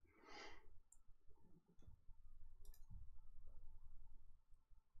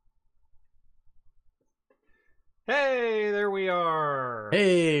Hey, there we are.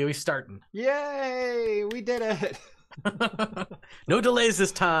 Hey, we starting. Yay, we did it. No delays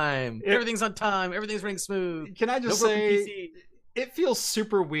this time. It- Everything's on time. Everything's running smooth. Can I No just broken say, PC. it feels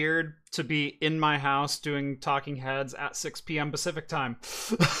super weird to be in my house doing Talking Heads at 6 p.m. Pacific time.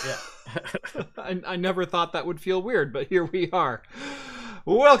 Yeah. I never thought that would feel weird, but here we are.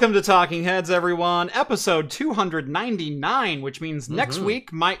 Welcome to Talking Heads, everyone. Episode 299, which means next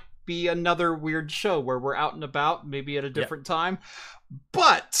week might be another weird show where we're out and about, maybe at a different time.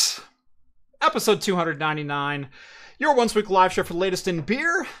 But episode 299, your once week live show for the latest in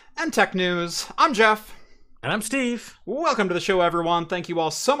beer and tech news. I'm Jeff. And I'm Steve. Welcome to the show, everyone. Thank you all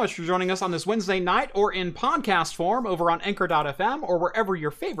so much for joining us on this Wednesday night or in podcast form over on Anchor.fm or wherever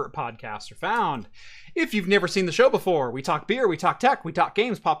your favorite podcasts are found. If you've never seen the show before, we talk beer, we talk tech, we talk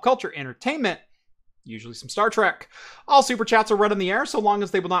games, pop culture, entertainment, usually some Star Trek. All super chats are read on the air so long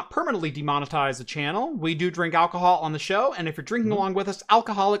as they will not permanently demonetize the channel. We do drink alcohol on the show, and if you're drinking along with us,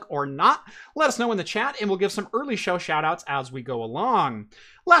 alcoholic or not, let us know in the chat and we'll give some early show shoutouts as we go along.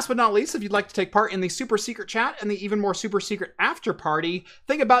 Last but not least, if you'd like to take part in the super secret chat and the even more super secret after party,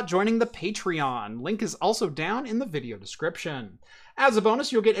 think about joining the Patreon. Link is also down in the video description. As a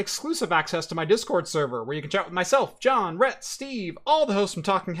bonus, you'll get exclusive access to my Discord server, where you can chat with myself, John, Rhett, Steve, all the hosts from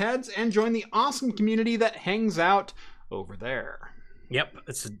Talking Heads, and join the awesome community that hangs out over there. Yep.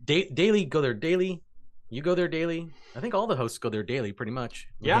 It's daily. Go there daily. You go there daily. I think all the hosts go there daily, pretty much.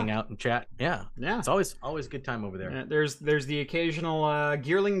 Yeah. Hang out and chat. Yeah. Yeah. It's always a good time over there. There's the occasional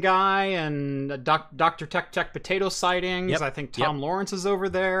Gearling guy and Dr. Tech Potato sightings. Yep. I think Tom Lawrence is over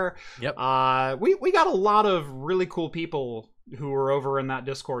there. Yep. We got a lot of really cool people who are over in that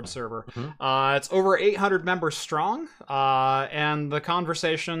Discord server. It's over 800 members strong, and the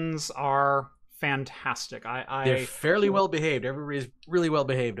conversations are fantastic. They're fairly well behaved. Everybody's really well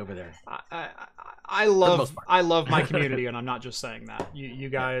behaved over there. I love my community, and I'm not just saying that. You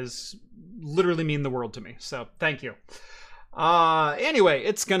guys literally mean the world to me, so thank you. Anyway,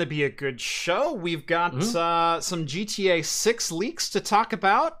 it's gonna be a good show. We've got some GTA 6 leaks to talk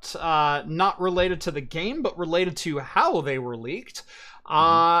about, not related to the game, but related to how they were leaked.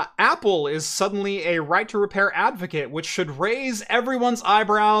 Apple is suddenly a right to repair advocate, which should raise everyone's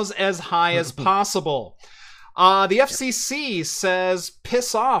eyebrows as high as possible. The FCC says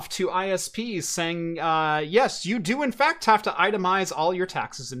piss off to ISPs, saying, yes, you do in fact have to itemize all your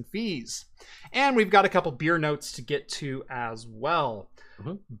taxes and fees. And we've got a couple beer notes to get to as well.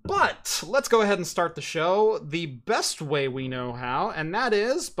 But let's go ahead and start the show the best way we know how, and that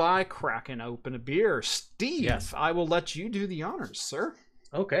is by cracking open a beer. Steve, Yes. I will let you do the honors, sir.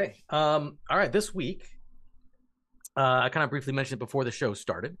 Okay. All right. This week, I kind of briefly mentioned it before the show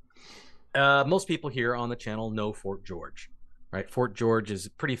started. Most people here on the channel know Fort George, right? Fort George is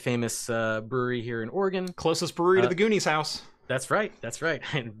a pretty famous brewery here in Oregon. Closest brewery to the Goonies house. That's right.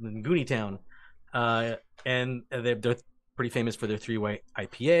 In Goonie Town. And they're pretty famous for their three-way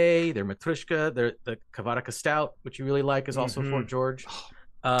IPA, their Matrushka, the Kavatka Stout, which you really like, is also Fort George.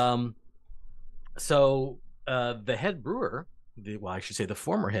 So the head brewer, I should say the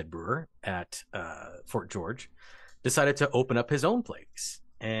former head brewer at Fort George, decided to open up his own place.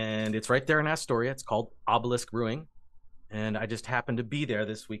 And it's right there in Astoria. It's called Obelisk Brewing. And I just happened to be there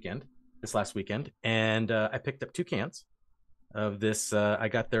this last weekend. And I picked up 2 cans of this. I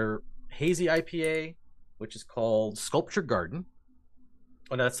got their hazy IPA, which is called Sculpture Garden.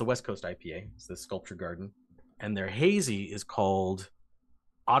 Oh, no, that's the West Coast IPA. It's the Sculpture Garden. And their hazy is called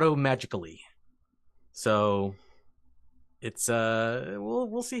Auto Magically. So it's,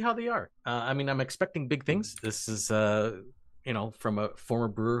 we'll see how they are. I mean, I'm expecting big things. This is, from a former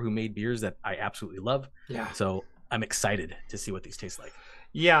brewer who made beers that I absolutely love. Yeah. So I'm excited to see what these taste like.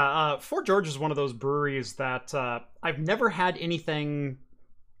 Yeah, Fort George is one of those breweries that I've never had anything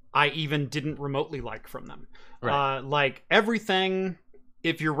I even didn't remotely like from them. Right. Like everything,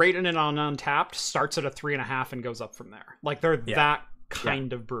 if you're rating it on Untapped, starts at a 3.5 and goes up from there. Like they're that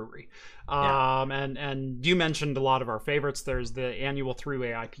kind of brewery. And you mentioned a lot of our favorites. There's the annual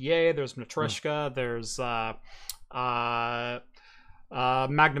 3-way IPA. There's Matrushka. There's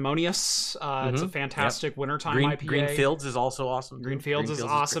Magnumonious. It's a fantastic wintertime IPA. Greenfields is also awesome. Greenfields is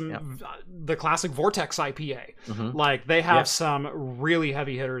awesome. Great, The classic Vortex IPA. Like they have some really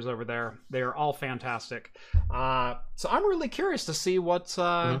heavy hitters over there. They are all fantastic. So I'm really curious to see what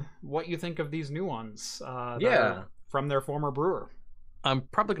you think of these new ones. From their former brewer. I'm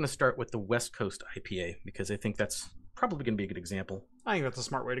probably going to start with the West Coast IPA because I think that's probably going to be a good example. I think that's a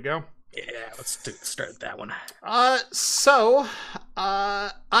smart way to go. Yeah, let's start with that one. So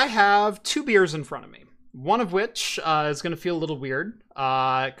I have 2 beers in front of me. One of which is going to feel a little weird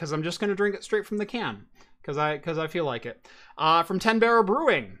because I'm just going to drink it straight from the can. because I feel like it. From 10 Barrel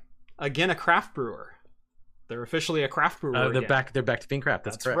Brewing, again a craft brewer. They're officially a craft brewer. They're back to being craft.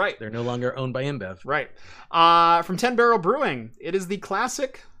 That's correct. Right. They're no longer owned by InBev. Right. From 10 Barrel Brewing, it is the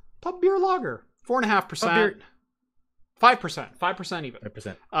classic pub beer lager, 4.5%. 5% even.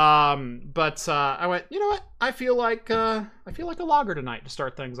 5%. But I went, you know what? I feel like a lager tonight to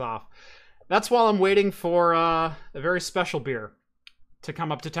start things off. That's while I'm waiting for a very special beer to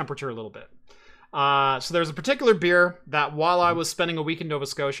come up to temperature a little bit. So there's a particular beer that while I was spending a week in Nova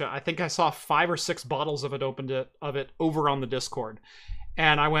Scotia, I think I saw 5 or 6 bottles of it over on the Discord.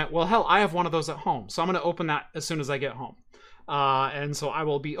 And I went, well, hell, I have one of those at home. So I'm going to open that as soon as I get home. And so I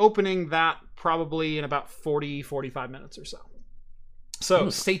will be opening that probably in about 45 minutes or so. So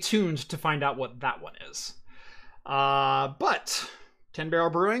stay tuned to find out what that one is. But 10 Barrel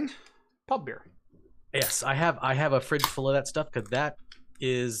Brewing, pub beer. Yes, I have a fridge full of that stuff because that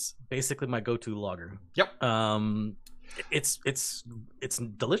is basically my go-to lager. Yep. It's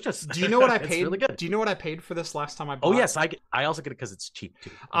delicious. Do you know what I paid? It's really good. Do you know what I paid for this last time I bought? Oh yes, I also get it because it's cheap too.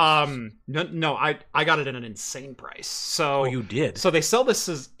 No, I got it at an insane price. So you did. So they sell this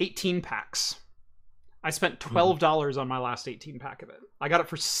as 18 packs. I spent $12 on my last 18 pack of it. I got it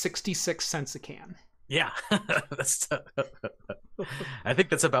for 66 cents a can. Yeah, I think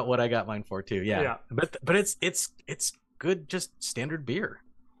that's about what I got mine for too. Yeah. But it's good, just standard beer.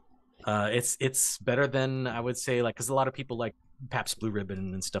 It's better than I would say, like, because a lot of people like Pabst Blue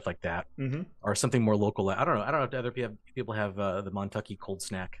Ribbon and stuff like that, or something more local. I don't know if other people have the Montucky Cold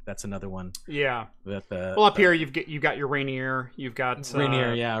Snack. That's another one. Yeah. Well, up here you've got your Rainier. You've got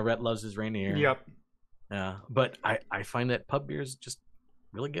Rainier. Yeah, Rhett loves his Rainier. Yep. Yeah, but I find that pub beer is just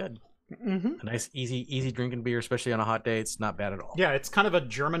really good. A nice, easy drinking beer, especially on a hot day. It's not bad at all. Yeah, it's kind of a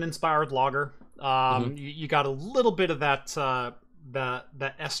German-inspired lager. You got a little bit of that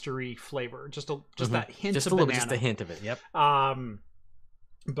that estery flavor, just that hint of banana. Just a hint of it. Yep.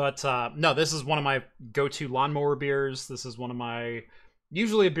 But no, this is one of my go-to lawnmower beers. This is one of my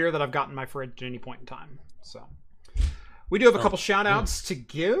usually a beer that I've got in my fridge at any point in time. So we do have a couple shout-outs to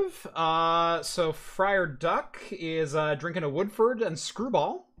give. So Friar Duck is drinking a Woodford and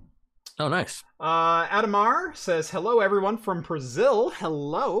Screwball. Oh, nice. Adamar says, hello, everyone from Brazil.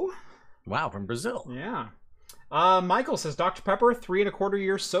 Hello. Wow, from Brazil. Yeah. Michael says, Dr. Pepper, 3 1/4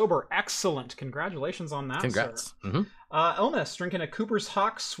 years sober. Excellent. Congratulations on that, Congrats. sir. Illness, drinking a Cooper's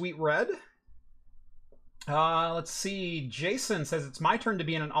Hawk Sweet Red. Let's see. Jason says, it's my turn to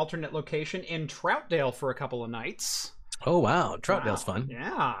be in an alternate location in Troutdale for a couple of nights. Oh, wow. Troutdale's fun.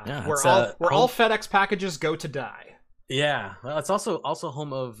 Yeah. Where all FedEx packages go to die. Yeah, well, it's also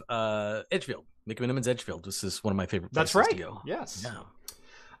home of Edgefield, McMinimans Edgefield. This is one of my favorite places to go. Yes.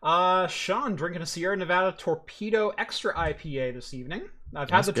 Yeah. Sean drinking a Sierra Nevada Torpedo Extra IPA this evening. I've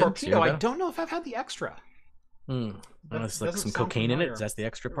had the good. Torpedo. Sierra. I don't know if I've had the Extra. There's like some cocaine in it. Is that the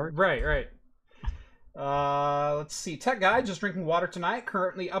extra part? Right. Let's see. Tech Guy just drinking water tonight.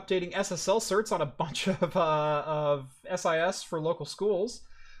 Currently updating SSL certs on a bunch of SIS for local schools.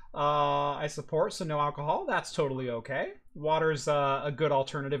 I support, so no alcohol. That's totally okay. Water's a good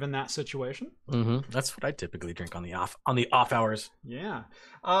alternative in that situation. That's what I typically drink on the off hours. Yeah.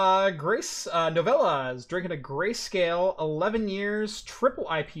 Grace Novella is drinking a Grayscale 11 years triple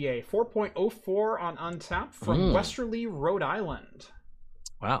IPA 4.04 on Untappd from Westerly, Rhode Island.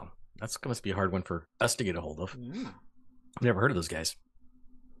 Wow, that's must be a hard one for us to get a hold of. Yeah. I've never heard of those guys.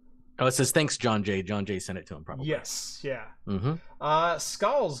 Oh, it says thanks, John Jay. John Jay sent it to him, probably. Yes, yeah.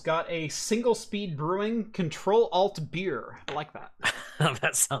 Skulls got a single speed brewing Control Alt beer. I like that.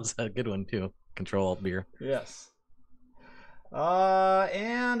 That sounds a good one too. Control Alt beer. Yes.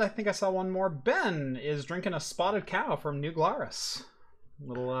 And I think I saw one more. Ben is drinking a Spotted Cow from New Glarus.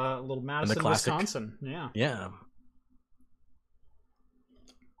 Little Madison, Wisconsin. Yeah. Yeah.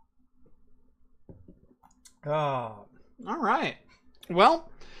 All right. Well,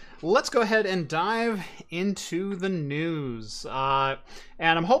 let's go ahead and dive into the news. And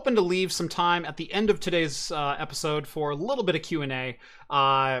I'm hoping to leave some time at the end of today's episode for a little bit of Q&A.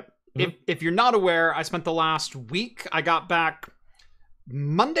 If you're not aware, I spent the last week, I got back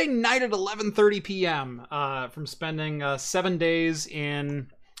Monday night at 11:30 p.m. From spending 7 days in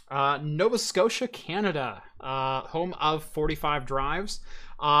Nova Scotia, Canada, home of 45 Drives.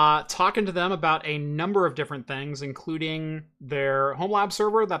 Talking to them about a number of different things, including their home lab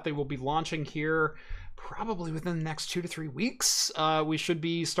server that they will be launching here probably within the next 2 to 3 weeks. We should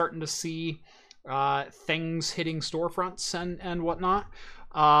be starting to see things hitting storefronts and whatnot.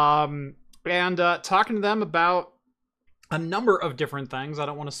 And talking to them about a number of different things. I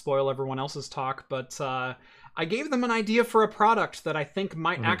don't want to spoil everyone else's talk, but I gave them an idea for a product that I think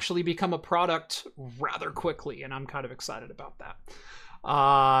might actually become a product rather quickly, and I'm kind of excited about that.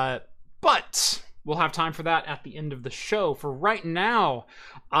 But we'll have time for that at the end of the show. For right now,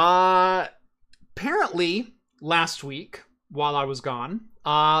 apparently last week, while I was gone,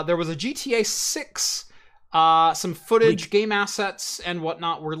 there was a GTA 6, some footage, game assets, and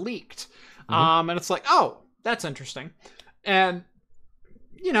whatnot were leaked. And it's like, oh, that's interesting. And,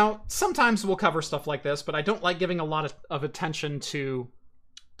 you know, sometimes we'll cover stuff like this, but I don't like giving a lot of attention to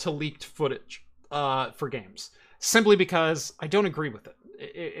leaked footage for games, simply because I don't agree with it.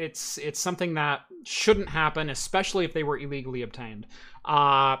 It's something that shouldn't happen, especially if they were illegally obtained.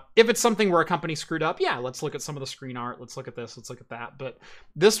 If it's something where a company screwed up, yeah, let's look at some of the screen art. Let's look at this. Let's look at that. But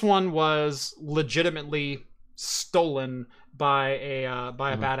this one was legitimately stolen by a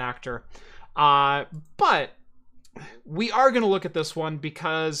bad actor. But we are going to look at this one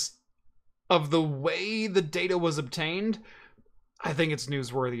because of the way the data was obtained. I think it's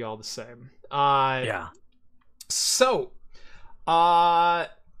newsworthy all the same. Yeah. So,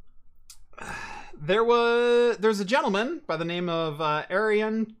 there's a gentleman by the name of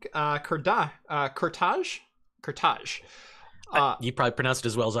Arian Kurtaj. You probably pronounced it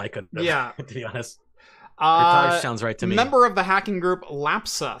as well as I could. Yeah, to be honest. Kurtaj sounds right to me. Member of the hacking group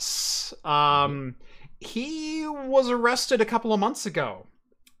Lapsus. He was arrested a couple of months ago,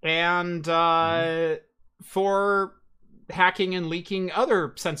 and for hacking and leaking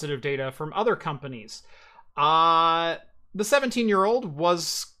other sensitive data from other companies. The 17-year-old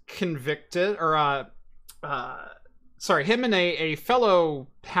was convicted, or him and a fellow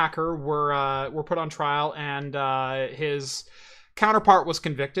hacker were put on trial, and his counterpart was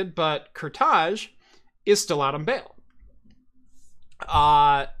convicted, but Kurtaj is still out on bail.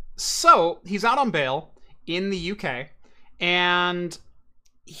 So he's out on bail in the UK, and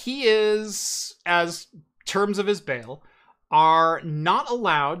he is, as terms of his bail, are not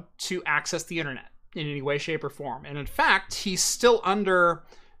allowed to access the internet in any way, shape, or form. And in fact, he's still under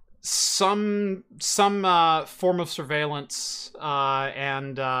some form of surveillance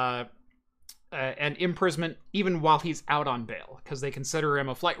and imprisonment even while he's out on bail, because they consider him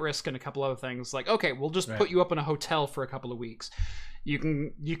a flight risk and a couple other things. Like, okay, we'll just put you up in a hotel for a couple of weeks. You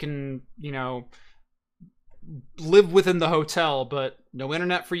can live within the hotel, but no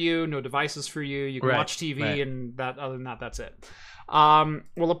internet for you, no devices for you. You can watch TV, and that. Other than that, that's it.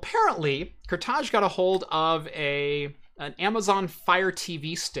 Well, apparently, Kurtaj got a hold of an Amazon Fire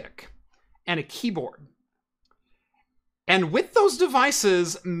TV stick and a keyboard, and with those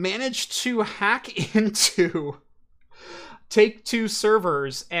devices, managed to hack into Take-Two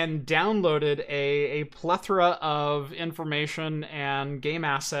servers and downloaded a plethora of information and game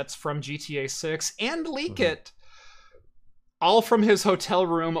assets from GTA 6 and leak it all from his hotel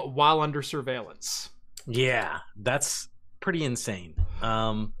room while under surveillance. Yeah, that's pretty insane.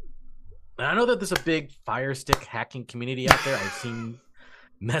 And I know that there's a big Fire Stick hacking community out there. I've seen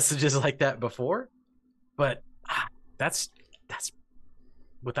messages like that before, but that's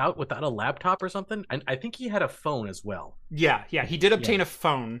without a laptop or something. And I think he had a phone as well. Yeah, he did obtain a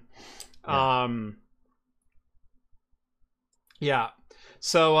phone.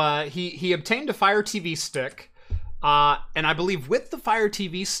 So he obtained a Fire TV stick, and I believe with the Fire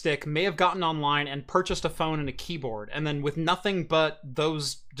TV stick may have gotten online and purchased a phone and a keyboard, and then with nothing but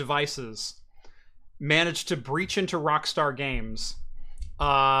those devices managed to breach into Rockstar Games,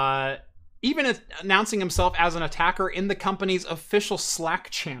 even announcing himself as an attacker in the company's official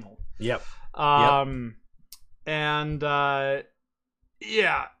Slack channel. Yep. And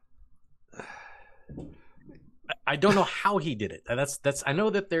yeah, I don't know how he did it. I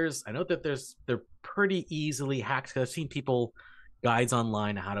know that they're pretty easily hacked, because I've seen people guides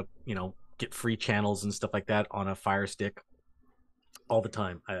online how to get free channels and stuff like that on a Fire Stick all the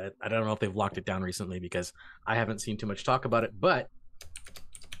time. I don't know if they've locked it down recently, because I haven't seen too much talk about it, but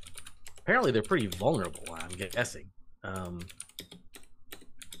apparently they're pretty vulnerable, I'm guessing. I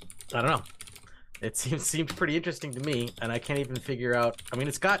don't know. It seems pretty interesting to me, and I can't even figure out. I mean,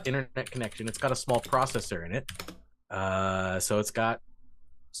 it's got internet connection. It's got a small processor in it, so it's got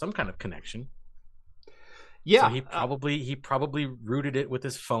some kind of connection. Yeah, so he probably rooted it with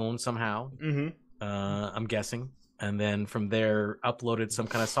his phone somehow. I'm guessing, and then from there uploaded some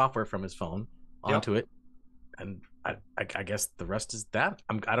kind of software from his phone onto it, and I guess the rest is that.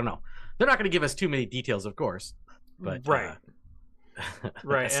 I don't know. They're not going to give us too many details, of course, but right.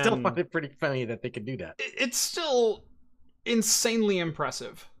 I still find it pretty funny that they could do that. It's still insanely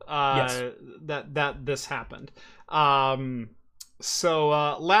impressive that this happened. So,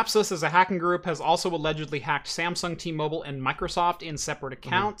 Lapsus, as a hacking group, has also allegedly hacked Samsung, T-Mobile, and Microsoft in separate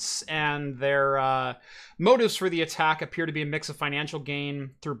accounts, and their motives for the attack appear to be a mix of financial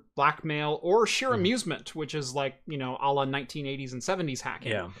gain through blackmail or sheer amusement, which is like, a la 1980s and 70s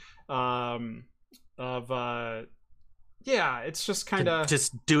hacking. Yeah. It's just kind of...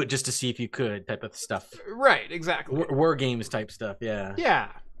 Just do it just to see if you could type of stuff. Right, exactly. War games type stuff, yeah.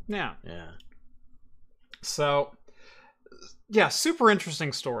 Yeah. So... yeah, super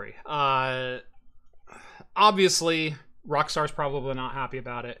interesting story. Obviously, Rockstar's probably not happy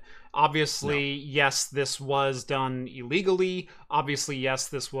about it. Obviously, yes, this was done illegally. Obviously, yes,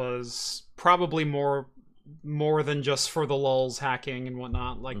 this was probably more than just for the lulz hacking and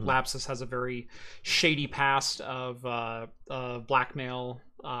whatnot. Like, Lapsus has a very shady past of blackmail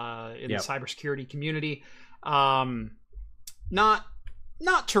in the cybersecurity community. Not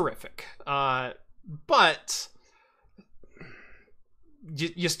terrific. But...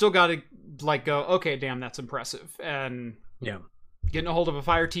 you still got to like go, okay, damn, that's impressive. And getting a hold of a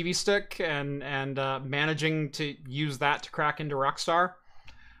Fire TV stick and managing to use that to crack into Rockstar.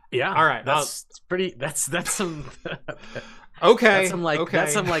 Yeah. All right. That's some okay.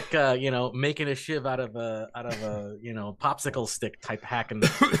 That's some making a shiv out of a popsicle stick type hacking.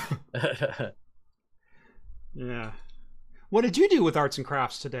 Yeah. What did you do with arts and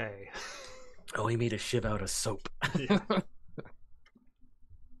crafts today? Oh, he made a shiv out of soap.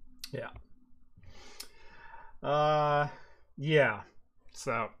 Yeah.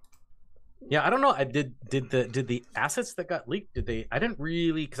 So. Yeah, I don't know. I did the assets that got leaked? I didn't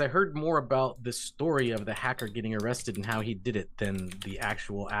really, because I heard more about the story of the hacker getting arrested and how he did it than the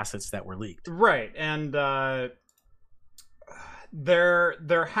actual assets that were leaked. Right, and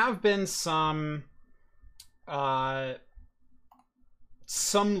there have been some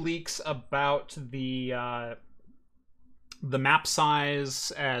leaks about the map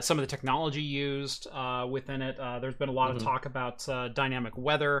size, some of the technology used within it. There's been a lot of talk about dynamic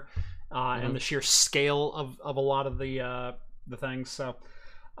weather and the sheer scale of a lot of the things. So,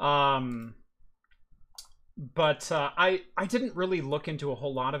 but I didn't really look into a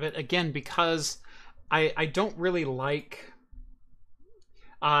whole lot of it, again, because I don't really like...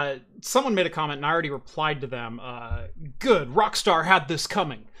 someone made a comment and I already replied to them. Good, Rockstar had this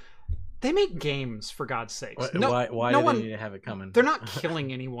coming. They make games, for God's sakes. Why do they need to have it coming? They're not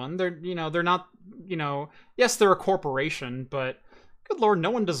killing anyone. They're not, yes, they're a corporation, but good Lord,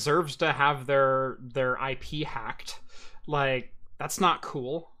 no one deserves to have their IP hacked. Like, that's not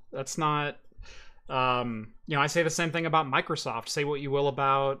cool. That's not, I say the same thing about Microsoft. Say what you will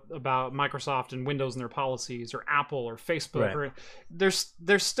about Microsoft and Windows and their policies, or Apple or Facebook. Right. Or there's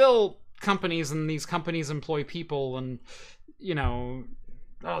still companies, and these companies employ people, and,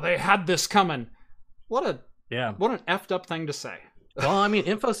 oh, they had this coming. What an effed up thing to say. Well, I mean,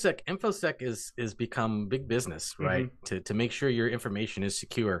 InfoSec is become big business, right? To make sure your information is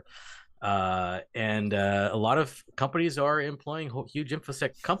secure, and a lot of companies are employing huge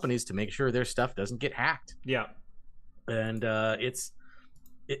InfoSec companies to make sure their stuff doesn't get hacked. Yeah, and it's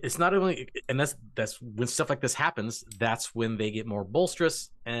not only, and that's when stuff like this happens. That's when they get more bolsterous,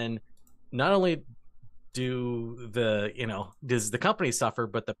 and not only does the company suffer,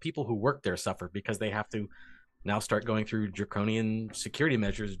 but the people who work there suffer, because they have to now start going through draconian security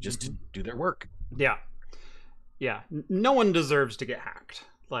measures just to do their work. Yeah. No one deserves to get hacked.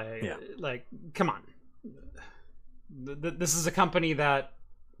 Like, come on. This is a company that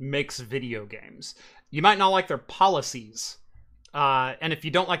makes video games. You might not like their policies, and if you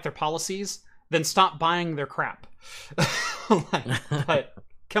don't like their policies, then stop buying their crap. But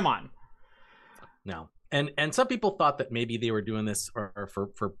come on. No. And some people thought that maybe they were doing this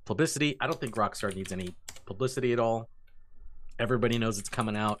for publicity. I don't think Rockstar needs any publicity at all. Everybody knows it's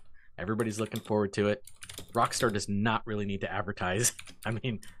coming out. Everybody's looking forward to it. Rockstar does not really need to advertise. I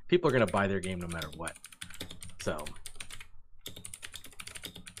mean, people are going to buy their game no matter what. So.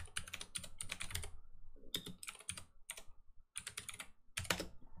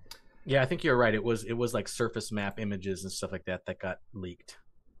 Yeah, I think you're right. It was like surface map images and stuff like that got leaked.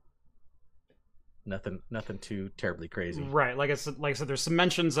 Nothing too terribly crazy. Right. Like I said, there's some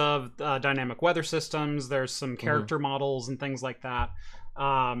mentions of dynamic weather systems. There's some character models and things like that.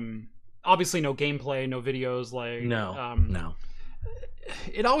 Obviously, no gameplay, no videos. No.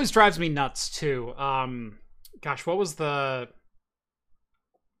 It always drives me nuts too. Gosh, what was the?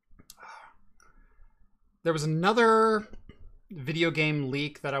 There was another video game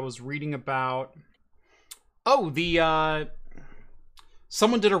leak that I was reading about. Oh,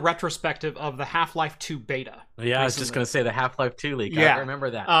 someone did a retrospective of the Half-Life 2 beta. Yeah, recently. I was just going to say the Half-Life 2 leak. Yeah. I remember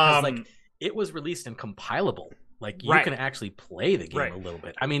that. Because it was released in compilable. Like you can actually play the game a little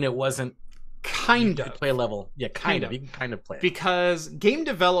bit. I mean, it wasn't kind of play a level. Yeah, kind of. You can kind of play it. Because game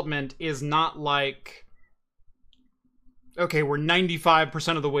development is not like, okay, we're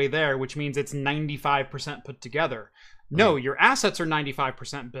 95% of the way there, which means it's 95% put together. No, your assets are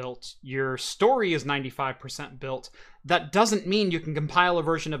 95% built. Your story is 95% built. That doesn't mean you can compile a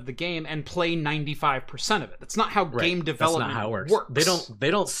version of the game and play 95% of it. That's not how game development That's not how it works.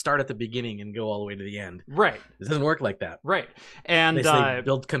 They don't start at the beginning and go all the way to the end. Right. It doesn't work like that. Right. And they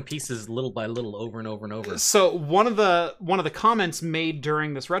build pieces little by little over and over and over. So one of the comments made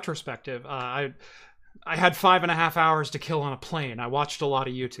during this retrospective, I had 5.5 hours to kill on a plane. I watched a lot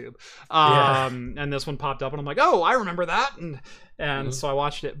of YouTube. And this one popped up and I'm like, oh, I remember that. And so I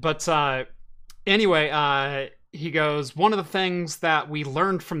watched it. But anyway, he goes, one of the things that we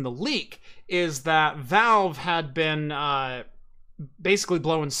learned from the leak is that Valve had been basically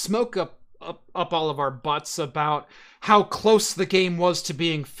blowing smoke up all of our butts about how close the game was to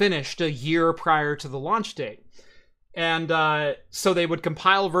being finished a year prior to the launch date. And so they would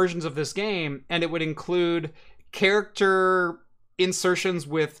compile versions of this game, and it would include character insertions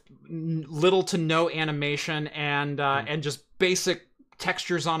with little to no animation and just basic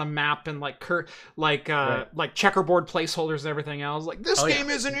textures on a map and like checkerboard placeholders and everything else. Like, this game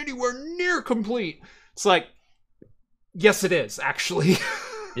isn't anywhere near complete. It's like, yes, it is, actually.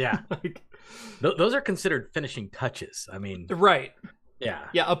 Yeah. Like, those are considered finishing touches. I mean, right. Yeah.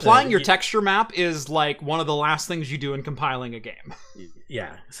 Yeah, applying your texture map is like one of the last things you do in compiling a game.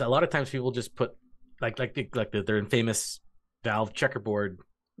 Yeah. So a lot of times people just put like their infamous Valve checkerboard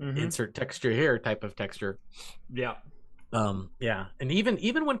insert texture here type of texture. Yeah. Yeah. And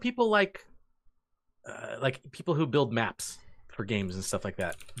even when people like people who build maps for games and stuff like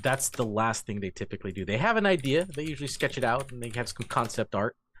that, that's the last thing they typically do. They have an idea, they usually sketch it out and they have some concept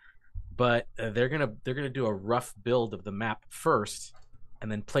art, but they're going to do a rough build of the map first,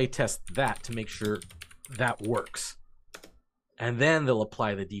 and then play test that to make sure that works. And then they'll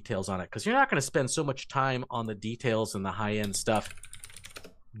apply the details on it. Because you're not going to spend so much time on the details and the high-end stuff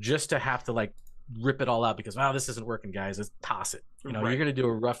just to have to, like, rip it all out because, this isn't working, guys. Let's toss it. You're going to do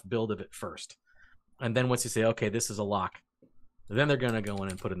a rough build of it first. And then once you say, okay, this is a lock, then they're going to go in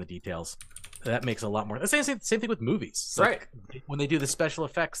and put in the details. That makes a lot more... Same thing with movies. Right. Like, when they do the special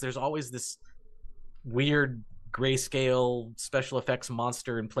effects, there's always this weird grayscale special effects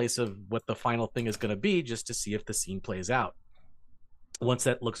monster in place of what the final thing is going to be, just to see if the scene plays out. Once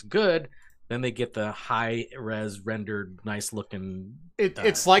that looks good, then they get the high res rendered nice looking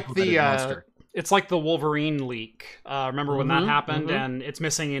it's like the monster. It's like the Wolverine leak. Remember when that happened? And it's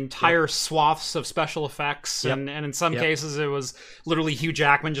missing entire swaths of special effects, and in some cases it was literally Hugh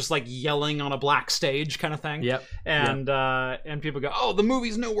Jackman just like yelling on a black stage kind of thing. And people go, "Oh, the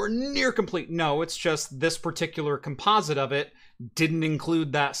movie's nowhere near complete." No, it's just this particular composite of it didn't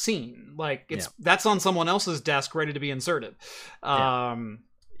include that scene. Like that's on someone else's desk ready to be inserted.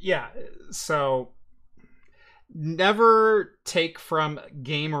 So never take from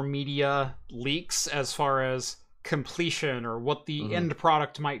game or media leaks as far as completion or what the end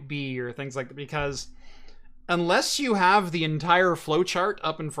product might be or things like that, because unless you have the entire flowchart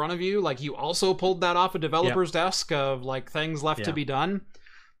up in front of you, like you also pulled that off a developer's desk of like things left to be done,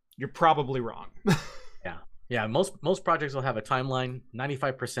 you're probably wrong. Yeah. Most projects will have a timeline.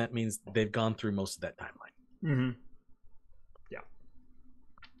 95% means they've gone through most of that timeline.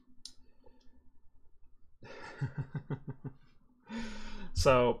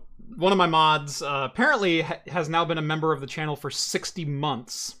 So one of my mods apparently has now been a member of the channel for 60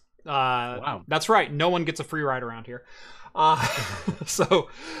 months. Wow. That's right. No one gets a free ride around here. So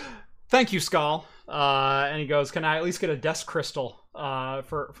thank you, Skull. And he goes, can I at least get a desk crystal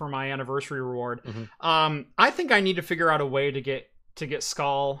for my anniversary reward? I think I need to figure out a way to get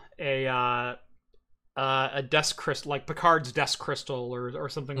Skull a desk crystal, like Picard's desk crystal or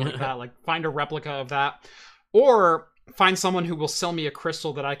something like that. Like find a replica of that. Or find someone who will sell me a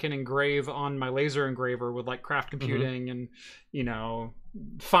crystal that I can engrave on my laser engraver with like craft computing and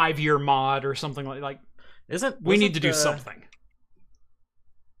 5-year mod or something like. We need to do something.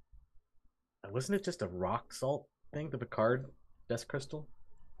 Wasn't it just a rock salt thing, the Picard desk crystal?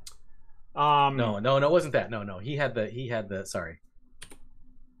 No, it wasn't that. No, he had the. Sorry,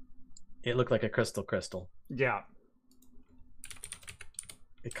 it looked like a crystal. Yeah,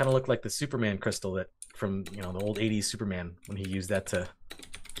 it kind of looked like the Superman crystal that. From the old 80s Superman when he used that to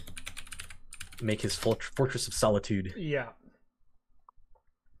make his Fortress of Solitude. Yeah.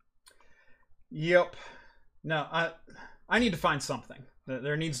 Yep. No, I need to find something.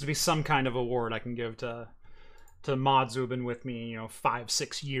 There needs to be some kind of award I can give to mods who have been with me,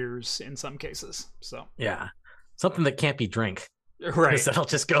 5-6 years in some cases. So yeah. something that can't be drank. Right. That'll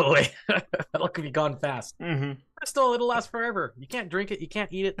just go away. That'll be gone fast. Mm-hmm. Crystal, it'll last forever. You can't drink it. You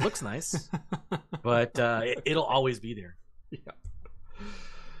can't eat it. Looks nice, but it'll always be there. Yeah.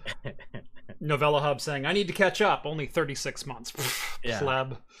 Novella Hub saying, "I need to catch up. Only 36 months."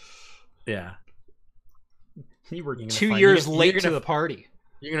 Pleb. Yeah. You were 2 years late to the party.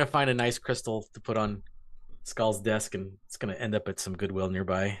 You're gonna find a nice crystal to put on Skull's desk, and it's gonna end up at some Goodwill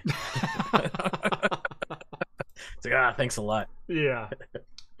nearby. It's like, thanks a lot. Yeah.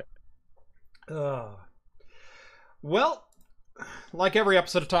 Well, like every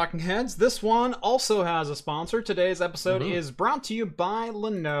episode of Talking Heads, this one also has a sponsor. Today's episode is brought to you by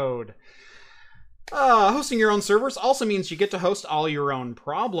Linode. Hosting your own servers also means you get to host all your own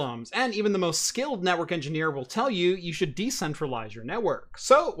problems, and even the most skilled network engineer will tell you you should decentralize your network.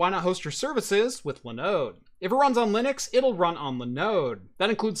 So why not host your services with Linode? If it runs on Linux, it'll run on Linode. That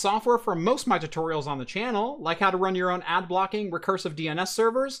includes software from most of my tutorials on the channel, like how to run your own ad-blocking recursive DNS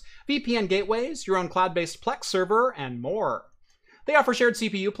servers, VPN gateways, your own cloud-based Plex server, and more. They offer shared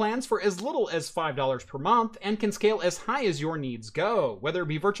CPU plans for as little as $5 per month and can scale as high as your needs go, whether it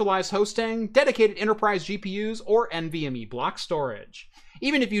be virtualized hosting, dedicated enterprise GPUs, or NVMe block storage.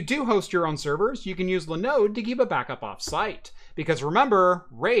 Even if you do host your own servers, you can use Linode to keep a backup off-site. Because remember,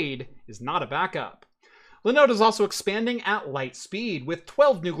 RAID is not a backup. Linode is also expanding at light speed, with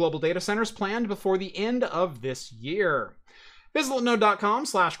 12 new global data centers planned before the end of this year. Visit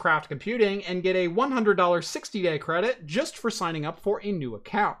linode.com/craftcomputing and get a $100 60-day credit just for signing up for a new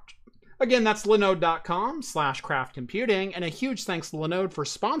account. Again, that's linode.com/craftcomputing, and a huge thanks to Linode for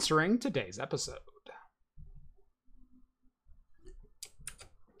sponsoring today's episode.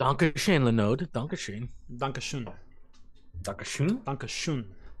 Dankeschön, Linode. Dankeschön. Dankeschön. Dankeschön? Dankeschön.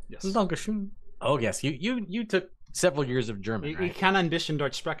 Yes. Dankeschön. Oh, yes. You took several years of German, right? Ich kann ein bisschen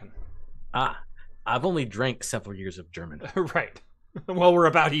Deutsch sprechen. I've only drank several years of German. Right. Well, we're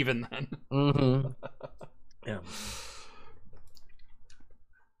about even then. Mm-hmm. Yeah.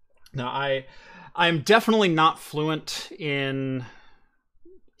 Now, I'm definitely not fluent in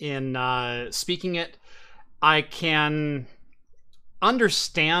speaking it. I can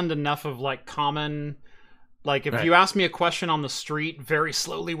understand enough of like common, like if you ask me a question on the street very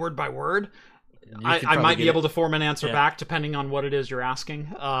slowly, word by word, I might be able to form an answer back depending on what it is you're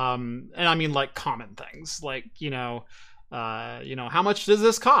asking. And I mean like common things, like, how much does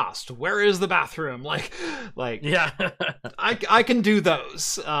this cost? Where is the bathroom? Like, yeah, I can do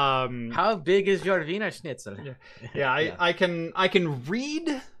those. How big is your Wiener Schnitzel? I can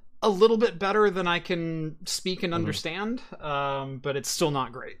read a little bit better than I can speak and understand, but it's still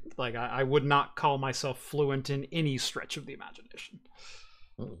not great. Like, I would not call myself fluent in any stretch of the imagination.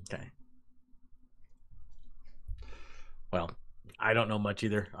 Okay. Well, I don't know much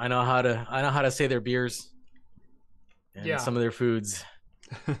either. I know how to say their beers and some of their foods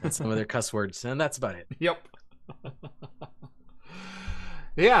and some of their cuss words, and that's about it. Yep.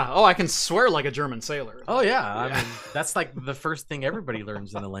 Yeah. Oh, I can swear like a German sailor. Oh yeah. I mean, that's like the first thing everybody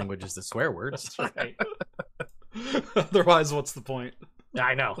learns in the language is the swear words. That's right. Otherwise, what's the point?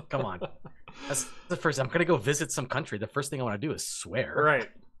 I know. Come on. That's the first. I'm gonna go visit some country. The first thing I want to do is swear. Right.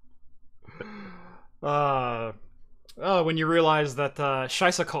 When you realize that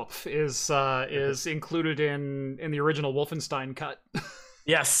Scheissekopf is included in the original Wolfenstein cut.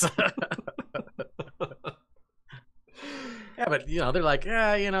 Yes. Yeah, but they're like,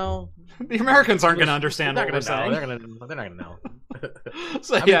 the Americans aren't going to understand what we're saying. They're not going to know.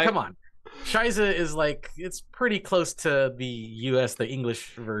 So, I mean, come on. Scheisse is like, it's pretty close to the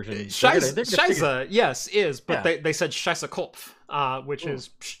English version. Scheisse, yes, is, but they said Scheissekopf, which is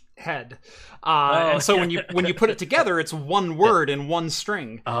head. And so when you put it together, it's one word in one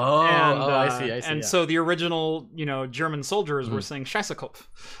string. I see. And so the original, German soldiers were saying Scheissekopf.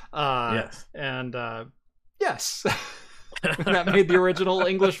 Yes. And yes. That made the original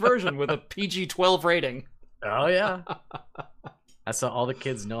English version with a PG-12 rating. Oh yeah. That's how all the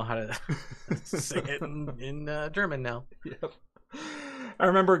kids know how to sing it in German now. Yep. I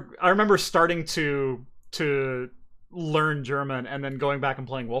remember starting to learn German and then going back and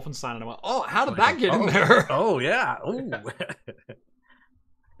playing Wolfenstein, and I went, "Oh, how did that get in there?" Oh yeah. Oh.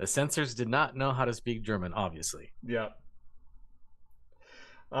 The censors did not know how to speak German, obviously. Yeah.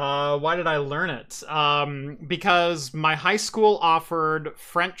 Why did I learn it? Because my high school offered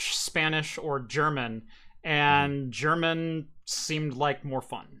French, Spanish, or German, and German seemed like more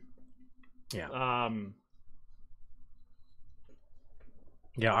fun. Yeah.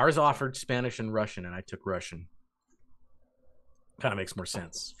 Yeah, ours offered Spanish and Russian, and I took Russian. Kind of makes more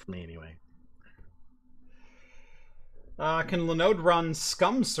sense for me anyway. Can Linode run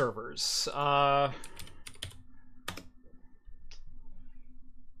SCUM servers?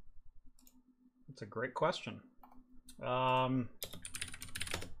 That's a great question. I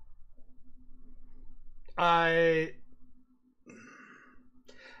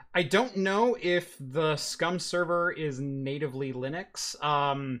don't know if the Scum server is natively Linux.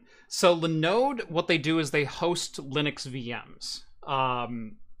 So Linode, what they do is they host Linux VMs.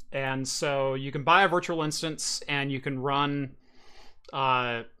 And so you can buy a virtual instance and you can run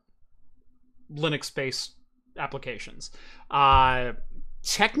Linux-based applications.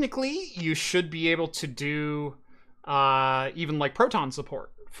 Technically, you should be able to do even like Proton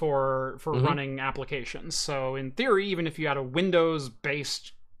support for running applications. So in theory, even if you had a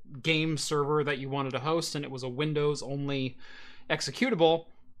Windows-based game server that you wanted to host and it was a Windows only executable,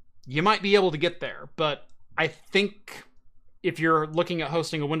 you might be able to get there. But I think if you're looking at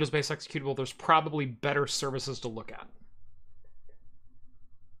hosting a Windows based executable, there's probably better services to look at.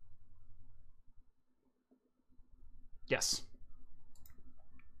 Yes.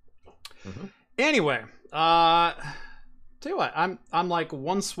 Anyway, tell you what, I'm like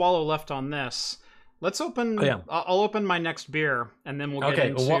one swallow left on this. Let's open. Oh, yeah. I'll open my next beer, and then we'll get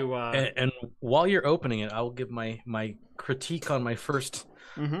into. And while you're opening it, I'll give my critique on my first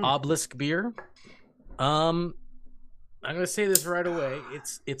Obelisk beer. I'm gonna say this right away.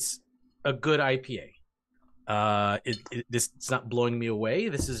 It's a good IPA. It's not blowing me away.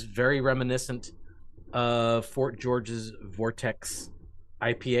 This is very reminiscent of Fort George's Vortex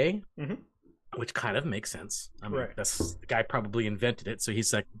IPA. Which kind of makes sense. I mean, that's the guy probably invented it, so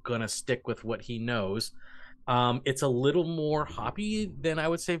he's like gonna stick with what he knows. It's a little more hoppy than I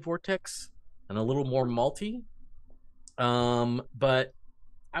would say Vortex, and a little more malty. But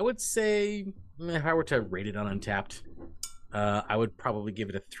I would say if I were to rate it on Untappd, I would probably give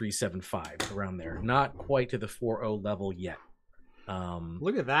it a 3.75 around there. Not quite to the 4.0 level yet.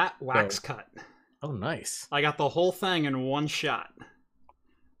 Look at that wax cut. Oh, nice! I got the whole thing in one shot.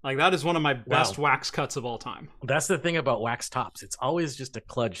 Like, that is one of my best wax cuts of all time. That's the thing about wax tops. It's always just a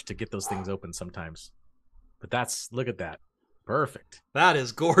kludge to get those things open sometimes. But look at that. Perfect. That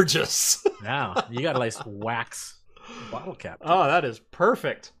is gorgeous. Now, you got a nice wax bottle cap. Oh, that is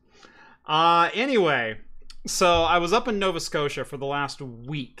perfect. Anyway, so I was up in Nova Scotia for the last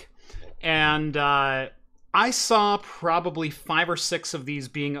week. And I saw probably 5 or 6 of these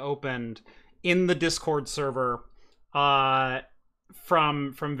being opened in the Discord server.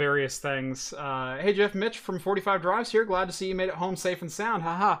 From various things. Hey Jeff, Mitch from 45 Drives here. Glad to see you made it home safe and sound.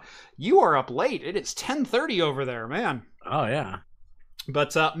 Haha. You are up late. It is 10:30 over there, man. Oh yeah.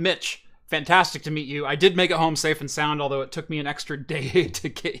 But Mitch, fantastic to meet you. I did make it home safe and sound, although it took me an extra day to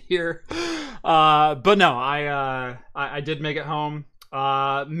get here. But no, I did make it home.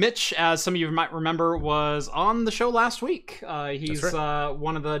 Mitch, as some of you might remember, was on the show last week. He's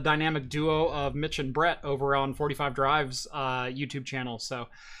one of the dynamic duo of Mitch and Brett over on 45 Drive's YouTube channel. So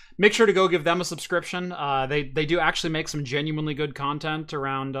make sure to go give them a subscription. They do actually make some genuinely good content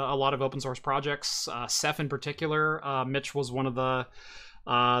around a lot of open source projects. Ceph in particular. Mitch was one of the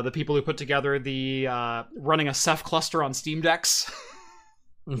people who put together the running a Ceph cluster on Steam Decks.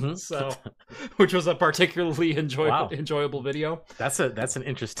 So, which was a particularly enjoyable video. That's an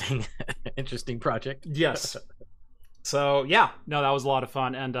interesting project. Yes. So yeah, no, that was a lot of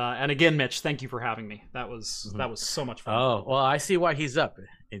fun, and again, Mitch, thank you for having me. That was so much fun. Oh well, I see why he's up.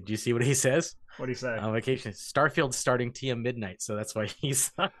 Did you see what he says? What do you say? On vacation, Starfield's starting TM midnight, so that's why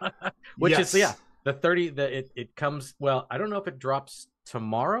he's. Which is the 30. It comes. Well, I don't know if it drops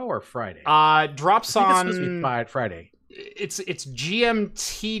tomorrow or Friday. Drops on. It's supposed to be Friday. Its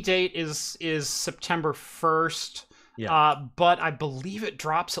GMT date is September 1st. Yeah. But I believe it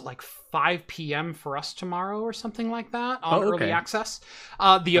drops at like 5 p.m. for us tomorrow or something like that on early access.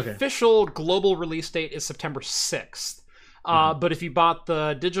 The official global release date is September 6th. But if you bought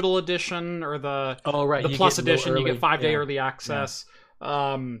the digital edition or the plus edition, you get 5-day early access.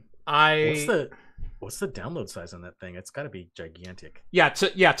 Yeah. What's the download size on that thing? It's got to be gigantic. Yeah,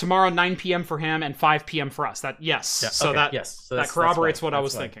 tomorrow 9 p.m. for him and 5 p.m. for us. That corroborates what I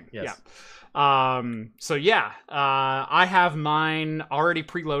was thinking. Yes. Yeah. So yeah, I have mine already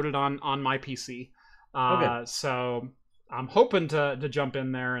preloaded on my PC. So I'm hoping to jump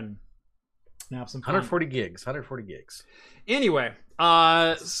in there and have some fun. 140 gigs. Anyway,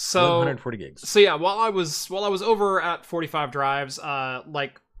 so 140 gigs. So yeah, while I was over at 45 Drives,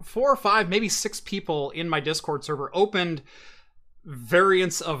 like 4 or 5, maybe 6 people in my Discord server opened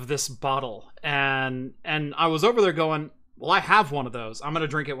variants of this bottle, and I was over there going, well, I have one of those. I'm gonna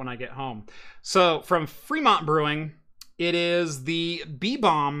drink it when I get home. So from Fremont Brewing, it is the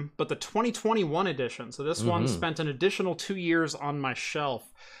B-Bomb, but the 2021 edition. So this one spent an additional 2 years on my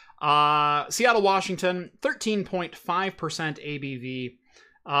shelf. Seattle, Washington, 13.5% ABV.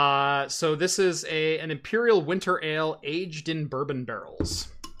 So this is an Imperial Winter Ale aged in bourbon barrels.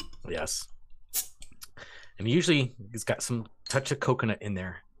 Yes. And usually it's got some touch of coconut in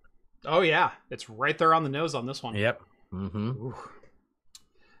there. Oh, yeah. It's right there on the nose on this one. Yep. Mm-hmm.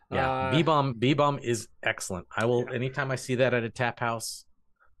 Yeah. B-Bomb is excellent. I will, anytime I see that at a tap house,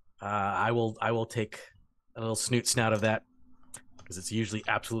 I will take a little snout of that because it's usually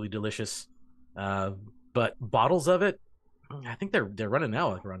absolutely delicious. But bottles of it, I think they're running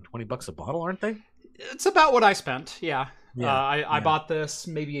now like around $20 a bottle, aren't they? It's about what I spent. Yeah. I bought this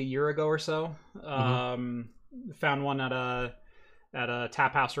maybe a year ago or so. Found one at a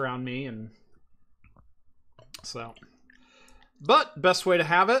tap house around me, and so. But best way to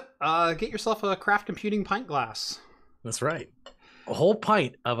have it, get yourself a Craft Computing pint glass. That's right. A whole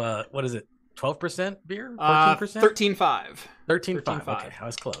pint of a, what is it, 12% beer? 14%? 13.5. 13.5. Okay, I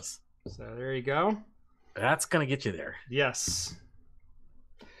was close. So there you go. That's going to get you there. Yes.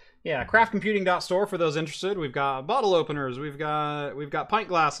 Yeah, craftcomputing.store for those interested. We've got bottle openers, we've got pint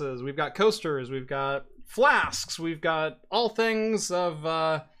glasses, we've got coasters, we've got flasks, we've got all things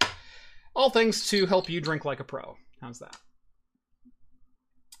to help you drink like a pro. How's that?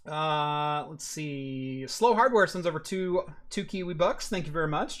 Let's see. Slow Hardware sends over two Kiwi bucks. Thank you very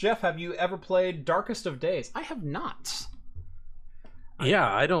much. Jeff, have you ever played Darkest of Days? I have not.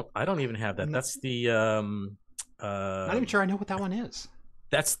 Yeah, I don't even have that. That's the not even sure I know what that one is.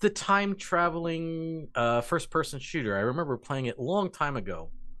 That's the time traveling first person shooter. I remember playing it a long time ago.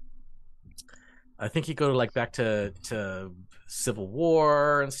 I think you go to back to Civil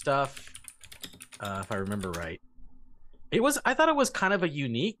War and stuff, if I remember right. I thought it was kind of a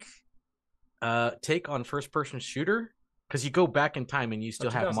unique take on first person shooter because you go back in time and you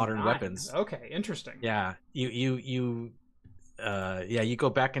still have modern weapons. Okay, interesting. Yeah, you go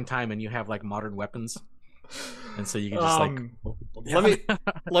back in time and you have modern weapons, and so you can just let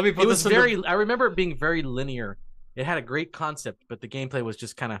me put it was I remember it being very linear. It had a great concept, but the gameplay was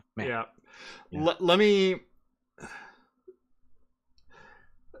just kind of yeah. Let me.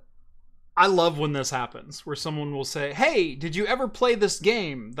 I love when this happens, where someone will say, "Hey, did you ever play this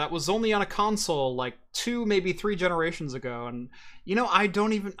game that was only on a console 2, maybe 3 generations ago?" And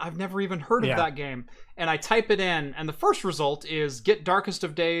I've never even heard of that game. And I type it in, and the first result is get Darkest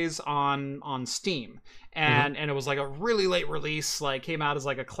of Days on Steam. And and it was a really late release, came out as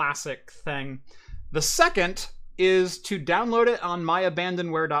a classic thing. The second is to download it on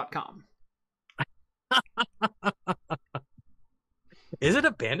myabandonware.com. Is it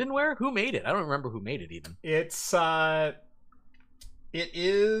Abandonware? Who made it? I don't remember who made it even. It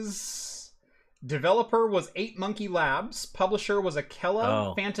is developer was 8 Monkey Labs, publisher was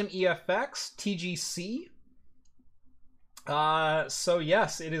Akella, Phantom EFX, TGC. So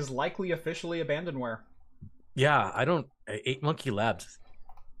yes, it is likely officially Abandonware. Yeah, 8 Monkey Labs.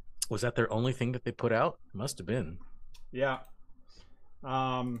 Was that their only thing that they put out? Must have been. Yeah.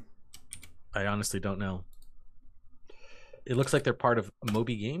 I honestly don't know. It looks like they're part of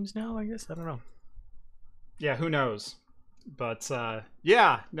Moby Games now, I guess. I don't know. Yeah, who knows? But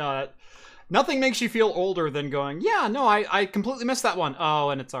nothing makes you feel older than going, yeah, no, I completely missed that one. Oh,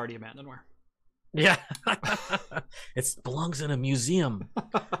 and it's already Abandonware. Yeah. It belongs in a museum.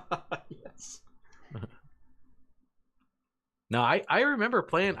 Yes. No, I remember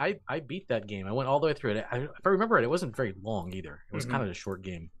playing. I beat that game. I went all the way through it. If I remember it wasn't very long either. It was kind of a short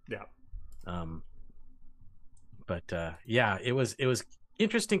game. Yeah. But yeah, it was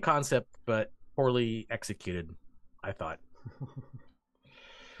interesting concept, but poorly executed, I thought.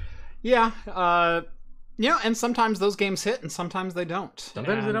 Yeah. And sometimes those games hit, and sometimes they don't.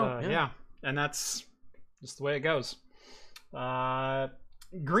 Sometimes they don't. Yeah, and that's just the way it goes.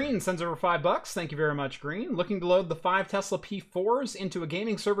 Green sends over $5. Thank you very much, Green. Looking to load the 5 Tesla P4s into a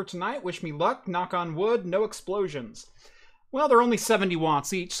gaming server tonight. Wish me luck. Knock on wood. No explosions. Well, they're only 70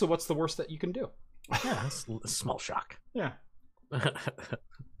 watts each, so what's the worst that you can do? Yeah, that's a small shock. Yeah.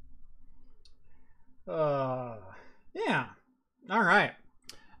 Yeah. All right.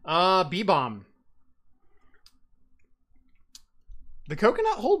 B-Bomb. The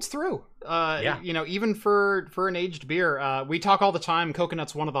coconut holds through. Even for an aged beer. We talk all the time,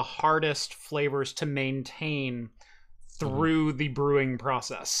 coconut's one of the hardest flavors to maintain through the brewing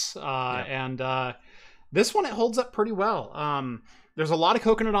process. And this one, it holds up pretty well. There's a lot of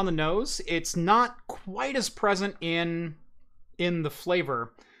coconut on the nose. It's not quite as present in the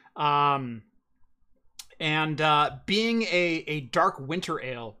flavor. And being a dark winter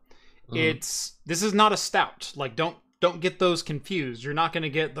ale, this is not a stout. Don't get those confused. You're not going to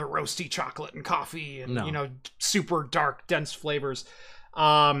get the roasty chocolate and coffee and super dark, dense flavors.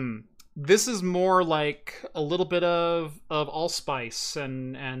 This is more like a little bit of allspice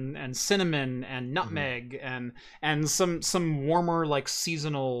and cinnamon and nutmeg and some warmer like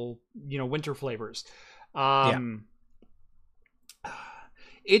seasonal, winter flavors.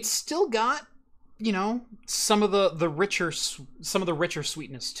 It's still got, some of the richer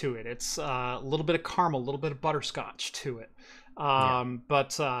sweetness to it. It's a little bit of caramel, a little bit of butterscotch to it.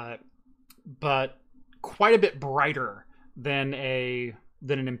 But quite a bit brighter than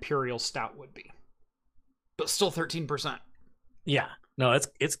an imperial stout would be, but still 13%. Yeah, no,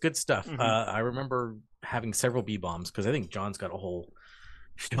 it's good stuff. I remember having several bee bombs because I think John's got a whole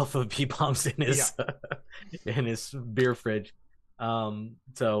shelf of bee bombs in his in his beer fridge.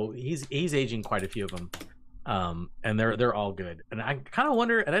 So he's aging quite a few of them, and they're all good. And I kind of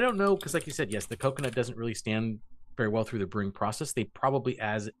wonder, and I don't know, because like you said, yes, the coconut doesn't really stand very well through the brewing process. They probably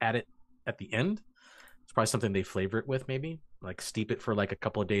add it at the end. It's probably something they flavor it with, maybe like steep it for like a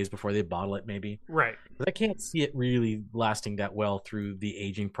couple of days before they bottle it, maybe. Right. But I can't see it really lasting that well through the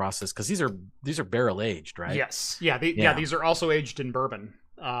aging process because these are barrel aged, right? Yes. Yeah. These are also aged in bourbon.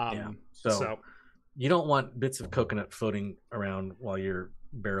 So you don't want bits of coconut floating around while you're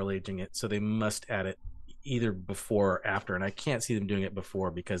barrel aging it. So they must add it either before or after. And I can't see them doing it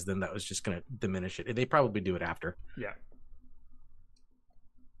before because then that was just going to diminish it. They probably do it after. Yeah.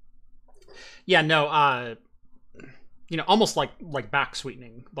 Yeah, no, almost like back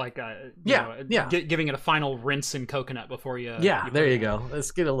sweetening, like giving it a final rinse in coconut before you. Yeah, there you go.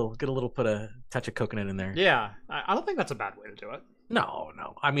 Let's put a touch of coconut in there. Yeah, I don't think that's a bad way to do it. No.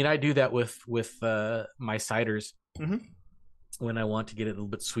 I mean, I do that with my ciders when I want to get it a little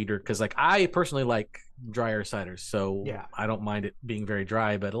bit sweeter because, like, I personally like drier ciders, so I don't mind it being very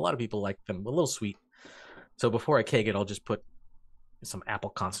dry. But a lot of people like them a little sweet. So before I keg it, I'll just put some apple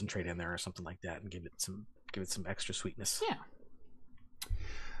concentrate in there or something like that and give it some extra sweetness. Yeah.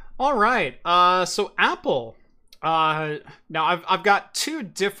 All right. So Apple. Now I've got two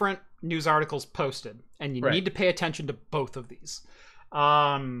different news articles posted, and you need to pay attention to both of these.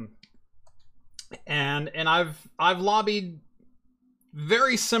 And I've lobbied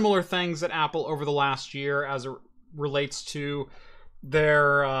very similar things at Apple over the last year as it relates to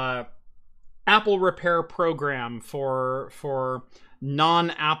their Apple Repair program for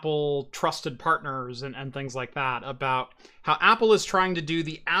non-Apple trusted partners and things like that, about how Apple is trying to do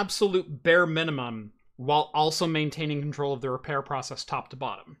the absolute bare minimum while also maintaining control of the repair process top to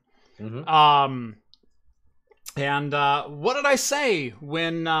bottom. And what did I say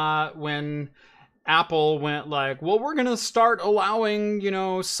when Apple went like, well, we're going to start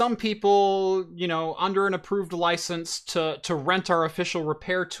allowing, some people, under an approved license to rent our official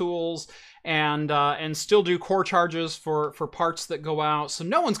repair tools and still do core charges for parts that go out. So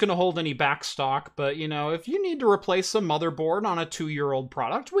no one's going to hold any back stock. But, if you need to replace a motherboard on a 2-year-old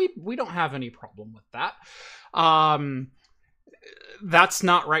product, we don't have any problem with that. That's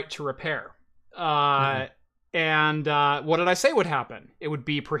not right to repair. And what did I say would happen? It would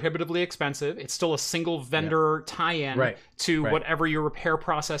be prohibitively expensive. It's still a single vendor tie-in to whatever your repair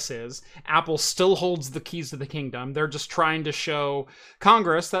process is. Apple still holds the keys to the kingdom. They're just trying to show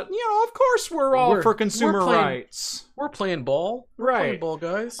Congress that, of course we're all for consumer rights. We're playing ball. We're playing ball,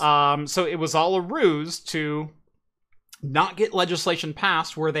 guys. So it was all a ruse to not get legislation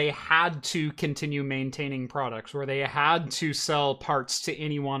passed where they had to continue maintaining products, where they had to sell parts to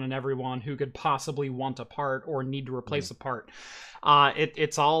anyone and everyone who could possibly want a part or need to replace a part.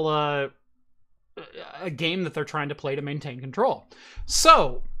 It's all a game that they're trying to play to maintain control.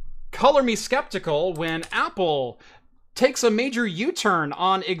 So, color me skeptical when Apple takes a major U-turn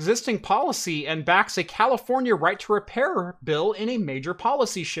on existing policy and backs a California right to repair bill in a major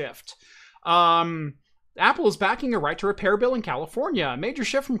policy shift. Apple is backing a right to repair bill in California, a major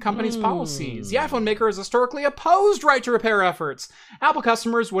shift from company's policies. The iPhone maker has historically opposed right to repair efforts. Apple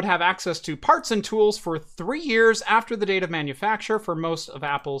customers would have access to parts and tools for 3 years after the date of manufacture for most of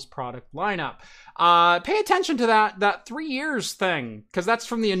Apple's product lineup. Pay attention to that 3 years thing, because that's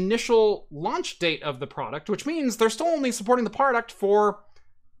from the initial launch date of the product, which means they're still only supporting the product for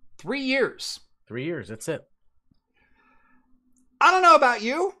 3 years. 3 years, that's it. I don't know about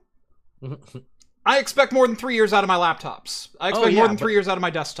you. I expect more than 3 years out of my laptops. I expect more than 3 years out of my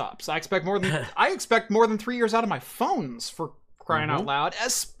desktops. I expect more than 3 years out of my phones, for crying out loud,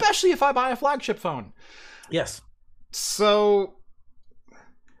 especially if I buy a flagship phone. Yes. So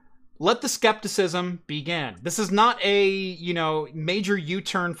let the skepticism begin. This is not a, major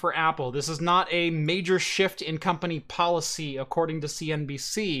U-turn for Apple. This is not a major shift in company policy, according to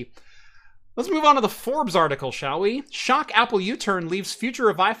CNBC. Let's move on to the Forbes article, shall we? Shock Apple U-turn leaves future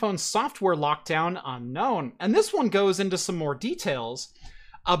of iPhone software lockdown unknown. And this one goes into some more details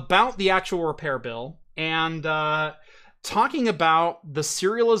about the actual repair bill and talking about the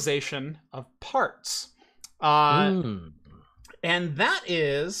serialization of parts. And that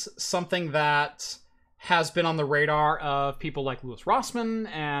is something that has been on the radar of people like Louis Rossmann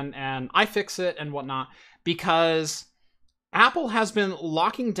and iFixit and whatnot, because Apple has been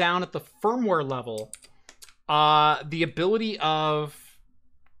locking down at the firmware level the ability of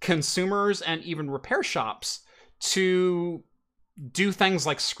consumers and even repair shops to do things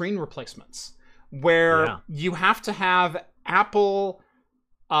like screen replacements, where you have to have Apple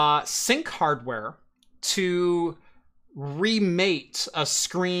sync hardware to remate a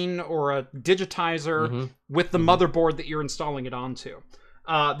screen or a digitizer with the motherboard that you're installing it onto.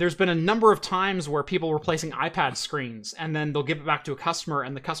 There's been a number of times where people are replacing iPad screens, and then they'll give it back to a customer,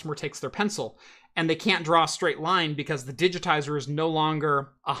 and the customer takes their pencil, and they can't draw a straight line because the digitizer is no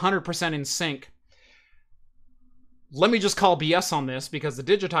longer 100% in sync. Let me just call BS on this, because the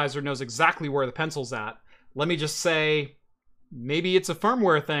digitizer knows exactly where the pencil's at. Let me just say, maybe it's a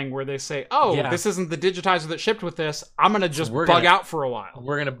firmware thing where they say, this isn't the digitizer that shipped with this. I'm going to just bug out for a while.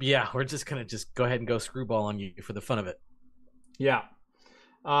 We're just going to go ahead and go screwball on you for the fun of it. Yeah.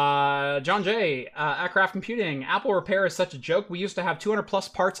 John J. At Craft Computing, Apple Repair is such a joke. We used to have 200 plus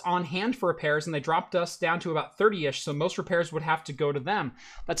parts on hand for repairs, and they dropped us down to about 30-ish, so most repairs would have to go to them.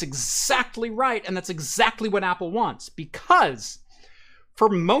 That's exactly right, and that's exactly what Apple wants, because for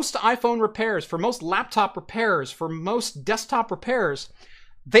most iPhone repairs, for most laptop repairs, for most desktop repairs,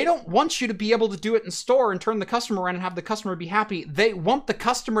 they don't want you to be able to do it in store and turn the customer around and have the customer be happy. They want the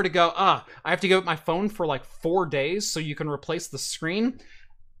customer to go, I have to give up my phone for like 4 days so you can replace the screen.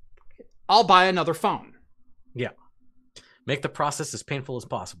 I'll buy another phone. Yeah. Make the process as painful as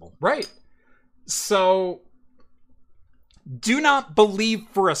possible. Right. So do not believe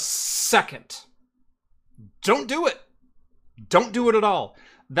for a second. Don't do it. Don't do it at all.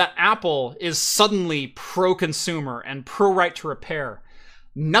 That Apple is suddenly pro-consumer and pro-right to repair.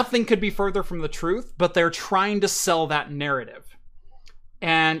 Nothing could be further from the truth, but they're trying to sell that narrative.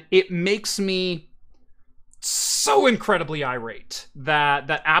 And it makes me so incredibly irate that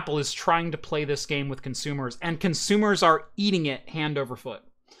Apple is trying to play this game with consumers, and consumers are eating it hand over foot.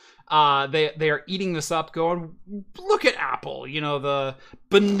 They are eating this up, going, look at Apple, the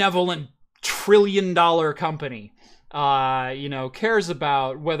benevolent $1 trillion company, cares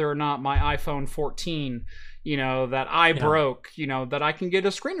about whether or not my iPhone 14, that I broke, that I can get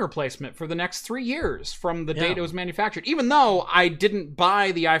a screen replacement for the next 3 years from the date it was manufactured. Even though I didn't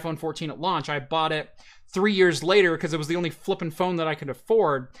buy the iPhone 14 at launch, I bought it 3 years later because it was the only flippin' phone that I could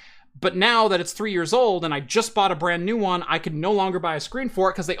afford. But now that it's 3 years old and I just bought a brand new one, I can no longer buy a screen for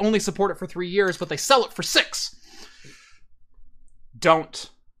it because they only support it for 3 years, but they sell it for 6. Don't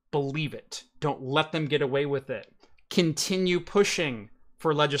believe it. Don't let them get away with it. Continue pushing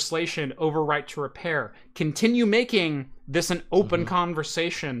for legislation over right to repair. Continue making this an open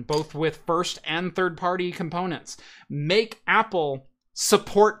conversation, both with first and third party components. Make Apple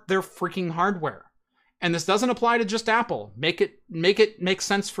support their freaking hardware. And this doesn't apply to just Apple. Make it make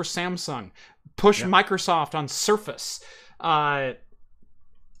sense for Samsung. Push Microsoft on Surface.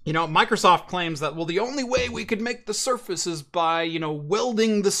 Microsoft claims that, the only way we could make the Surface is by,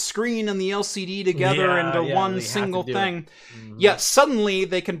 welding the screen and the LCD together into one single thing. Yet suddenly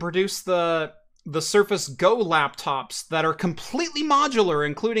they can produce the Surface Go laptops that are completely modular,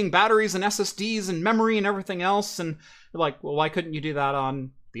 including batteries and SSDs and memory and everything else. And they're like, well, why couldn't you do that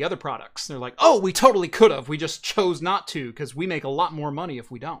on the other products? And they're like, we totally could have. We just chose not to because we make a lot more money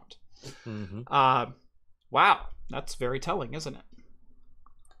if we don't. Wow. That's very telling, isn't it?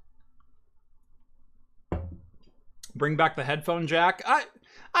 Bring back the headphone jack.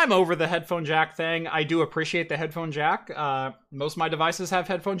 I'm over the headphone jack thing. I do appreciate the headphone jack. Most of my devices have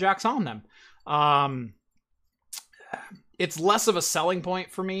headphone jacks on them. It's less of a selling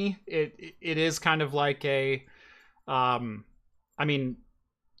point for me. It is kind of like a...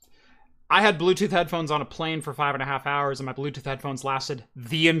 I had Bluetooth headphones on a plane for 5.5 hours, and my Bluetooth headphones lasted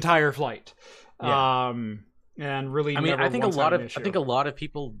the entire flight. And really, I think a lot of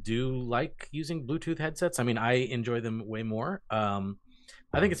people do like using Bluetooth headsets. I enjoy them way more.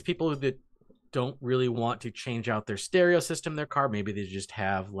 I think it's people that don't really want to change out their stereo system in their car. Maybe they just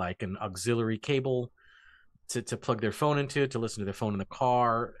have like an auxiliary cable to plug their phone into to listen to their phone in the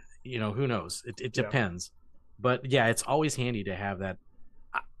car. Who knows? It depends. But yeah, it's always handy to have that.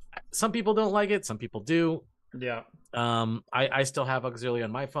 Some people don't like it. Some people do. Yeah. I still have auxiliary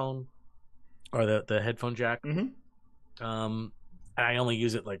on my phone, or the headphone jack. I only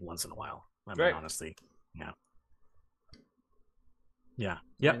use it like once in a while. Honestly, yeah. Yeah.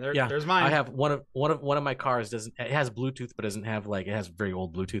 I mean, there's mine. I have one of my cars it has Bluetooth, but doesn't have it has very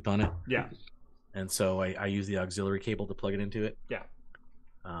old Bluetooth on it. Yeah. And so I use the auxiliary cable to plug it into it. Yeah.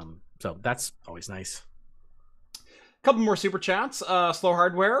 So that's always nice. Couple more super chats. Slow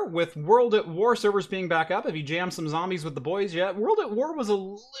Hardware, with World at War servers being back up, have you jammed some zombies with the boys yet? World at War was a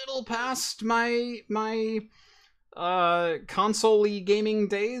little past my console-y gaming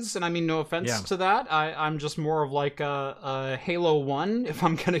days, and I mean no offense to that. I'm just more of like a Halo 1 if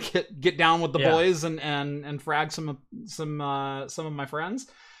I'm gonna get down with the boys and frag some of my friends.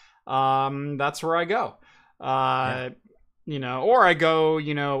 That's where I go. You know, or I go,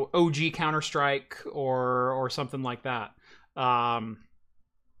 you know, OG Counter-Strike or something like that. Nothing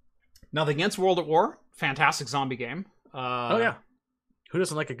against World at War. Fantastic zombie game. Oh, yeah. Who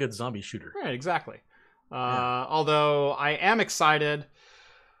doesn't like a good zombie shooter? Right, exactly. Although I am excited.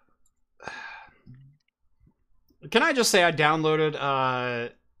 Can I just say I downloaded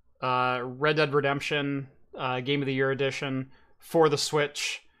Red Dead Redemption Game of the Year Edition for the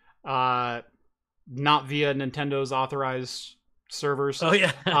Switch. Not via Nintendo's authorized servers. Oh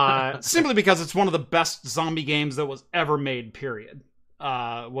yeah. Simply because it's one of the best zombie games that was ever made, period.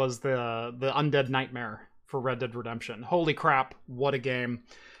 Was the Undead Nightmare for Red Dead Redemption. Holy crap, what a game.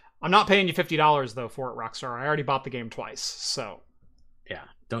 I'm not paying you $50 though for it, Rockstar. I already bought the game twice, so yeah,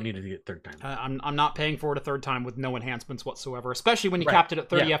 don't need to get third time. I'm not paying for it a third time with no enhancements whatsoever, especially when you capped it at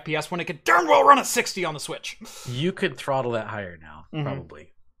 30 FPS when it could darn well run at 60 on the Switch. You could throttle that higher now,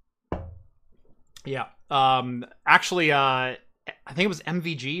 probably. Yeah. Actually, I think it was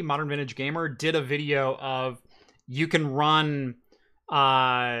MVG, Modern Vintage Gamer, did a video of you can run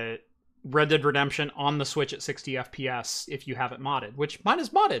Red Dead Redemption on the Switch at 60 FPS if you have it modded, which mine is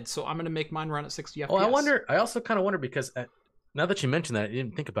modded, so I'm going to make mine run at 60 FPS. Oh, I also kind of wonder because now that you mentioned that, I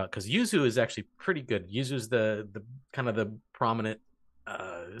didn't think about because Yuzu is actually pretty good. Yuzu's the kind of the prominent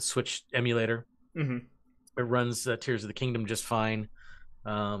Switch emulator. Mm-hmm. It runs Tears of the Kingdom just fine.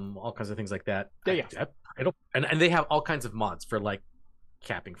 All kinds of things like that. And they have all kinds of mods for like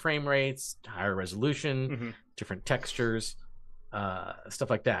capping frame rates, higher resolution, different textures, stuff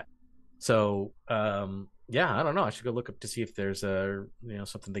like that. So I don't know. I should go look up to see if there's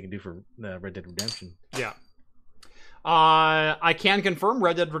something they can do for Red Dead Redemption. Yeah. I can confirm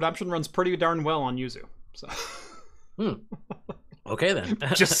Red Dead Redemption runs pretty darn well on Yuzu. So. Okay then.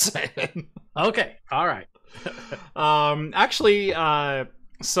 Just saying. Okay. All right. Actually,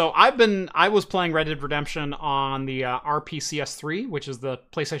 so I was playing Red Dead Redemption on the RPCS3, which is the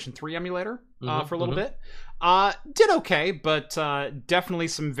PlayStation 3 emulator, for a little bit. Did okay, but definitely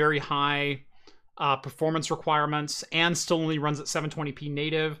some very high performance requirements, and still only runs at 720p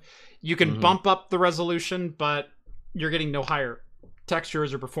native. You can bump up the resolution, but you're getting no higher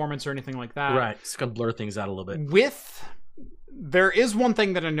textures or performance or anything like that. Right, it's gonna blur things out a little bit. There is one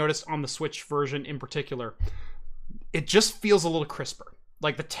thing that I noticed on the Switch version in particular. It just feels a little crisper.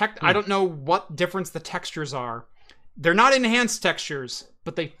 Like the I don't know what difference the textures are. They're not enhanced textures,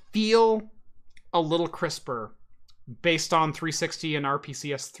 but they feel a little crisper based on 360 and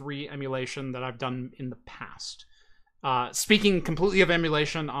RPCS3 emulation that I've done in the past. Speaking completely of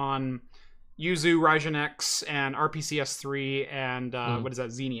emulation on Yuzu, Ryzen X, and RPCS3, and what is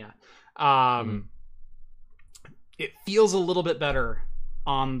that, Xenia. It feels a little bit better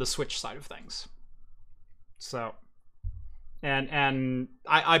on the Switch side of things. So, and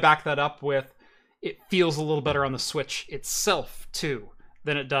I back that up with it feels a little better on the Switch itself too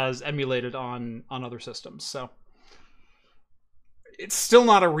than it does emulated on other systems. So it's still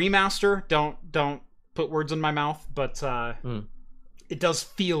not a remaster. Don't put words in my mouth, but it does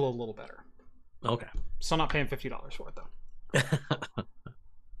feel a little better. Okay. Still not paying $50 for it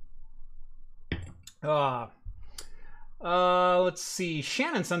though. Let's see.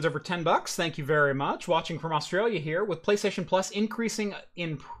 Shannon sends over $10. Thank you very much. Watching from Australia here. With PlayStation Plus increasing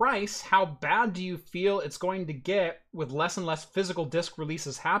in price, how bad do you feel it's going to get with less and less physical disc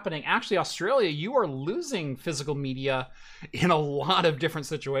releases happening? Actually, Australia, you are losing physical media in a lot of different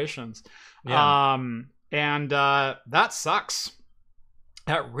situations. Yeah. And that sucks.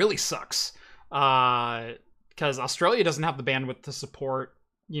 That really sucks. Because Australia doesn't have the bandwidth to support,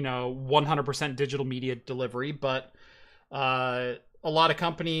 100% digital media delivery, but a lot of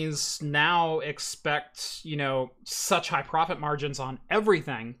companies now expect, such high profit margins on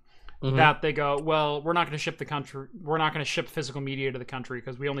everything that they go, well, we're not going to ship physical media to the country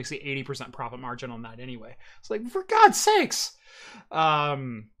because we only see 80% profit margin on that anyway. It's like, for God's sakes.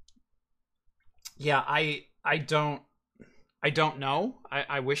 Yeah, I don't know.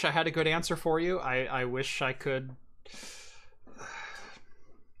 I wish I had a good answer for you. I wish I could.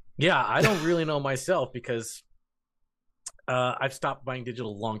 Yeah, I don't really know myself because I've stopped buying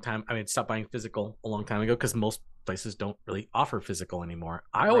digital a long time. I mean, stopped buying physical a long time ago because most places don't really offer physical anymore.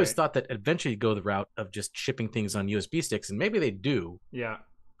 I always thought that eventually you'd go the route of just shipping things on USB sticks, and maybe they do. Yeah.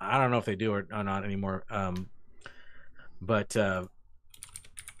 I don't know if they do or not anymore. But I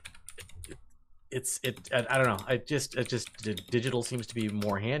don't know. Digital seems to be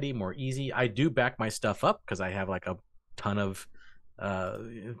more handy, more easy. I do back my stuff up because I have like a ton of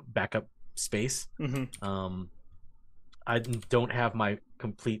backup space. Mm-hmm. I don't have my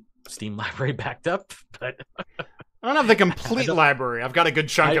complete Steam library backed up, but I don't have the complete library. I've got a good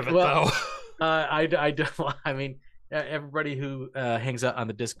chunk of it, though. I don't. I mean, everybody who hangs out on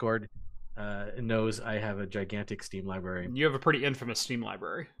the Discord knows I have a gigantic Steam library. You have a pretty infamous Steam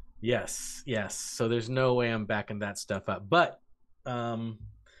library. Yes. So there's no way I'm backing that stuff up. But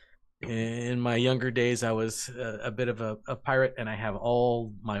in my younger days, I was a bit of a pirate, and I have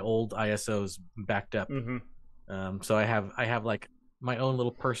all my old ISOs backed up. Mm-hmm. So I have like my own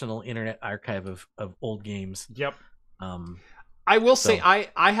little personal internet archive of old games. Yep. I will say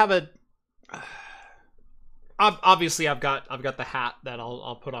I have a. Obviously, I've got the hat that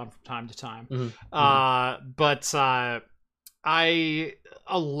I'll put on from time to time. Mm-hmm. But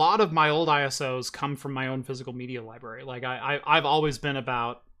a lot of my old ISOs come from my own physical media library. Like I've always been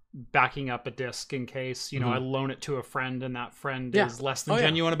about backing up a disc in case I loan it to a friend and that friend is less than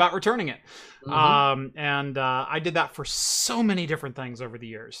genuine about returning it. And I did that for so many different things over the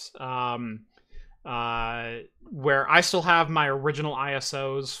years. Where I still have my original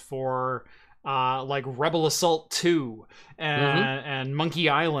ISOs for like Rebel Assault 2 and Monkey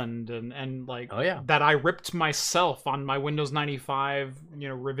Island and like that I ripped myself on my Windows 95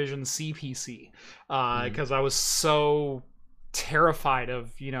 revision C PC because I was so terrified of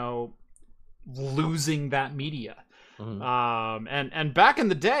losing that media. And back in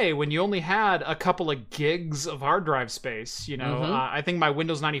the day when you only had a couple of gigs of hard drive space, I think my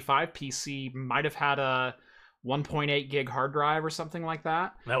Windows 95 PC might have had a 1.8 gig hard drive or something like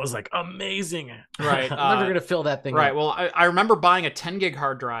that. That was like amazing. Right. I'm never gonna fill that thing right up. Well, I remember buying a 10 gig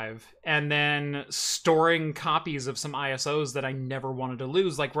hard drive and then storing copies of some ISOs that I never wanted to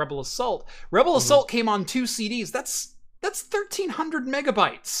lose, like Rebel Assault. Rebel Assault came on 2 CDs. That's 1,300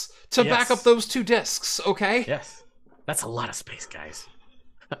 megabytes to back up those 2 discs, okay? Yes. That's a lot of space, guys.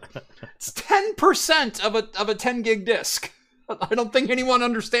 It's 10% of a 10 gig disc. I don't think anyone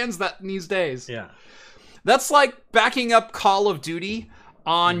understands that these days. Yeah. That's like backing up Call of Duty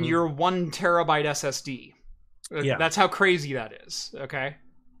on your 1 terabyte SSD. Yeah. That's how crazy that is, okay?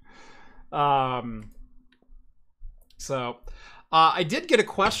 So, I did get a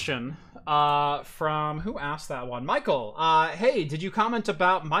question from who asked that one? Michael. Hey, did you comment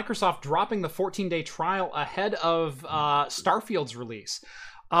about Microsoft dropping the 14-day trial ahead of Starfield's release?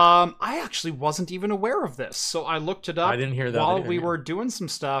 I actually wasn't even aware of this, so I looked it up. I didn't hear that while we were doing some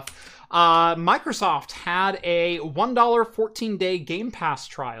stuff. Microsoft had a $1 14-day Game Pass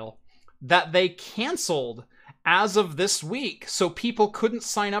trial that they canceled as of this week, so people couldn't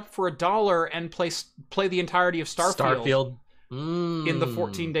sign up for $1 and play the entirety of Starfield. In the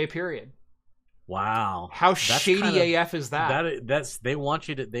 14-day period. Wow. How shady AF is that? That's they want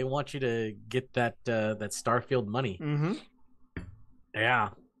you to get that Starfield money.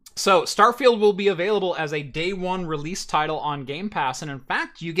 Yeah. So Starfield will be available as a day 1 release title on Game Pass, and in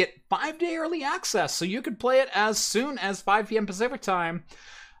fact, you get 5-day early access, so you could play it as soon as 5 p.m. Pacific time,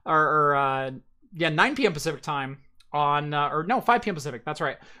 or 9 p.m. Pacific time on, 5 p.m. Pacific. That's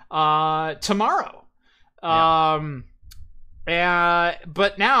right. Tomorrow. But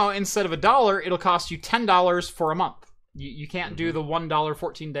now instead of $1, it'll cost you $10 for a month. You can't do the $1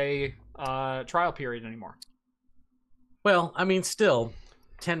 14-day trial period anymore. Well, I mean, still,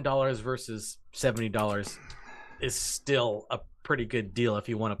 $10 versus $70 is still a pretty good deal if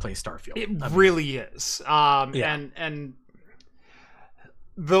you want to play Starfield. It really is. And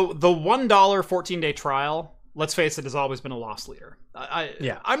the $1 14-day trial, let's face it, has always been a loss leader.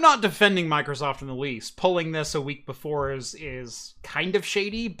 I'm not defending Microsoft in the least. Pulling this a week before is kind of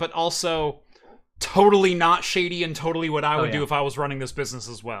shady, but also totally not shady and totally what I would do if I was running this business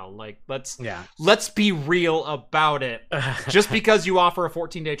as well. Like, let's be real about it. Just because you offer a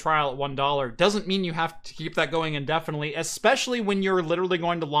 14-day trial at $1 doesn't mean you have to keep that going indefinitely, especially when you're literally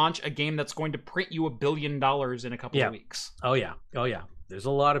going to launch a game that's going to print you $1 billion in a couple of weeks. Oh yeah. There's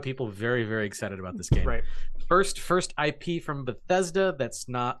a lot of people very, very excited about this game. Right. First IP from Bethesda that's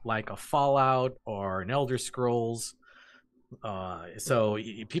not like a Fallout or an Elder Scrolls. So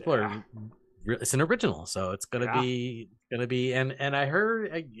people are. It's an original, so it's gonna be and I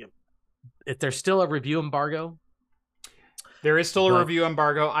heard if there's still a review embargo, There is still a review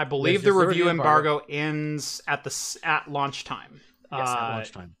embargo. I believe the review embargo ends at launch time. Yes, at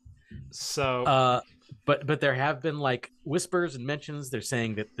launch time. So, but there have been like whispers and mentions. They're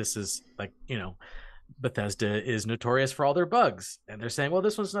saying that this is like, Bethesda is notorious for all their bugs, and they're saying, well,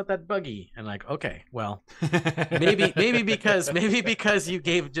 this one's not that buggy. And like, okay, well, maybe because you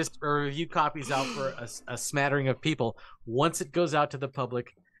gave just review copies out for a smattering of people. Once it goes out to the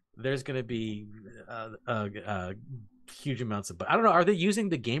public, there's going to be huge amounts of bugs. I don't know. Are they using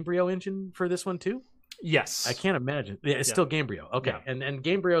the Gamebryo engine for this one too? Yes. I can't imagine. It's still Gamebryo. Okay. Yeah. And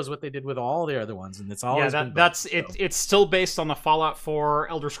Gamebryo is what they did with all the other ones, and it's always it's still based on the Fallout 4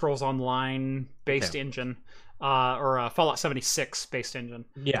 Elder Scrolls Online based engine, or a Fallout 76 based engine.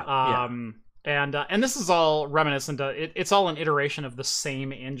 Yeah. And this is all reminiscent. It's all an iteration of the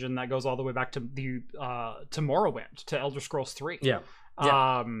same engine that goes all the way back to the to Morrowind, to Elder Scrolls 3. Yeah.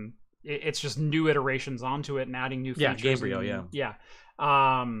 It's just new iterations onto it and adding new features. Yeah, Gamebryo. Yeah.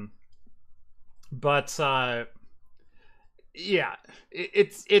 But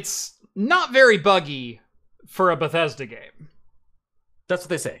it's not very buggy for a Bethesda game. That's what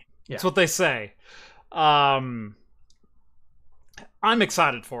they say. Yeah. That's what they say. I'm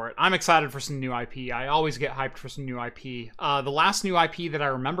excited for it. I'm excited for some new IP. I always get hyped for some new IP. The last new IP that I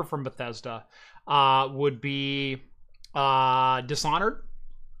remember from Bethesda would be Dishonored.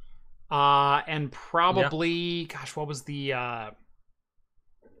 And probably, what was the...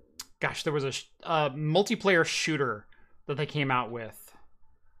 there was a multiplayer shooter that they came out with.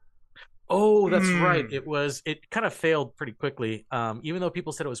 Oh, that's right. It kind of failed pretty quickly. Even though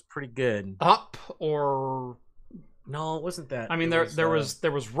people said it was pretty good. No, it wasn't that. I mean, there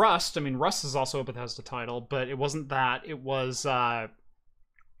was Rust. I mean, Rust is also a Bethesda title, but it wasn't that. It was I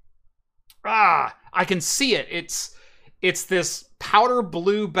can see it. It's this powder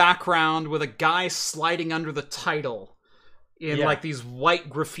blue background with a guy sliding under the title in like these white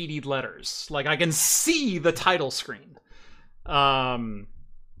graffitied letters. Like, I can see the title screen. But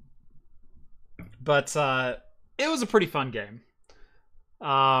it was a pretty fun game.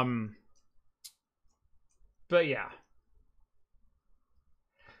 But yeah.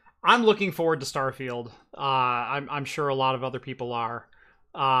 I'm looking forward to Starfield. I'm sure a lot of other people are.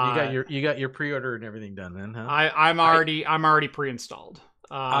 You got your pre-order and everything done then, huh? I'm already pre-installed.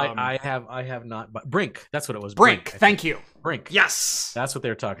 I have not, but Brink. That's what it was. Brink. Thank you. Brink. Yes. That's what they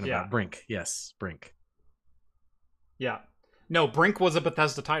were talking about. Brink. Yes. Brink. Yeah. No, Brink was a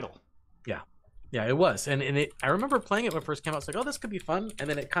Bethesda title. Yeah. Yeah, it was. And I remember playing it when it first came out. It's like, oh, this could be fun. And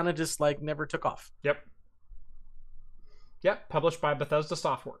then it kind of just like never took off. Yep. Published by Bethesda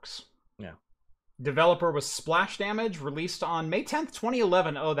Softworks. Yeah. Developer was Splash Damage, released on May 10th,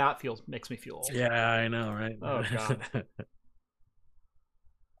 2011. Oh, that makes me feel old. Yeah, I know, right? Oh, God.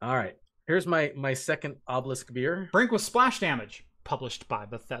 All right. Here's my second Obelisk beer. Brink was Splash Damage, published by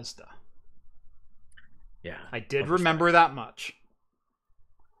Bethesda. Yeah. I did remember that much.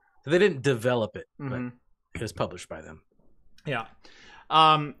 So they didn't develop it, but it was published by them. Yeah.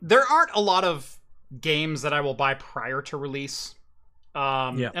 There aren't a lot of games that I will buy prior to release.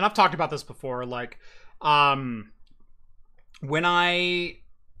 And I've talked about this before. Like, when I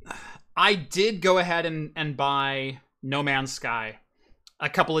did go ahead and buy No Man's Sky a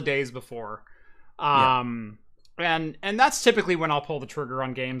couple of days before. And that's typically when I'll pull the trigger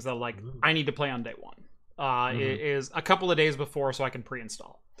on games that I need to play on day one. It is a couple of days before so I can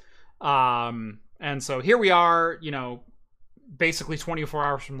pre-install. And so here we are, basically 24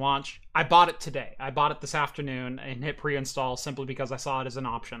 hours from launch. I bought it today. I bought it this afternoon and hit pre-install simply because I saw it as an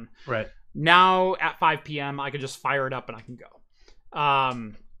option. Right. Now at 5 p.m. I can just fire it up and I can go.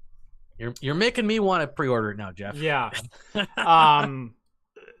 You're making me want to pre-order it now, Jeff. Yeah.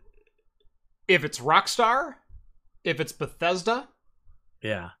 If it's Rockstar, if it's Bethesda,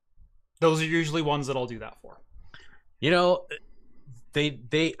 those are usually ones that I'll do that for.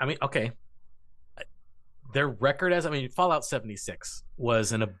 Their record Fallout 76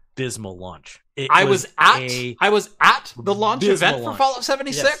 was an abysmal launch. I was at the launch event for Fallout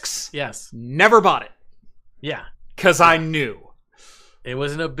 76. Yes. Never bought it. Yeah. Because I knew. It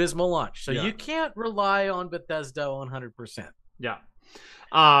was an abysmal launch. So you can't rely on Bethesda 100%. Yeah.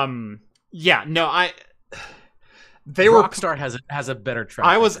 Rockstar has a better track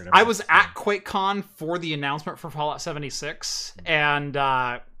record. I was at QuakeCon for the announcement for Fallout 76, and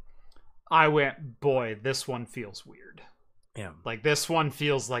I went, boy, this one feels weird. Yeah. Like, this one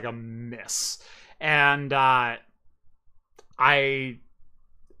feels like a miss. And I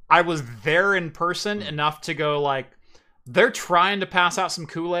was there in person enough to go, they're trying to pass out some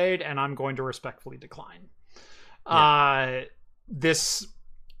Kool-Aid, and I'm going to respectfully decline.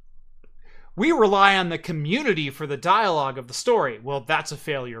 we rely on the community for the dialogue of the story. Well, that's a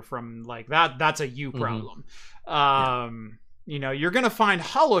failure from like that. That's a you problem. You know, you're going to find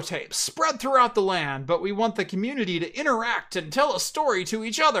holotapes spread throughout the land, but we want the community to interact and tell a story to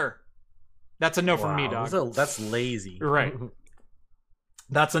each other. That's a no from me, dog. That's lazy. Right.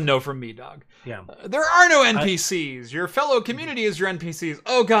 That's a no from me, dog. Yeah. There are no NPCs. Your fellow community is your NPCs.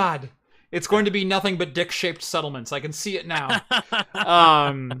 Oh, God. It's going to be nothing but dick-shaped settlements. I can see it now.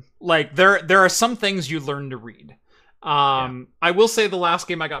 Like, there are some things you learn to read. I will say the last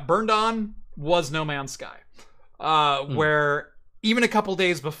game I got burned on was No Man's Sky. Where even a couple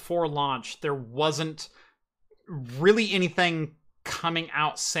days before launch, there wasn't really anything coming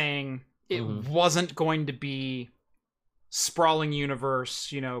out saying it wasn't going to be sprawling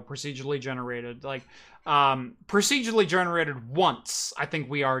universe, you know, procedurally generated. Like, procedurally generated once, I think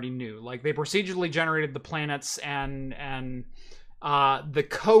we already knew. Like, they procedurally generated the planets and the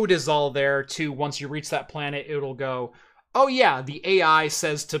code is all there to, once you reach that planet, it'll go, oh yeah, the AI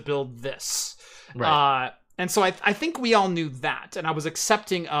says to build this. Right. And so I think we all knew that, and I was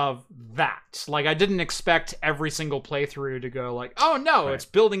accepting of that. Like, I didn't expect every single playthrough to go like, oh no, it's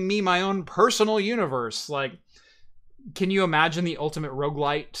building me my own personal universe. Like, can you imagine the ultimate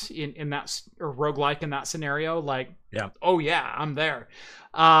roguelite in that, or roguelike in that scenario? Like, oh yeah, I'm there.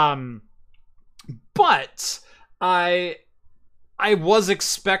 But I was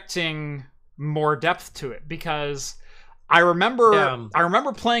expecting more depth to it, because I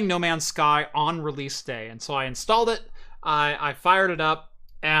remember playing No Man's Sky on release day, and so I installed it, I fired it up,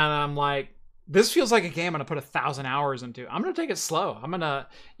 and I'm like, this feels like a game I'm gonna put 1,000 hours into. I'm gonna take it slow. I'm gonna,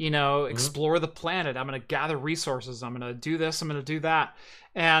 you know, explore the planet. I'm gonna gather resources. I'm gonna do this. I'm gonna do that.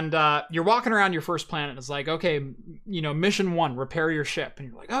 And you're walking around your first planet, and it's like, okay, you know, mission 1, repair your ship, and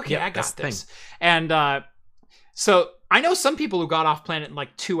you're like, okay, I got this. And so I know some people who got off planet in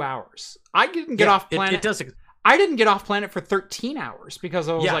like 2 hours. I didn't get off planet. I didn't get off planet for 13 hours because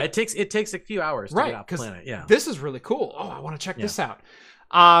I was like... it takes a few hours to get off planet, this is really cool. Oh, I want to check this out.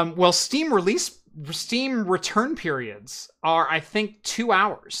 Well, Steam return periods are, I think, 2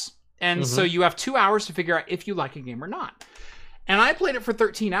 hours. And so you have 2 hours to figure out if you like a game or not. And I played it for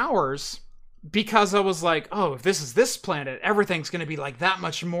 13 hours because I was like, oh, if this is this planet, everything's going to be like that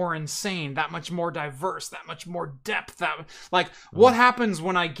much more insane, that much more diverse, that much more depth. That like, what happens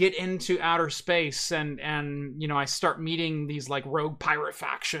when I get into outer space and you know, I start meeting these like rogue pirate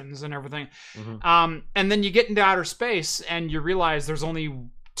factions and everything. And then you get into outer space and you realize there's only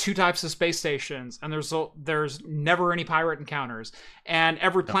 2 types of space stations, and there's never any pirate encounters, and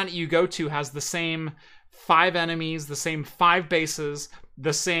every planet you go to has the same 5 enemies, the same 5 bases,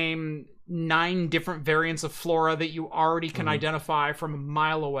 the same 9 different variants of flora that you already can identify from a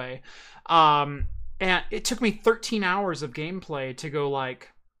mile away. And it took me 13 hours of gameplay to go like,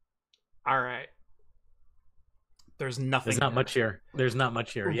 all right, there's nothing. There's not much here. There's not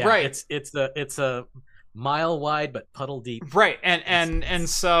much here. Yeah, right. It's a mile wide but puddle deep. Right. And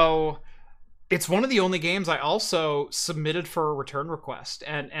so it's one of the only games I also submitted for a return request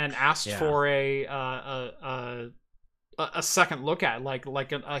and asked for a second look at,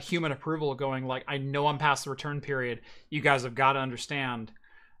 like a human approval, going like, I know I'm past the return period. You guys have got to understand,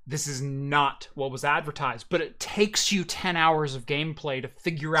 this is not what was advertised. But it takes you 10 hours of gameplay to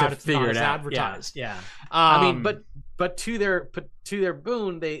figure out it's not as advertised. Yeah. I mean, but to their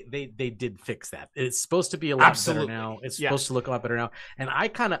boon, they did fix that. It's supposed to be a lot better now. It's supposed to look a lot better now. And I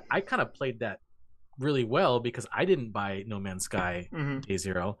kind of played that really well because I didn't buy No Man's Sky Day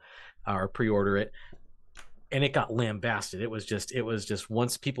Zero or pre-order it. And it got lambasted. It was just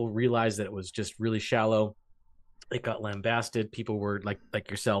once people realized that it was just really shallow, it got lambasted. People were like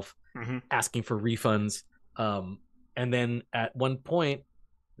yourself asking for refunds. And then at one point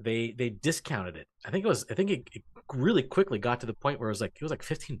they discounted it. I think it really quickly got to the point where it was like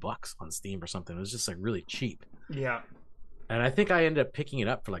 $15 on Steam or something. It was just like really cheap. Yeah. And I think I ended up picking it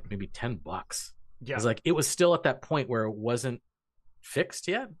up for like maybe $10. Yeah. It was still at that point where it wasn't fixed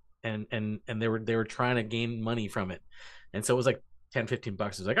yet. And they were trying to gain money from it, and so it was like $10-15. I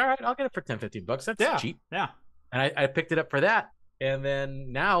was like, all right, I'll get it for $10-15. That's cheap. Yeah. And I picked it up for that, and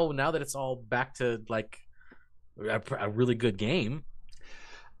then now that it's all back to like a really good game,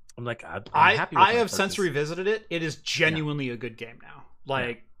 I'm like, I'm happy with I have since revisited it. It is genuinely a good game now.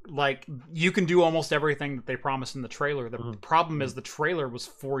 Like you can do almost everything that they promised in the trailer. The problem is the trailer was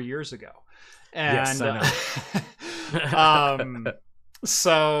 4 years ago, and yes, I know.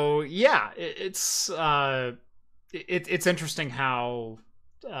 So yeah, it's interesting how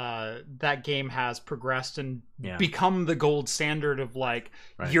that game has progressed and become the gold standard of like,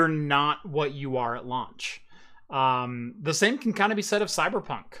 you're not what you are at launch. The same can kind of be said of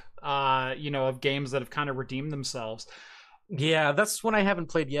Cyberpunk. of games that have kind of redeemed themselves. Yeah, that's one I haven't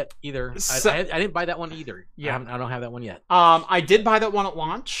played yet either. I didn't buy that one either. Yeah, I don't have that one yet. I did buy that one at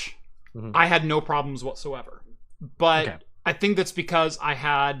launch. Mhm. I had no problems whatsoever, but Okay. I think that's because I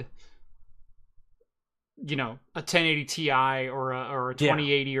had, a 1080 Ti or a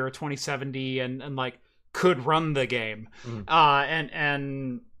 2080 or a 2070, and like could run the game. Mhm.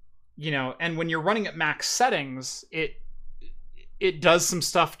 And when you're running at max settings, it does some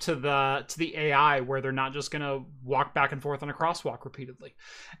stuff to the AI where they're not just gonna walk back and forth on a crosswalk repeatedly,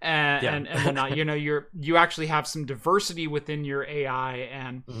 and whatnot. You actually have some diversity within your AI.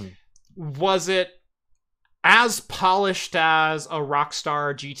 And was it as polished as a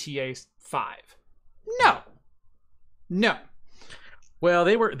Rockstar GTA 5? No. Well,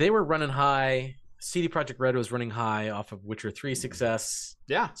 they were running high. CD Projekt Red was running high off of Witcher 3 success.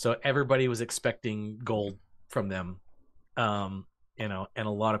 Yeah. So everybody was expecting gold from them. And a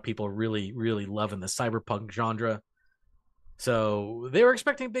lot of people really, really loving the cyberpunk genre. So they were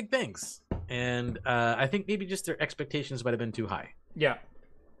expecting big things. And I think maybe just their expectations might have been too high. Yeah.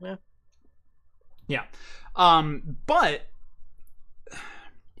 But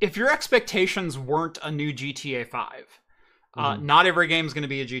if your expectations weren't a new GTA 5, not every game is going to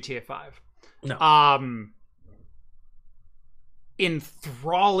be a GTA 5. No.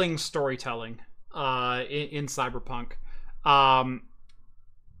 Enthralling storytelling in Cyberpunk.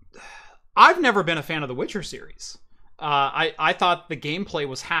 I've never been a fan of the Witcher series. I thought the gameplay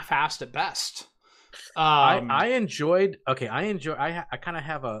was half-assed at best. I enjoyed. Okay, I kind of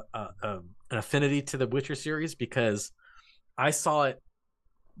have an affinity to the Witcher series because I saw it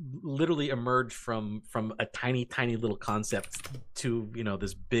literally emerge from a tiny little concept to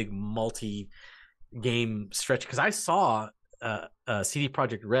this big multi-game stretch. Because I saw CD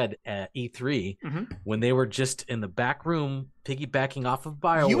Projekt Red at E3 when they were just in the back room piggybacking off of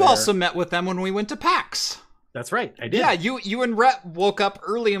BioWare. You also met with them when we went to PAX. That's right, I did. Yeah, you and Rhett woke up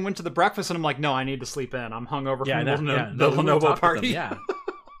early and went to the breakfast, and I'm like, no, I need to sleep in. I'm hungover from the Lenovo party. Yeah.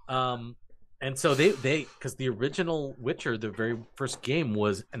 And so they because the original Witcher, the very first game,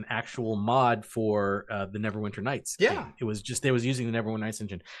 was an actual mod for the Neverwinter Nights. Yeah, game. It was just they was using the Neverwinter Nights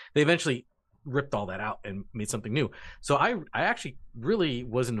engine. They eventually ripped all that out and made something new. So I actually really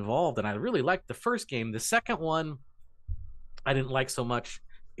was involved, and I really liked the first game. The second one, I didn't like so much.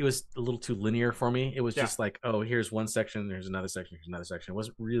 It was a little too linear for me. It was just like, oh, here's one section, there's another section, here's another section. It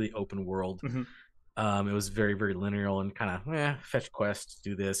wasn't really open world. It was very, very linear and kind of fetch quests,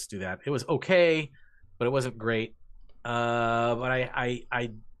 do this, do that. It was okay, but it wasn't great. But I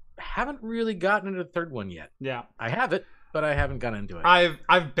haven't really gotten into the third one yet. Yeah, I have it, but I haven't gotten into it. I've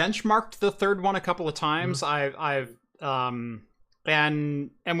benchmarked the third one a couple of times.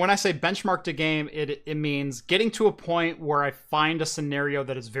 And when I say benchmarked a game, it means getting to a point where I find a scenario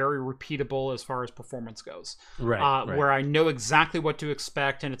that is very repeatable as far as performance goes. Right. Where I know exactly what to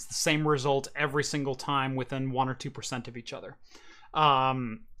expect, and it's the same result every single time within 1 or 2% of each other.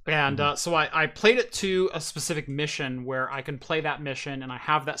 So I played it to a specific mission where I can play that mission, and I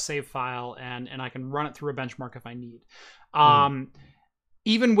have that save file, and I can run it through a benchmark if I need.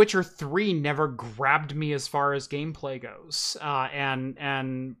 Even Witcher 3 never grabbed me as far as gameplay goes.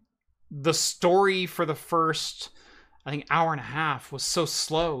 And the story for the first, I think, hour and a half was so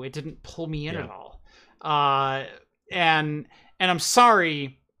slow, it didn't pull me in at all. And I'm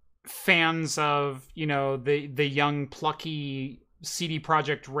sorry, fans of, the young, plucky CD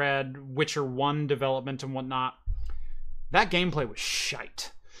Projekt Red, Witcher 1 development and whatnot. That gameplay was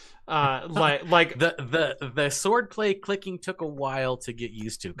shite. Like the swordplay clicking took a while to get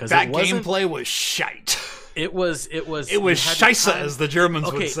used to because that gameplay was shite. It was scheisse, as the Germans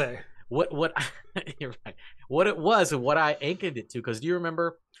would say. What you're right. What it was and what I anchored it to, because do you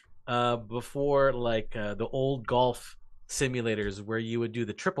remember before the old golf simulators where you would do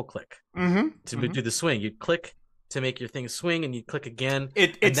the triple click to do the swing? You'd click to make your thing swing, and you'd click again.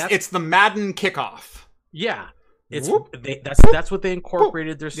 It's the Madden kickoff. Yeah. That's what they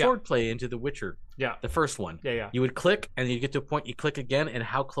incorporated their swordplay into The Witcher. Yeah, the first one. Yeah. You would click, and you get to a point, you click again, and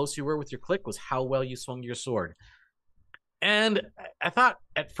how close you were with your click was how well you swung your sword. And I thought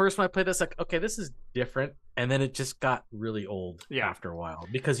at first when I played this, like, okay, this is different, and then it just got really old after a while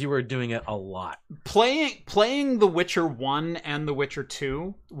because you were doing it a lot. Playing The Witcher 1 and The Witcher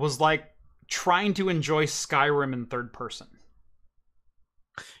 2 was like trying to enjoy Skyrim in third person.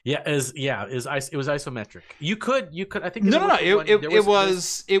 It was isometric. You could. I think no. It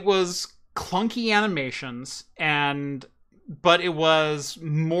was clunky animations, but it was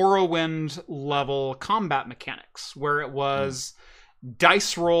Morrowind level combat mechanics, where it was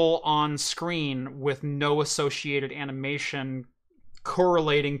dice roll on screen with no associated animation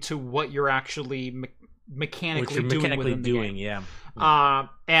correlating to what you're actually mechanically doing within the game. Yeah.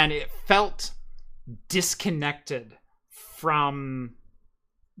 And it felt disconnected from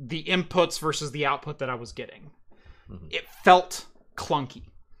the inputs versus the output that I was getting. Mm-hmm. It felt clunky.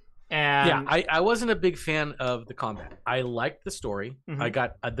 And yeah, I wasn't a big fan of the combat. I liked the story. Mm-hmm. I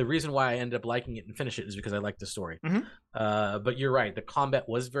got the reason why I ended up liking it and finish it is because I liked the story. Mm-hmm. But you're right, the combat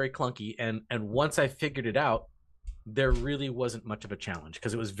was very clunky, and once I figured it out, there really wasn't much of a challenge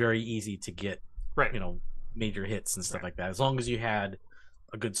because it was very easy to get right, major hits and stuff like that. As long as you had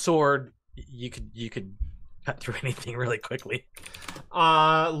a good sword, you could cut through anything really quickly.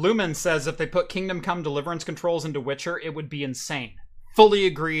 Lumen says if they put Kingdom Come Deliverance controls into Witcher, it would be insane. Fully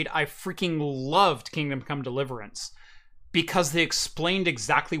agreed. I freaking loved Kingdom Come Deliverance because they explained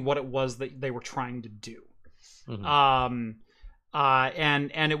exactly what it was that they were trying to do. Mm-hmm.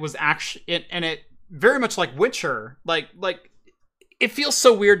 And it was actually it very much like Witcher, like it feels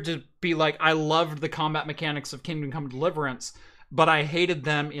so weird to be like, I loved the combat mechanics of Kingdom Come Deliverance, but I hated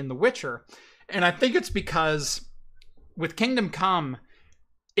them in The Witcher. And I think it's because with Kingdom Come,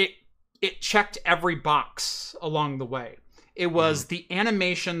 it checked every box along the way. It was the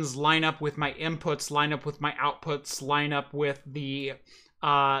animations line up with my inputs, line up with my outputs, line up with the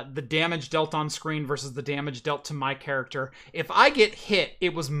damage dealt on screen versus the damage dealt to my character. If I get hit,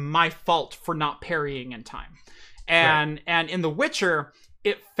 it was my fault for not parrying in time. And in The Witcher,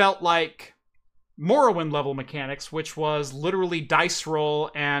 it felt like Morrowind level mechanics, which was literally dice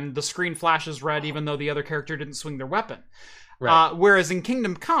roll and the screen flashes red even though the other character didn't swing their weapon. Right. Whereas in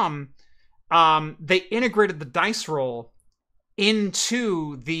Kingdom Come, they integrated the dice roll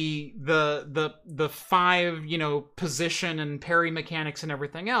into the 5 position and parry mechanics and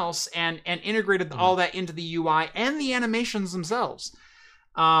everything else, and integrated all that into the UI and the animations themselves.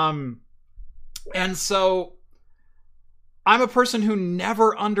 And so I'm a person who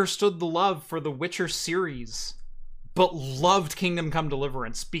never understood the love for the Witcher series, but loved Kingdom Come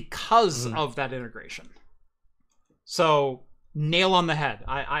Deliverance because of that integration. So nail on the head.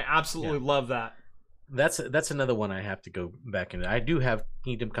 I absolutely love that. That's another one I have to go back into. I do have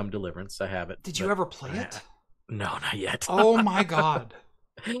Kingdom Come Deliverance. I have it. Did you ever play it? No, not yet. Oh my god,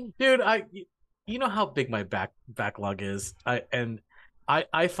 dude! You know how big my backlog is.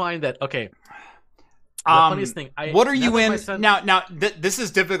 I find that okay. The funniest thing. What are you in now? This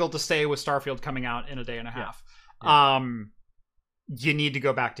is difficult to say with Starfield coming out in a day and a half. Yeah. You need to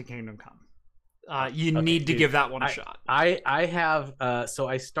go back to Kingdom Come. You need to give that one a shot. I have. So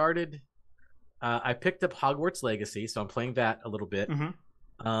I started. I picked up Hogwarts Legacy, so I'm playing that a little bit.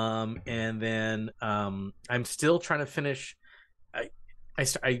 And then I'm still trying to finish.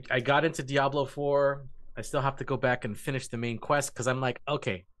 I got into Diablo 4. I still have to go back and finish the main quest because I'm like,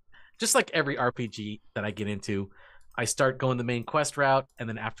 okay, just like every RPG that I get into, I start going the main quest route, and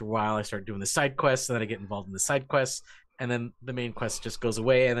then after a while, I start doing the side quests, and then I get involved in the side quests, and then the main quest just goes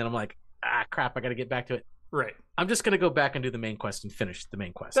away, and then I'm like, crap, I got to get back to it. Right. I'm just going to go back and do the main quest and finish the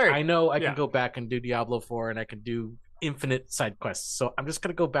main quest. I know I can go back and do Diablo 4 and I can do infinite side quests. So I'm just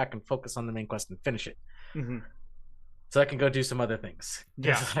going to go back and focus on the main quest and finish it. So I can go do some other things.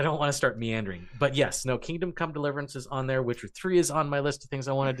 Yeah. I don't want to start meandering. But yes, no, Kingdom Come Deliverance is on there. Witcher 3 is on my list of things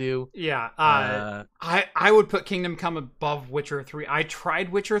I want to do. Yeah. I would put Kingdom Come above Witcher 3. I tried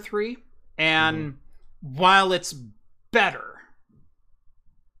Witcher 3, and while it's better,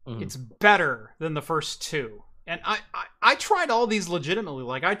 it's better than the first 2. And I tried all these legitimately.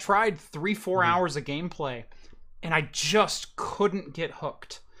 Like, I tried 3-4 hours of gameplay, and I just couldn't get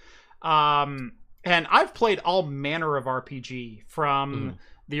hooked. And I've played all manner of RPG, from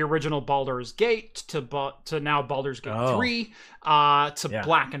the original Baldur's Gate to now Baldur's Gate 3, to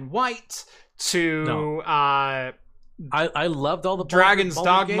Black and White, to I loved all the Dragon's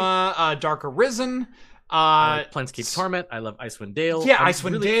Dogma, Dark Arisen. I like Planescape Torment. I love Icewind Dale. Yeah,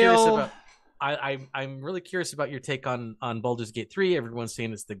 Icewind Dale. I'm really curious about your take on Baldur's Gate 3. Everyone's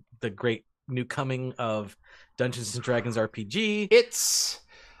saying it's the great new coming of Dungeons and Dragons RPG. It's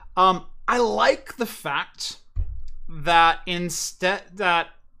I like the fact that instead that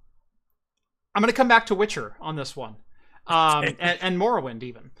I'm going to come back to Witcher on this one, and Morrowind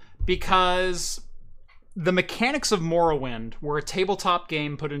even, because the mechanics of Morrowind were a tabletop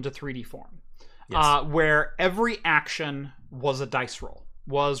game put into 3D form. Yes. Where every action was a dice roll.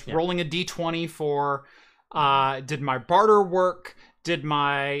 Rolling a d20 for did my barter work? Did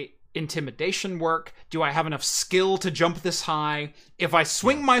my intimidation work? Do I have enough skill to jump this high? If I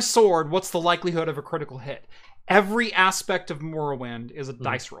swing my sword, what's the likelihood of a critical hit? Every aspect of Morrowind is a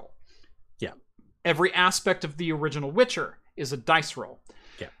dice roll. Yeah. Every aspect of the original Witcher is a dice roll.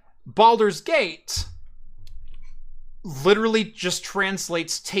 Yeah. Baldur's Gate literally just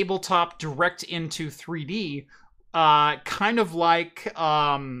translates tabletop direct into 3D, kind of like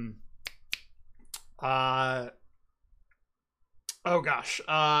Knights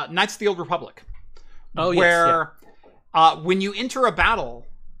of the Old Republic. Oh, where when you enter a battle,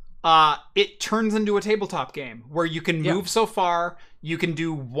 it turns into a tabletop game where you can move so far, you can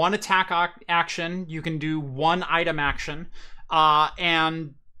do one attack action, you can do one item action,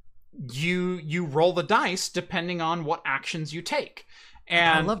 and you roll the dice depending on what actions you take.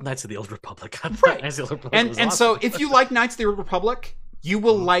 And I love Knights of the Old Republic. Right. Knights of the Old Republic and was so awesome. if you like Knights of the Old Republic, you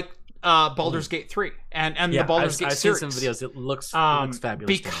will like Baldur's Gate 3 and the Baldur's Gate I've series. seen some videos. It looks fabulous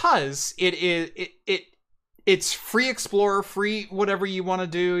because it's free explorer, free whatever you want to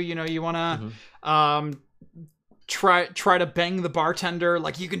do. You know, you want to try to bang the bartender,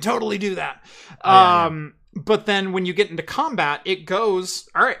 like you can totally do that. But then when you get into combat, it goes,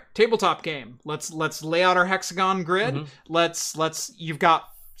 all right, tabletop game. Let's lay out our hexagon grid. You've got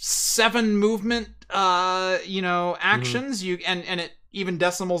 7 movement actions. You and it even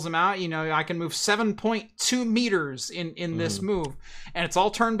decimals them out. You know, I can move 7.2 meters in this move, and it's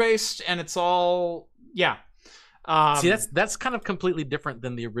all turn based, and it's all See, that's kind of completely different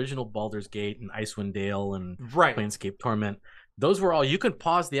than the original Baldur's Gate and Icewind Dale and Planescape Torment. Those were all, you can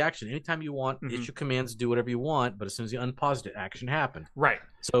pause the action anytime you want, issue commands, do whatever you want, but as soon as you unpaused it, action happened. Right.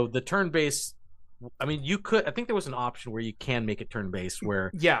 So the turn-based, I mean, you could, I think there was an option where you can make it turn-based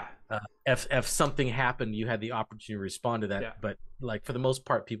where if something happened, you had the opportunity to respond to that. Yeah. But like for the most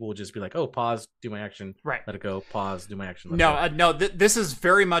part, people would just be like, oh, pause, do my action, let it go, pause, do my action. This is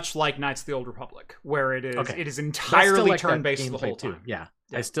very much like Knights of the Old Republic, where it is entirely turn-based the whole time. Yeah,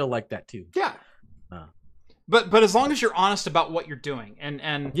 I still like that too. Yeah. But as long as you're honest about what you're doing,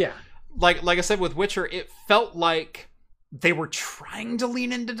 and like I said with Witcher, it felt like they were trying to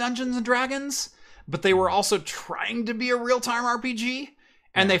lean into Dungeons and Dragons, but they were also trying to be a real-time RPG,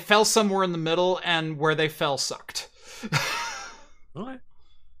 and they fell somewhere in the middle, and where they fell sucked. What?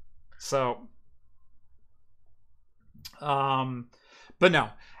 So, but no,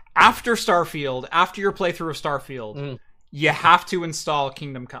 after Starfield, after your playthrough of Starfield, you have to install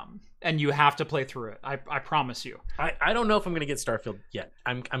Kingdom Come. And you have to play through it. I promise you. I don't know if I'm going to get Starfield yet.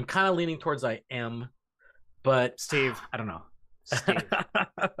 I'm kind of leaning towards I am, but Steve, I don't know. Steve,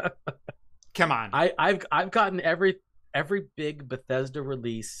 come on. I've gotten every big Bethesda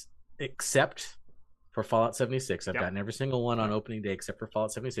release except for Fallout 76. I've gotten every single one on opening day except for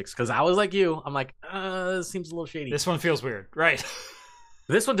Fallout 76 because I was like you. I'm like, this seems a little shady. This one feels weird, right?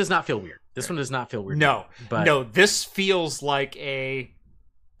 This one does not feel weird. No, this feels like a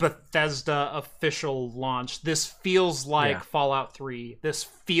Bethesda official launch. This feels like Fallout 3. This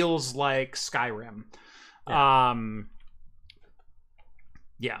feels like Skyrim. Yeah.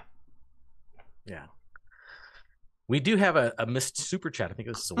 We do have a missed super chat. I think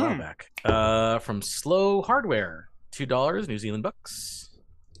this is a while back. From Slow Hardware, $2 New Zealand bucks.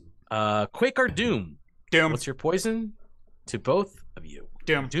 Quake or Doom? Doom. What's your poison to both of you?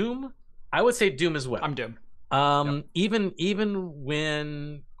 Doom. Doom. I would say Doom as well. I'm Doom. Even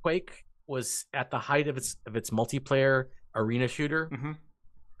when Quake was at the height of its multiplayer arena shooter,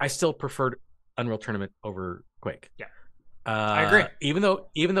 I still preferred Unreal Tournament over Quake. Yeah, I agree. Even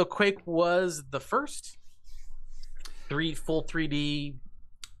though Quake was the first full 3D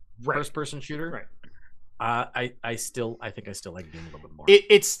first person shooter, I think I still like Doom a little bit more.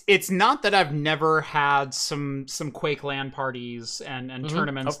 It's not that I've never had some Quake LAN parties and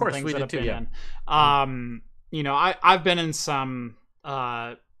tournaments and things that I've been in. You know, I've been in some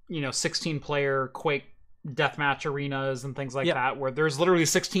 16-player Quake deathmatch arenas and things like that, where there's literally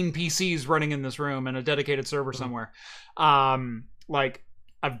 16 PCs running in this room and a dedicated server somewhere. Like,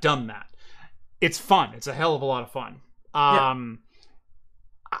 I've done that. It's fun. It's a hell of a lot of fun. I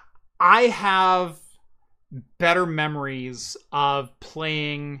have better memories of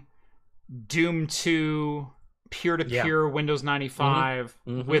playing Doom 2 peer-to-peer Windows 95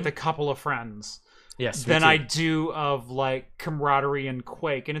 with a couple of friends. Yes, than I do of like camaraderie and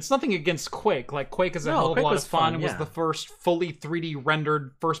Quake. And it's nothing against Quake. Like Quake is a hell of a lot of fun. It was the first fully 3D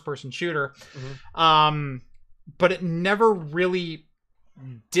rendered first person shooter. But it never really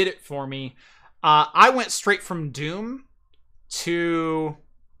did it for me. I went straight from Doom to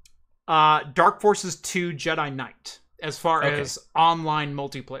Dark Forces 2 Jedi Knight as far as online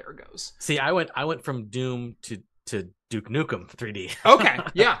multiplayer goes. See, I went from Doom to Duke Nukem 3D. Okay,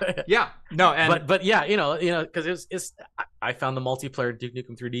 yeah. No, and but yeah, you know, because I found the multiplayer Duke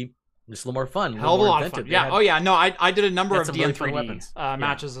Nukem 3D just a little more fun. Hell of a lot of fun. Yeah. No, I did a number of DN3D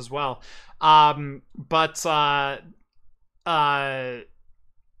matches as well. But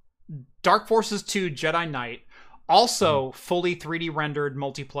Dark Forces 2 Jedi Knight Also, fully 3D rendered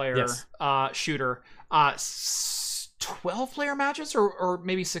multiplayer shooter. 12 player matches or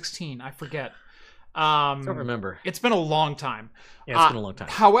maybe 16. I forget. I don't remember. It's been a long time. Yeah, it's been a long time.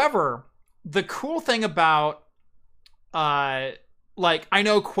 However, the cool thing about like, I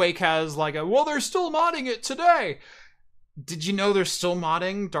know Quake has like well, they're still modding it today. Did you know they're still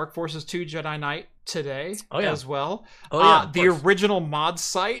modding Dark Forces 2 Jedi Knight today as well? The original mod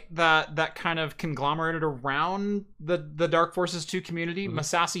site that kind of conglomerated around the Dark Forces 2 community,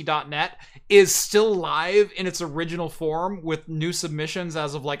 Masashi.net, is still live in its original form with new submissions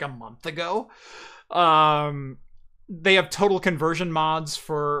as of like a month ago. They have total conversion mods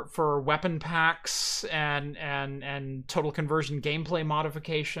for weapon packs and total conversion gameplay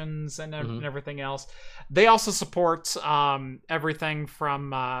modifications and everything else. They also support everything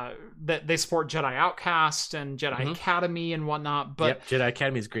from they support Jedi Outcast and Jedi Academy and whatnot. But Jedi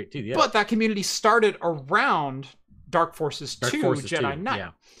Academy is great too. Yeah. But that community started around Dark Forces 2 Jedi Knight.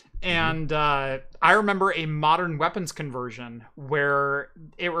 Yeah. And I remember a modern weapons conversion where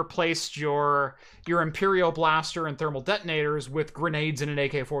it replaced your Imperial blaster and thermal detonators with grenades in an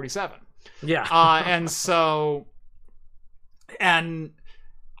AK-47. Yeah. And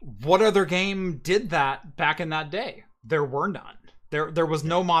what other game did that back in that day? There were none. There was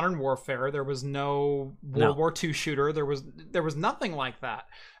no Modern Warfare. There was no World War II shooter. There was nothing like that.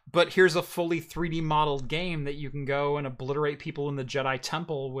 But here's a fully 3D modeled game that you can go and obliterate people in the Jedi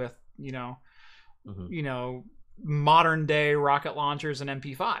Temple with, you know, modern day rocket launchers and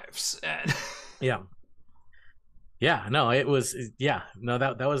MP5s. It was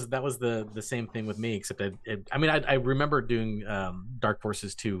that was the same thing with me, except I remember doing Dark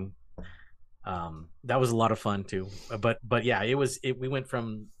Forces 2. That was a lot of fun too. But we went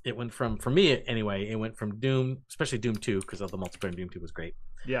from for me anyway, it went from Doom, especially Doom 2, because of the multiplayer in Doom 2 was great.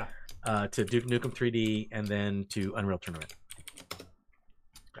 Yeah. To Duke Nukem 3D, and then to Unreal Tournament.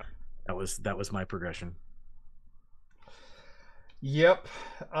 That was my progression. Yep.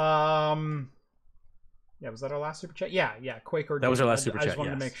 Was that our last super chat? Yeah. Quake or that was our last super chat. I just wanted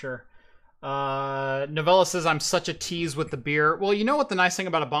to make sure. Novella says, I'm such a tease with the beer. Well, you know what the nice thing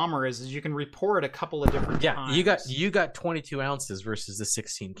about a bomber is you can report it a couple of different times. You got 22 ounces versus the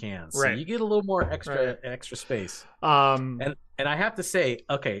 16 cans. So you get a little more extra space. And I have to say,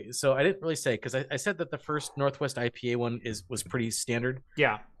 okay, so I didn't really say, because I said that the first Northwest IPA one was pretty standard.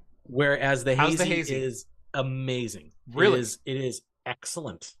 Yeah. Whereas the hazy is amazing. Really? It is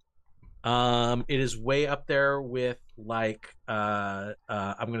excellent. It is way up there with like I'm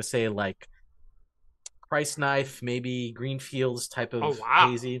gonna say like Christ Knife, maybe Greenfields type of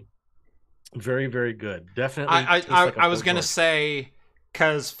hazy. Very, very good. Definitely. I was gonna say,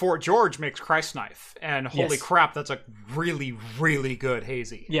 because Fort George makes Christ Knife, and holy crap, that's a really, really good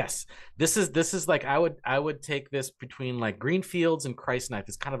hazy. Yes, this is like I would take this between like Greenfields and Christ Knife.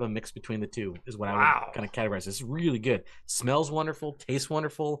 It's kind of a mix between the two, is what I would kind of categorize. It's really good. Smells wonderful, tastes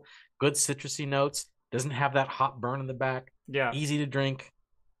wonderful, good citrusy notes. Doesn't have that hot burn in the back. Yeah, easy to drink.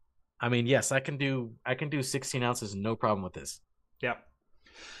 I mean, yes, I can do 16 ounces, no problem with this. Yep.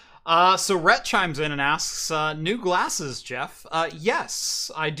 So Rhett chimes in and asks, new glasses, Jeff. Yes,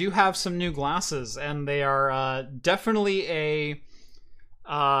 I do have some new glasses, and they are definitely a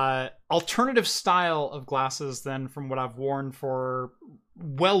alternative style of glasses than from what I've worn for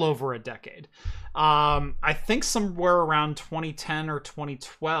well over a decade. I think somewhere around 2010 or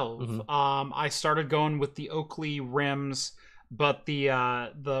 2012, I started going with the Oakley rims, but the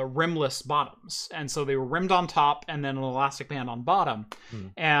rimless bottoms, and so they were rimmed on top and then an elastic band on bottom.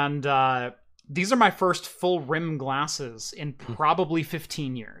 And these are my first full rim glasses in probably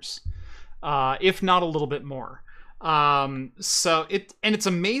 15 years, if not a little bit more. So it's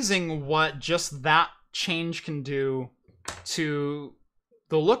amazing what just that change can do to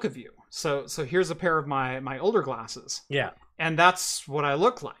the look of you. So here's a pair of my older glasses. Yeah, and that's what I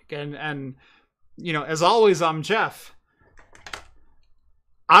look like. And you know, as always, I'm Jeff.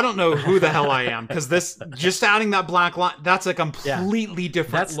 I don't know who the hell I am, because this, just adding that black line, that's a completely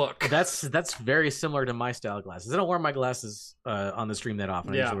different look. That's very similar to my style of glasses. I don't wear my glasses on the stream that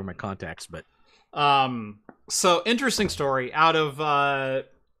often. I usually wear my contacts, but so interesting story out of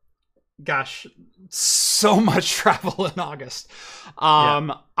so much travel in August.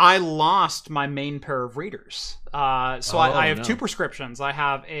 I lost my main pair of readers. So I have two prescriptions. I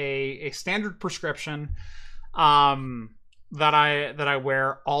have a standard prescription that I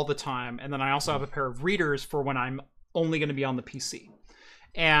wear all the time, and then I also have a pair of readers for when I'm only going to be on the PC.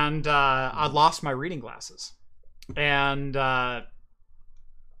 And I lost my reading glasses, and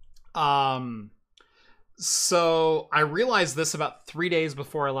so I realized this about 3 days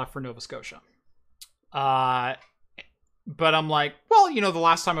before I left for Nova Scotia. but I'm like, well, you know, the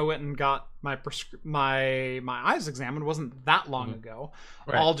last time I went and got my eyes examined wasn't that long ago.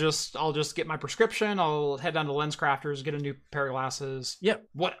 Right. I'll just get my prescription. I'll head down to LensCrafters, get a new pair of glasses. Yep.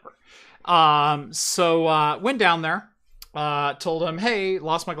 Whatever. So went down there, told him, hey,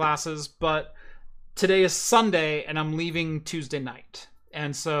 lost my glasses, but today is Sunday and I'm leaving Tuesday night.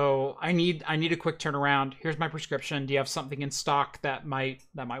 And so I need a quick turnaround. Here's my prescription. Do you have something in stock that might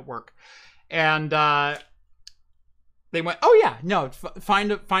work? And they went, oh yeah, no,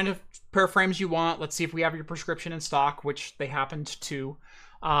 find a pair of frames you want. Let's see if we have your prescription in stock, which they happened to,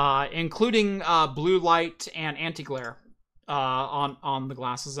 including blue light and anti-glare on the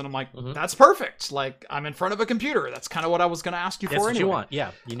glasses. And I'm like, that's perfect. Like, I'm in front of a computer. That's kind of what I was going to ask you for anyway. That's what you want.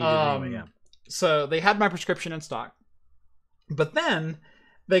 Yeah, you need it anyway, yeah. So they had my prescription in stock. But then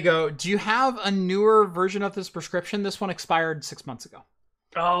they go, do you have a newer version of this prescription? This one expired 6 months ago.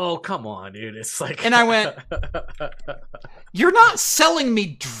 Oh, come on, dude. It's like... And I went, you're not selling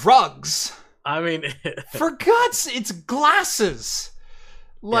me drugs. I mean... For God's sake, it's glasses.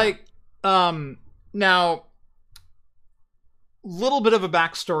 Like, now, little bit of a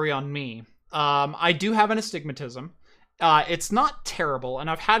backstory on me. I do have an astigmatism. It's not terrible, and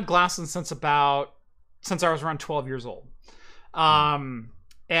I've had glasses since I was around 12 years old. And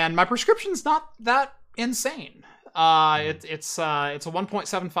my prescription's not that insane. It's a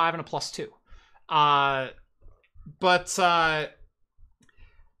 1.75 and a +2. But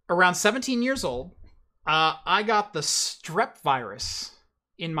around 17 years old, I got the strep virus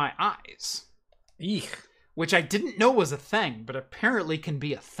in my eyes. Eek. Which I didn't know was a thing, but apparently can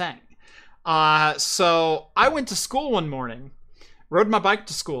be a thing. So I went to school one morning, rode my bike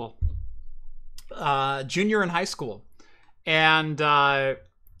to school, junior in high school, and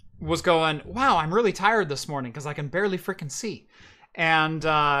was going, wow, I'm really tired this morning because I can barely freaking see. And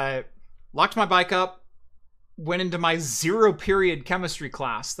locked my bike up, went into my 0-period chemistry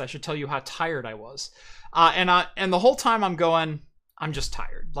class. That should tell you how tired I was. And the whole time I'm going, I'm just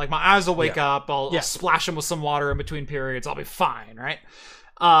tired. Like, my eyes will wake up. I'll splash them with some water in between periods. I'll be fine, right?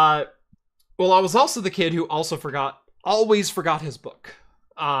 Well, I was also the kid who also always forgot his book.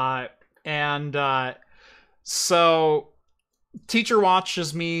 So teacher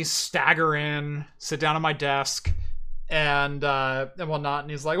watches me stagger in, sit down at my desk, and whatnot. And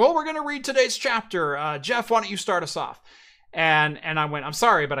he's like, well, we're going to read today's chapter. Jeff, why don't you start us off? And I went, I'm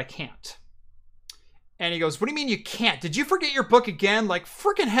sorry, but I can't. And he goes, what do you mean you can't? Did you forget your book again? Like,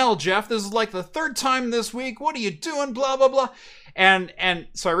 freaking hell, Jeff. This is like the 3rd time this week. What are you doing? Blah, blah, blah. And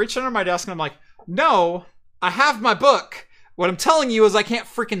so I reached under my desk and I'm like, no, I have my book. What I'm telling you is I can't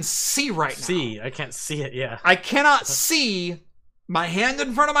freaking see right now. I can't see it, yeah. I cannot see my hand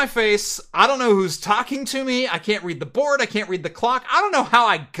in front of my face. I don't know who's talking to me. I can't read the board. I can't read the clock. I don't know how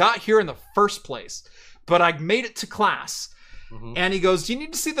I got here in the first place, but I made it to class. And he goes, do you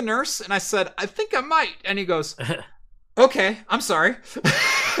need to see the nurse? And I said, I think I might. And he goes, okay, I'm sorry.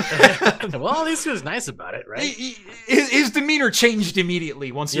 Well, at least he was nice about it, right? His demeanor changed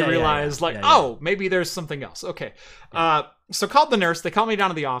immediately once he realized, oh, maybe there's something else. Okay. So called the nurse. They called me down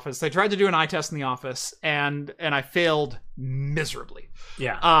to the office. They tried to do an eye test in the office, and I failed miserably.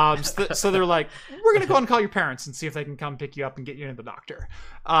 Yeah. So they're like, we're going to go and call your parents and see if they can come pick you up and get you into the doctor.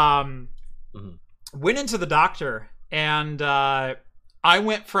 Went into the doctor, and I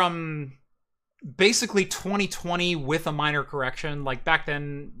went from basically 20/20 with a minor correction. Like, back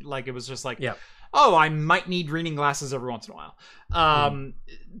then, like, it was just like, oh, I might need reading glasses every once in a while.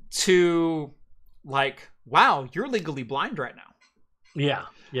 To like, wow, you're legally blind right now. Yeah.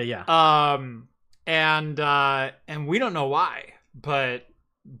 And we don't know why, but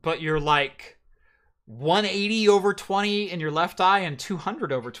you're like 180/20 in your left eye and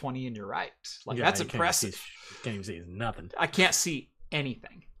 200/20 in your right. Like, that's impressive. Can't even see nothing. I can't see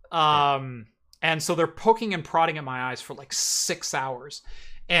anything. And so they're poking and prodding at my eyes for like 6 hours.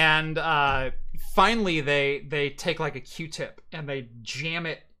 And finally they take like a Q-tip and they jam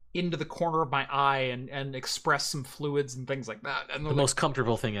it into the corner of my eye and express some fluids and things like that. And the most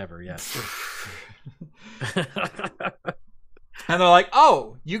comfortable thing ever, yes. And they're like,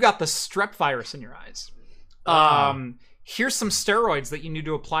 oh, you got the strep virus in your eyes. Here's some steroids that you need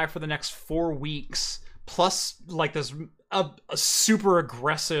to apply for the next 4 weeks. Plus, like, this a super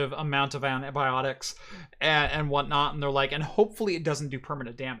aggressive amount of antibiotics and whatnot. And they're like, and hopefully it doesn't do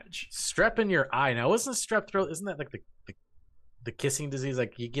permanent damage. Strep in your eye. Now, isn't strep throat? Isn't that like the kissing disease?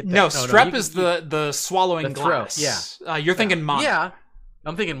 Like, you get that? No, strep is the swallowing glass. Yeah. You're thinking mono. Yeah.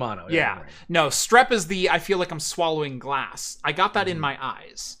 I'm thinking mono. Yeah. Right. No, strep is I feel like I'm swallowing glass. I got that in my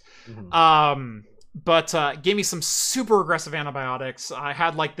eyes. gave me some super aggressive antibiotics. I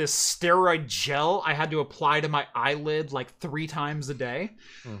had like this steroid gel I had to apply to my eyelid like 3 times a day.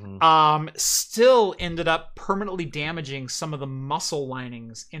 Still ended up permanently damaging some of the muscle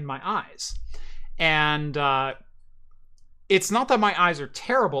linings in my eyes. And it's not that my eyes are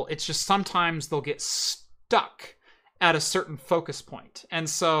terrible, it's just sometimes they'll get stuck at a certain focus point. And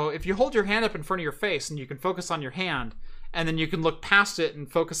so if you hold your hand up in front of your face and you can focus on your hand, and then you can look past it and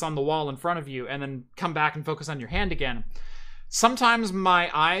focus on the wall in front of you, and then come back and focus on your hand again. Sometimes my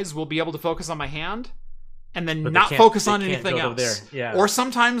eyes will be able to focus on my hand and then not focus on anything else. Yeah. Or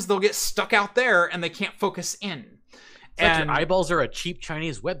sometimes they'll get stuck out there and they can't focus in. It's like your eyeballs are a cheap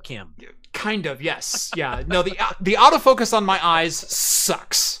Chinese webcam. Kind of, yes. Yeah. No, the autofocus on my eyes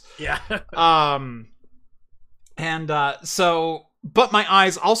sucks. Yeah. But my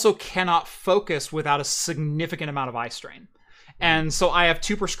eyes also cannot focus without a significant amount of eye strain. And so I have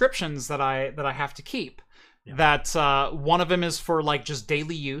 2 prescriptions that I have to keep. Yeah. That one of them is for like just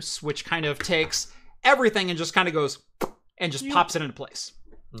daily use, which kind of takes everything and just kind of goes and just pops it into place.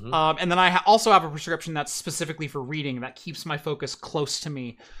 And then I also have a prescription that's specifically for reading that keeps my focus close to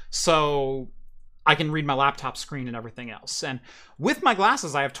me so I can read my laptop screen and everything else. And with my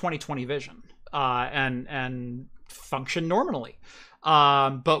glasses, I have 20/20 vision and function normally.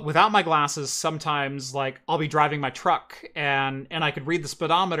 But without my glasses, sometimes like I'll be driving my truck and I could read the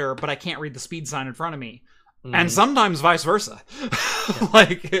speedometer, but I can't read the speed sign in front of me. And sometimes vice versa.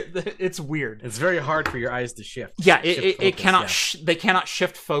 Like it's weird. It's very hard for your eyes to shift. Yeah, it cannot. Yeah. They cannot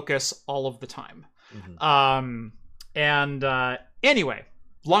shift focus all of the time. Anyway,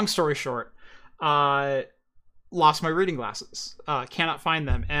 long story short, lost my reading glasses. Cannot find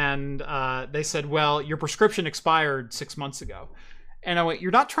them, and they said, "Well, your prescription expired 6 months ago." And I went, "You're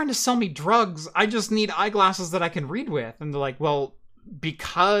not trying to sell me drugs. I just need eyeglasses that I can read with." And they're like, "Well,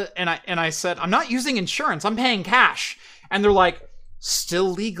 because," and I said, "I'm not using insurance. I'm paying cash." And they're like,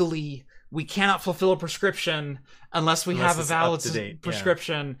 "Still legally, we cannot fulfill a prescription unless we have a valid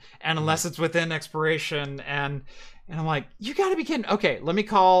prescription, and unless it's within expiration." And I'm like, "You gotta be kidding." Okay, let me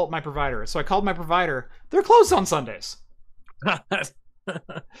call my provider. So I called my provider. They're closed on Sundays.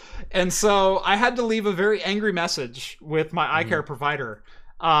 And so I had to leave a very angry message with my eye care provider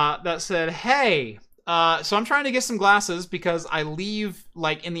that said, "Hey, so I'm trying to get some glasses because I leave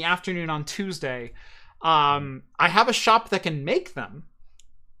like in the afternoon on Tuesday. I have a shop that can make them.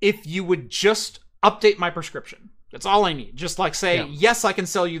 If you would just update my prescription. That's all I need. Just like say, yes, I can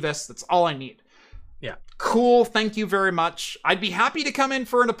sell you this. That's all I need." Yeah. Cool. Thank you very much. I'd be happy to come in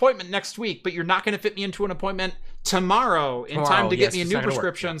for an appointment next week, but you're not going to fit me into an appointment tomorrow in time to get me a new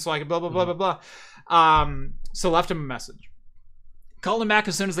prescription so I can blah, blah, blah, blah, blah. So left him a message. Called him back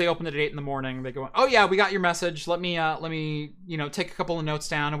as soon as they opened it at 8 in the morning. They go, "Oh yeah, we got your message. Let me, take a couple of notes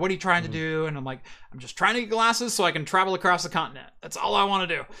down. And what are you trying to do?" And I'm like, "I'm just trying to get glasses so I can travel across the continent. That's all I want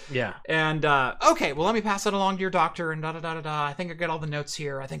to do." Yeah. And, okay, well, let me pass that along to your doctor and da-da-da-da-da. I think I got all the notes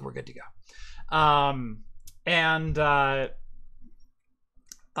here. I think we're good to go.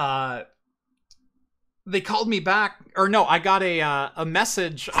 They called me back, or no, I got a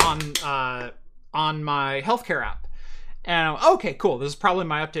message on my healthcare app. And I'm, okay, cool. This is probably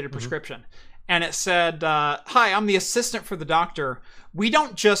my updated prescription. And it said, "Hi, I'm the assistant for the doctor. We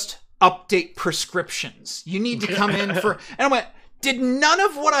don't just update prescriptions. You need to come in for..." And I went, did none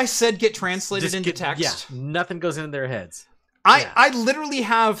of what I said get translated into text? Yeah, nothing goes in their heads. I literally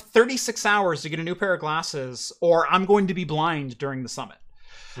have 36 hours to get a new pair of glasses, or I'm going to be blind during the summit.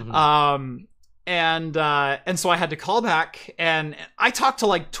 And so I had to call back, and I talked to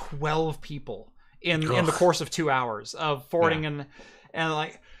like 12 people in the course of 2 hours of forwarding and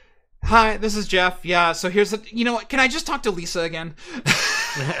like, "Hi, this is Jeff. Yeah, so here's the, you know what, can I just talk to Lisa again?"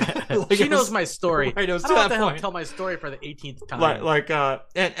 Like, she knows my story. Right, I don't have to tell my story for the 18th time.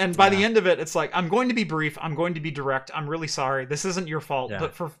 And by the end of it, it's like, "I'm going to be brief. I'm going to be direct. I'm really sorry. This isn't your fault,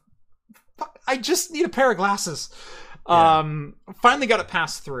 but I just need a pair of glasses." Finally got it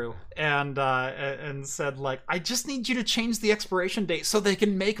passed through and said, like, "I just need you to change the expiration date so they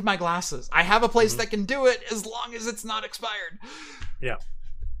can make my glasses. I have a place that can do it as long as it's not expired." Yeah.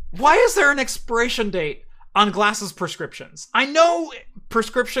 Why is there an expiration date on glasses prescriptions? I know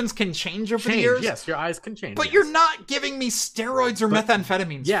prescriptions can change over the years. Yes, your eyes can change. But you're not giving me steroids or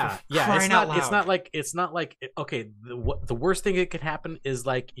methamphetamines. Yeah, crying out loud. It's not like okay. The worst thing that could happen is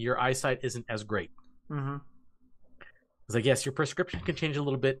like your eyesight isn't as great. It's like, yes, your prescription can change a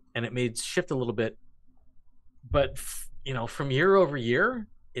little bit and it may shift a little bit, but from year over year,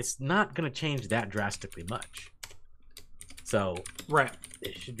 it's not going to change that drastically much. So right,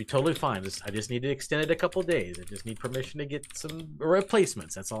 it should be totally fine. I just need to extend it a couple days. I just need permission to get some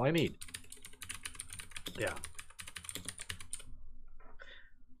replacements. That's all I need. Yeah.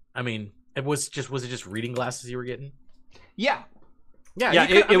 I mean, was it just reading glasses you were getting? Yeah. Yeah,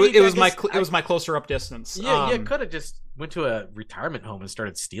 it was my closer up distance. Yeah, you could have just went to a retirement home and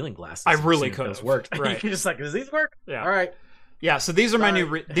started stealing glasses. I really could have worked. Right. You're just like, does these work? Yeah. All right. Yeah. So these are my new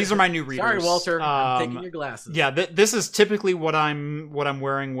readers. Sorry, Walter. I'm taking your glasses. Yeah. This is typically what I'm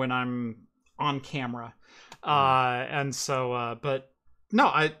wearing when I'm on camera. And so, but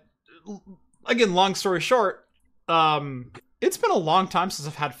no, again, long story short, it's been a long time since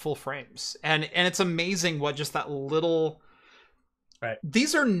I've had full frames, and it's amazing what just that little. Right.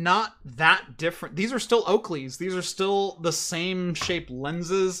 These are not that different. These are still Oakleys. These are still the same shape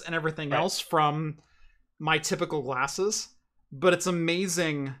lenses and everything else from my typical glasses. But it's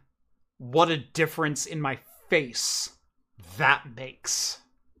amazing what a difference in my face that makes.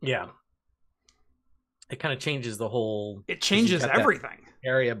 Yeah. It kind of changes the whole... It changes everything.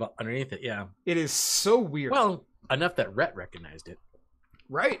 Area underneath it, yeah. It is so weird. Well, enough that Rhett recognized it.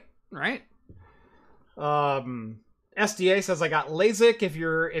 Right. SDA says I got LASIK if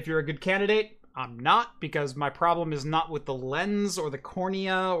you're a good candidate. I'm not, because my problem is not with the lens or the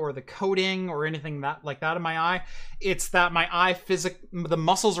cornea or the coating or anything like that in my eye. It's that my eye the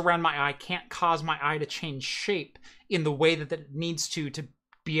muscles around my eye can't cause my eye to change shape in the way that it needs to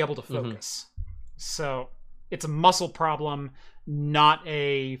be able to focus. So it's a muscle problem, not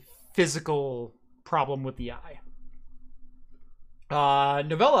a physical problem with the eye.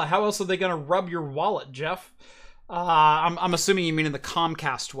 Novella, how else are they going to rub your wallet, Jeff? I'm assuming you mean in the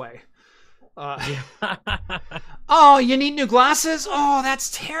Comcast way. Oh, you need new glasses? Oh,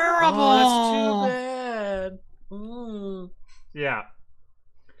 that's terrible. Oh, that's too bad. Yeah.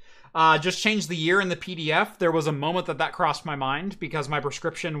 Just change the year in the PDF. There was a moment that crossed my mind because my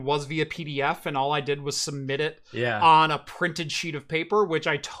prescription was via PDF and all I did was submit it on a printed sheet of paper, which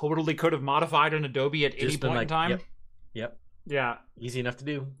I totally could have modified in Adobe at any point in time. Yep. Yeah. Easy enough to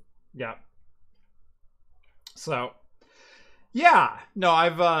do. Yeah. So, yeah. No,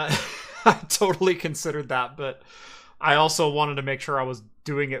 I've I totally considered that, but I also wanted to make sure I was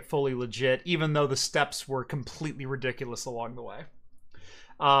doing it fully legit, even though the steps were completely ridiculous along the way.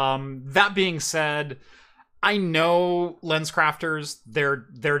 That being said, I know LensCrafters,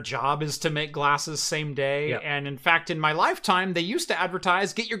 their job is to make glasses same day. Yep. And in fact, in my lifetime, they used to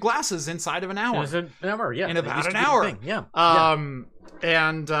advertise, get your glasses inside of an hour. In about an hour.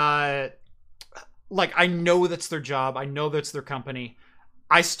 And like, I know that's their job. I know that's their company.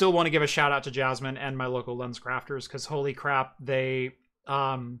 I still want to give a shout out to Jasmine and my local LensCrafters, because holy crap, they...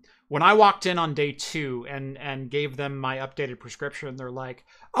 when I walked in on day 2 and gave them my updated prescription, they're like,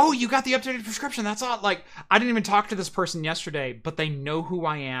 oh, you got the updated prescription. That's all. Like, I didn't even talk to this person yesterday, but they know who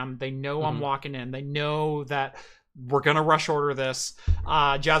I am. They know I'm walking in. They know that we're going to rush order this.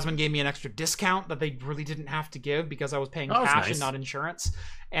 Jasmine gave me an extra discount that they really didn't have to give because I was paying cash and not insurance.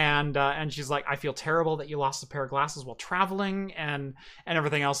 And she's like, I feel terrible that you lost a pair of glasses while traveling and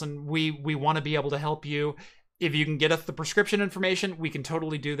everything else. And we want to be able to help you. If you can get us the prescription information, we can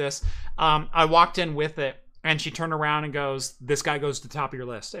totally do this. I walked in with it, and she turned around and goes, this guy goes to the top of your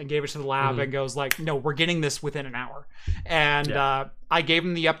list, and gave it to the lab and goes like, no, we're getting this within an hour. And I gave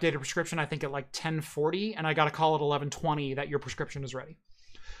him the updated prescription, I think at like 10:40, and I got a call at 11:20 that your prescription is ready.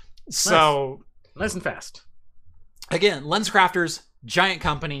 So nice and fast. Again, LensCrafters, giant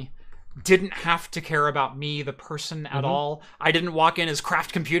company. Didn't have to care about me, the person, at all. I didn't walk in as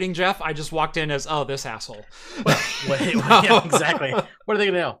Craft Computing Jeff. I just walked in as, oh, this asshole. Yeah, exactly. What are they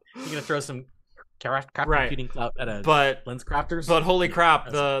going to do? You're going to throw some Craft Computing clout at a LensCrafters? But holy crap,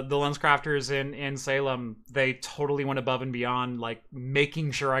 the LensCrafters in Salem, they totally went above and beyond, like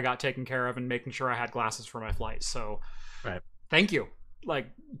making sure I got taken care of and making sure I had glasses for my flight. So thank you. Like,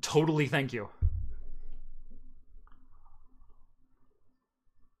 totally thank you.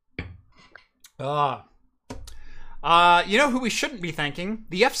 You know who we shouldn't be thanking?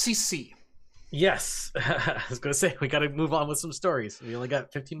 The FCC. Yes. I was going to say, we got to move on with some stories. We only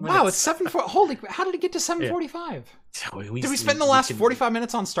got 15 minutes. Wow, it's 7... Holy... How did it get to 7:45? Did we spend the last 45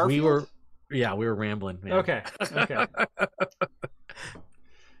 minutes on Starfield? We were rambling, man. Okay.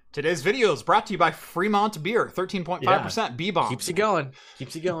 Today's video is brought to you by Fremont Beer, 13.5% B-bomb. Keeps you going.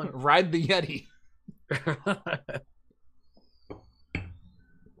 Ride the Yeti.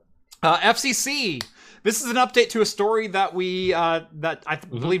 FCC. This is an update to a story that that I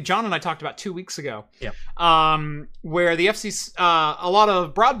believe John and I talked about 2 weeks ago. Yep. Where the FCC, a lot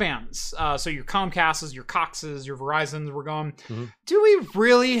of broadbands, so your Comcasts, your Coxes, your Verizons, were going, do we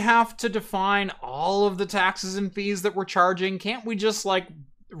really have to define all of the taxes and fees that we're charging? Can't we just like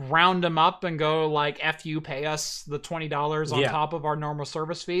round them up and go like, F you, pay us the $20 on top of our normal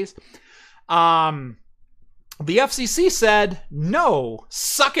service fees? The FCC said, no,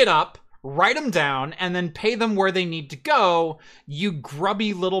 suck it up, write them down, and then pay them where they need to go, you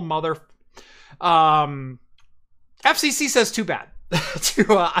grubby little mother... FCC says too bad to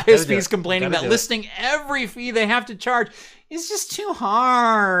ISPs complaining that listing every fee they have to charge is just too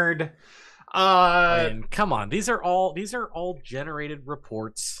hard. Come on, these are all generated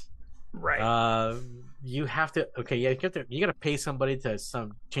reports, right? You have to you got to pay somebody to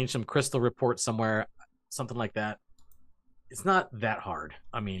change some crystal report somewhere, something like that. It's not that hard.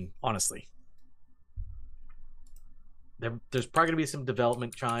 I mean, honestly, there's probably going to be some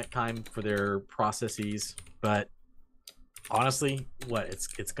development time for their processes, but honestly,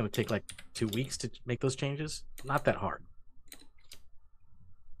 it's going to take like 2 weeks to make those changes. Not that hard.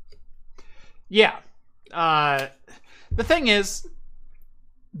 Yeah. The thing is,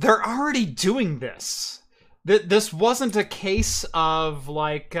 they're already doing this. This wasn't a case of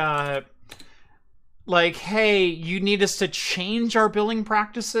like, hey, you need us to change our billing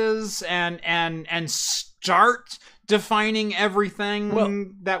practices and start defining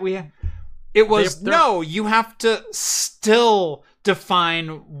everything that we have. It was, no, you have to still define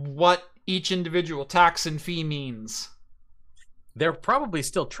what each individual tax and fee means. They're probably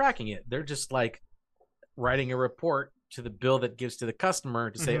still tracking it. They're just like writing a report to the bill that gives to the customer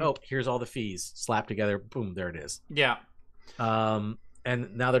to say, oh, here's all the fees, slap together, boom, there it is. Yeah. And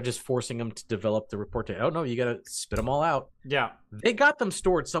now they're just forcing them to develop the report to, oh, no, you got to spit them all out. Yeah. They got them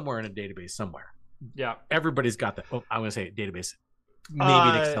stored somewhere in a database somewhere. Yeah. Everybody's got that. Oh, I'm going to say database. Maybe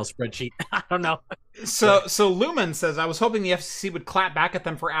an Excel spreadsheet. I don't know. So Lumen says, I was hoping the FCC would clap back at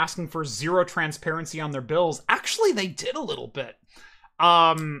them for asking for zero transparency on their bills. Actually, they did a little bit.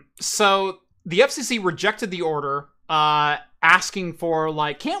 So the FCC rejected the order, asking for,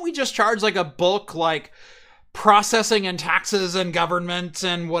 like, can't we just charge, like, a bulk, like, processing and taxes and government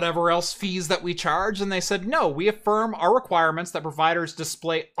and whatever else fees that we charge? And they said, no, we affirm our requirements that providers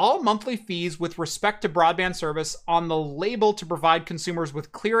display all monthly fees with respect to broadband service on the label to provide consumers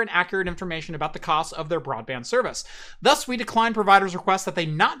with clear and accurate information about the cost of their broadband service. Thus, we decline providers' requests that they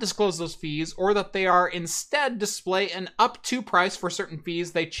not disclose those fees, or that they are instead display an up-to price for certain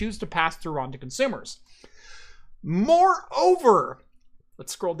fees they choose to pass through on to consumers. Moreover,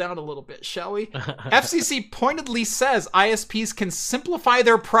 let's scroll down a little bit, shall we? FCC pointedly says ISPs can simplify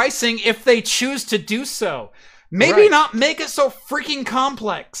their pricing if they choose to do so. Maybe not make it so freaking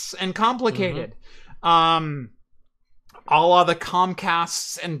complex and complicated. A la the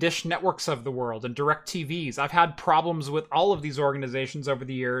Comcasts and Dish Networks of the world and DirecTVs. I've had problems with all of these organizations over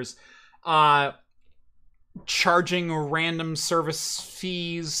the years, charging random service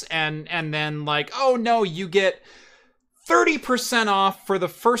fees and then like, oh no, you get 30% off for the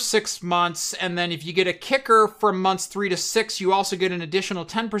first 6 months, and then if you get a kicker from months 3 to 6, you also get an additional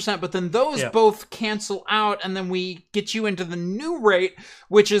 10%, but then those both cancel out, and then we get you into the new rate,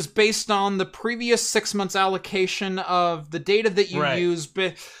 which is based on the previous 6 months allocation of the data that you use.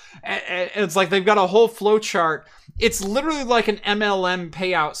 But it's like they've got a whole flow chart. It's literally like an MLM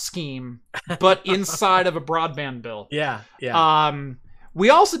payout scheme, but inside of a broadband bill. Yeah. We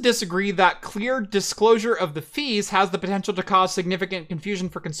also disagree that clear disclosure of the fees has the potential to cause significant confusion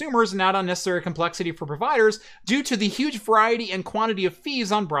for consumers and add unnecessary complexity for providers due to the huge variety and quantity of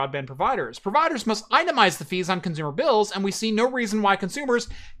fees on broadband providers. Providers must itemize the fees on consumer bills, and we see no reason why consumers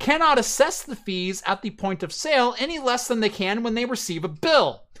cannot assess the fees at the point of sale any less than they can when they receive a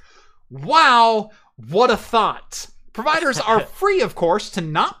bill. Wow, what a thought. Providers are free, of course, to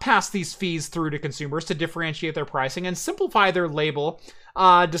not pass these fees through to consumers to differentiate their pricing and simplify their label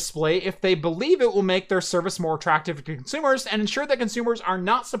display if they believe it will make their service more attractive to consumers and ensure that consumers are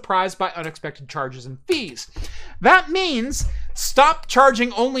not surprised by unexpected charges and fees. That means stop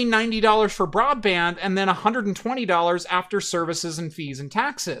charging only $90 for broadband and then $120 after services and fees and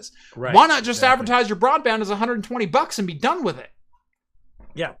taxes. Right, why not just advertise your broadband as $120 and be done with it?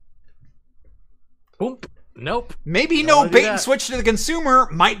 Yeah. Boom. Nope. Maybe no bait and switch to the consumer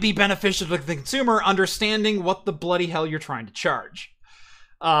might be beneficial to the consumer understanding what the bloody hell you're trying to charge.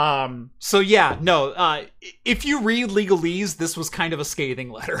 So yeah, no, if you read legalese, this was kind of a scathing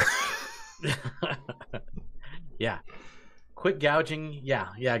letter. Yeah. Quit gouging. Yeah,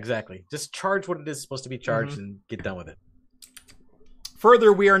 exactly. Just charge what it is supposed to be charged and get done with it.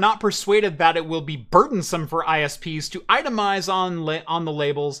 Further, we are not persuaded that it will be burdensome for ISPs to itemize on the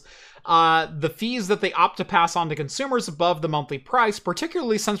labels the fees that they opt to pass on to consumers above the monthly price,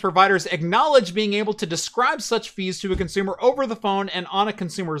 particularly since providers acknowledge being able to describe such fees to a consumer over the phone and on a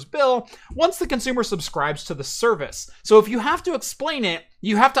consumer's bill once the consumer subscribes to the service. So if you have to explain it,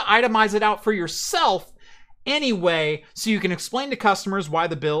 you have to itemize it out for yourself anyway, so you can explain to customers why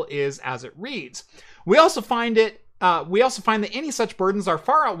the bill is as it reads. We also find that any such burdens are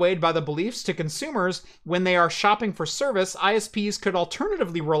far outweighed by the beliefs to consumers when they are shopping for service. ISPs could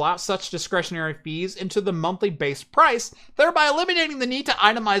alternatively roll out such discretionary fees into the monthly base price, thereby eliminating the need to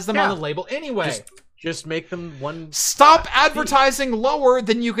itemize them on the label anyway. Just make them one. Stop advertising lower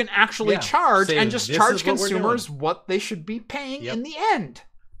than you can actually charge, Say, and just charge consumers what they should be paying in the end.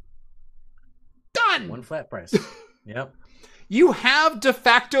 Done. One flat price. Yep. You have de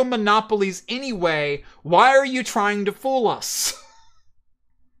facto monopolies anyway. Why are you trying to fool us?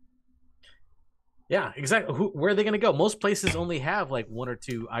 Yeah, exactly. Where are they going to go? Most places only have like one or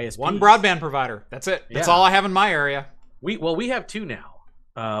two ISPs. One broadband provider. That's it. That's all I have in my area. We have two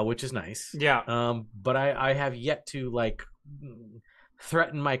now, which is nice. Yeah. But I have yet to like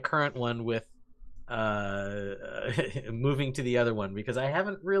threaten my current one with moving to the other one because I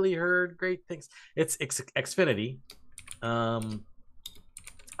haven't really heard great things. It's Xfinity. I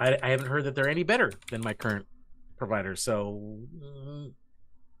haven't heard that they're any better than my current provider, so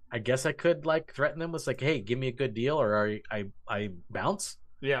I guess I could like threaten them with like, hey, give me a good deal or I bounce.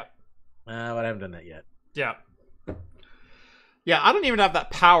 Yeah. But I haven't done that yet. Yeah. Yeah, I don't even have that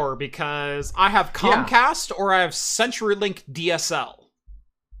power because I have Comcast or I have CenturyLink DSL.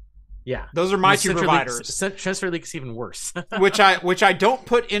 Yeah. Those are my two providers. CenturyLink's even worse. which I don't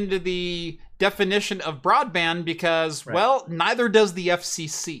put into the definition of broadband because, well, neither does the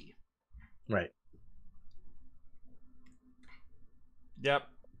FCC. Right. Yep.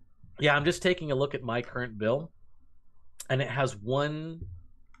 Yeah, I'm just taking a look at my current bill, and it has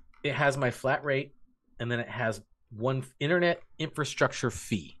my flat rate, and then it has one internet infrastructure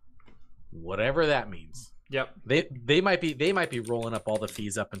fee, whatever that means. Yep. They might be rolling up all the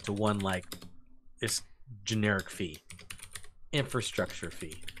fees up into one like this generic fee, infrastructure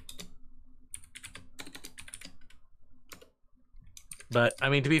fee. But I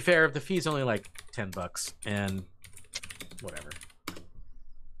mean, to be fair, if the fee's only like $10 and whatever.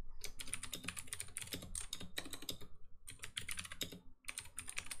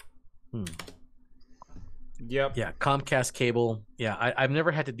 Yep. Yeah, Comcast cable. Yeah, I've never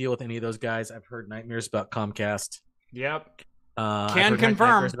had to deal with any of those guys. I've heard nightmares about Comcast. Yep. Can confirm.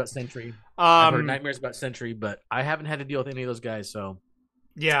 Nightmares about Century. I've heard nightmares about Century, but I haven't had to deal with any of those guys, so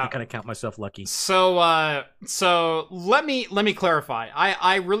yeah, I kind of count myself lucky. So let me clarify.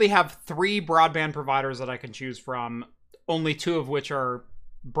 I really have 3 broadband providers that I can choose from. Only 2 of which are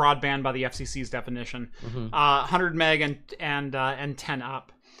broadband by the FCC's definition. 100 meg and 10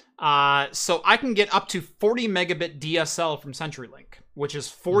 up. So I can get up to 40 megabit DSL from CenturyLink, which is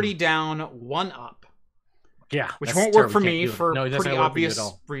 40 down, 1 up. Yeah, which won't work for me for pretty obvious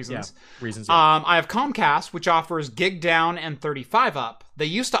reasons. I have Comcast, which offers gig down and 35 up. They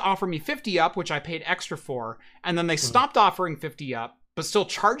used to offer me 50 up, which I paid extra for, and then they stopped offering 50 up, but still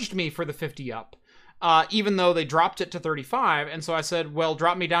charged me for the 50 up, even though they dropped it to 35. And so I said, well,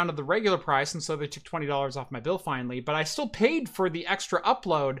 drop me down to the regular price, and so they took $20 off my bill finally. But I still paid for the extra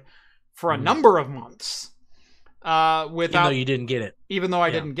upload for a number of months. Even though you didn't get it. Even though I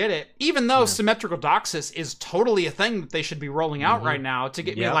didn't get it. Even though symmetrical DOCSIS is totally a thing that they should be rolling out right now to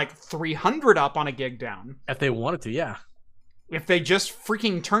get me like 300 up on a gig down. If they wanted to, yeah. If they just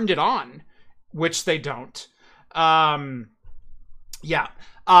freaking turned it on, which they don't. I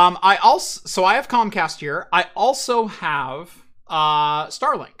have Comcast here. I also have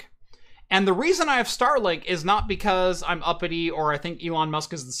Starlink. And the reason I have Starlink is not because I'm uppity or I think Elon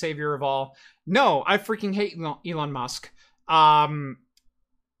Musk is the savior of all. No, I freaking hate Elon Musk. But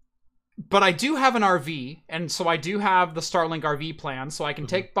I do have an RV, and so I do have the Starlink RV plan, so I can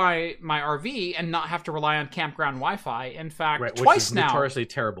take my RV and not have to rely on campground Wi-Fi. In fact, twice now. Notoriously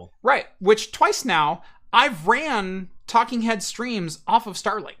terrible. Right, which twice now, I've ran Talking Head streams off of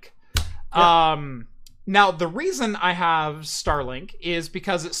Starlink. Yeah. Now, the reason I have Starlink is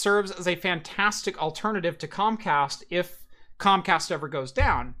because it serves as a fantastic alternative to Comcast if Comcast ever goes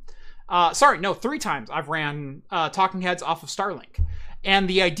down. 3 times I've ran Talking Heads off of Starlink. And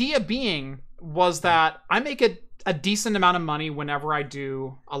the idea being was that I make a decent amount of money whenever I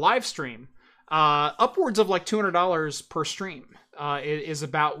do a live stream. Upwards of like $200 per stream is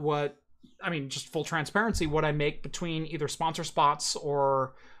about what, I mean, just full transparency, what I make between either sponsor spots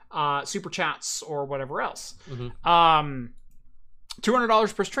or super chats or whatever else.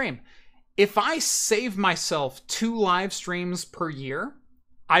 $200 per stream. If I save myself 2 live streams per year,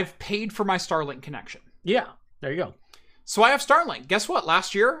 I've paid for my Starlink connection. Yeah, there you go. So I have Starlink. Guess what?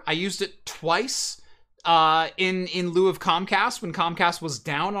 Last year, I used it twice in lieu of Comcast when Comcast was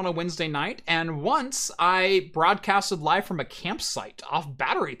down on a Wednesday night. And once I broadcasted live from a campsite off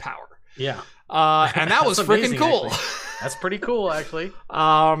battery power. Yeah. And that was freaking cool. That's pretty cool, actually.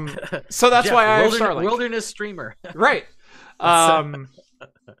 So that's Jeff, why I have Starlink. Wilderness streamer. Right. And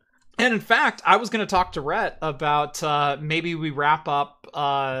in fact, I was going to talk to Rhett about maybe we wrap up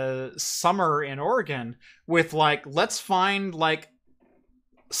summer in Oregon with like, let's find like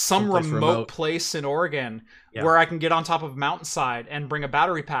some remote place in Oregon where I can get on top of a mountainside and bring a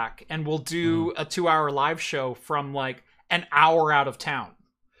battery pack, and we'll do a 2-hour live show from like an hour out of town.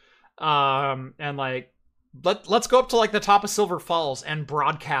 And like, let's go up to like the top of Silver Falls and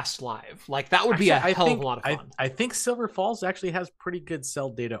broadcast live. Like that would be a hell of a lot of fun. I think Silver Falls actually has pretty good cell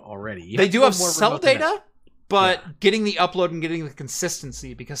data already. They do have cell data, but getting the upload and getting the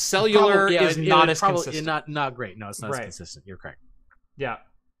consistency, because cellular is not as consistent. Not great. No, it's not as consistent. You're correct. Yeah.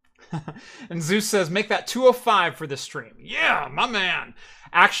 And Zeus says, make that 205 for this stream. Yeah, my man.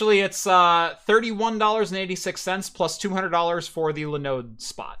 Actually, it's $31.86 plus $200 for the Linode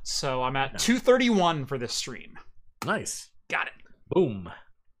spot. So I'm at $231 for this stream. Nice. Got it. Boom.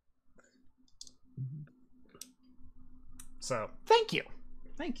 So thank you.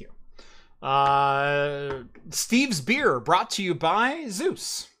 Thank you. Steve's Beer brought to you by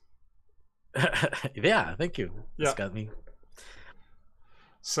Zeus. Yeah, thank you. It's got me.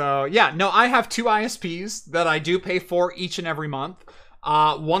 So yeah, no, I have 2 ISPs that I do pay for each and every month.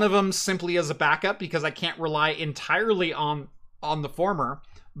 One of them simply as a backup because I can't rely entirely on the former,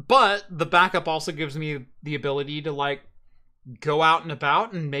 but the backup also gives me the ability to like go out and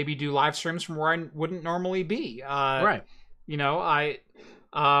about and maybe do live streams from where I wouldn't normally be. Right. You know,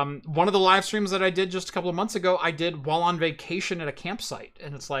 one of the live streams that I did just a couple of months ago, I did while on vacation at a campsite,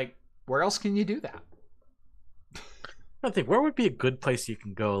 and it's like, where else can you do that? I think where would be a good place you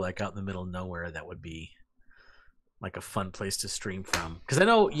can go, like out in the middle of nowhere, that would be like a fun place to stream from? Because I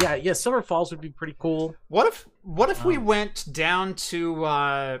know, Silver Falls would be pretty cool. What if we went down to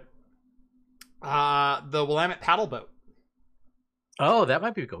the Willamette paddle boat? Oh, that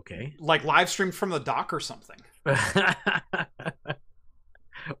might be okay. Like live streamed from the dock or something.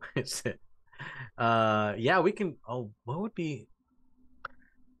 Is it? Yeah, we can. Oh, what would be?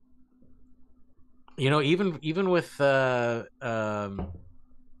 You know, even with I'm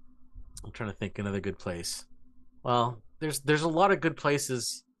trying to think another good place. Well, there's a lot of good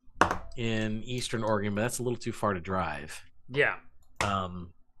places in Eastern Oregon, but that's a little too far to drive. Yeah.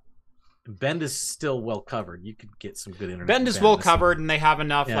 Bend is still well covered. You could get some good internet. Bend is well covered, and they have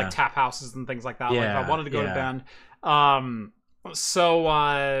enough like tap houses and things like that. Yeah, like if I wanted to go to Bend.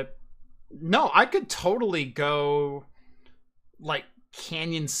 No, I could totally go like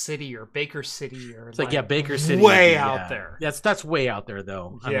Canyon City or Baker City or it's like Baker City way out there. That's way out there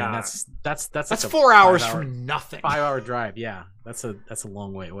though. I mean, that's like 4 hours from nothing. 5-hour drive. Yeah, that's a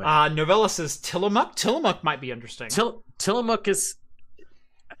long way away. Novella says Tillamook. Tillamook might be interesting. Tillamook is.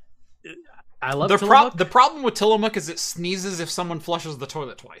 I love Tillamook. The problem with Tillamook is it sneezes if someone flushes the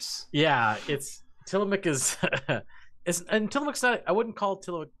toilet twice. Yeah, Tillamook is. And Tillamook's not. I wouldn't call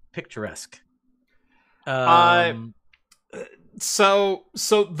Tillamook picturesque. So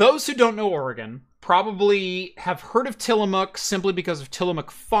those who don't know Oregon probably have heard of Tillamook simply because of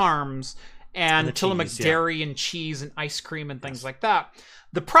Tillamook Farms and Tillamook dairy and cheese and ice cream and things like that.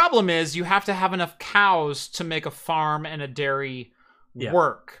 The problem is you have to have enough cows to make a farm and a dairy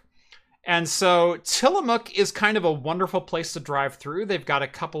work. And so Tillamook is kind of a wonderful place to drive through. They've got a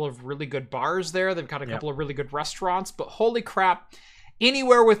couple of really good bars there. They've got a couple of really good restaurants, but holy crap,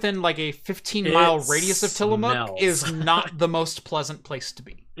 anywhere within like a 15-mile radius of Tillamook is not the most pleasant place to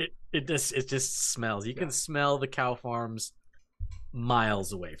be. It just smells. You can smell the cow farms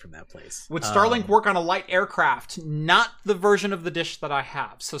miles away from that place. Would Starlink work on a light aircraft? Not the version of the dish that I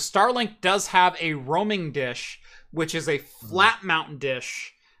have. So Starlink does have a roaming dish, which is a flat mountain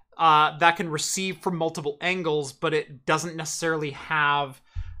dish that can receive from multiple angles, but it doesn't necessarily have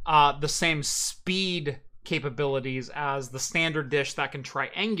the same speed capabilities as the standard dish that can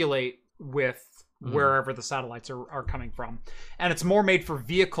triangulate with wherever the satellites are coming from. And it's more made for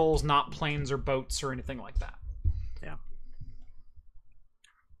vehicles, not planes or boats or anything like that. Yeah.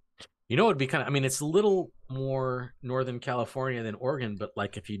 You know, it'd be kind of, I mean, it's a little more Northern California than Oregon, but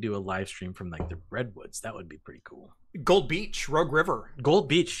like if you do a live stream from like the Redwoods, that would be pretty cool. Gold Beach, Rogue River. Gold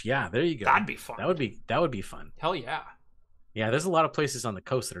Beach, yeah, there you go. That'd be fun. That would be fun. Hell yeah. Yeah, there's a lot of places on the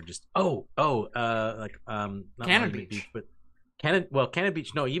coast that are just not Cannon Beach, but Cannon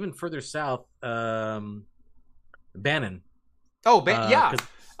Beach. No, even further south, Bannon. Oh, yeah.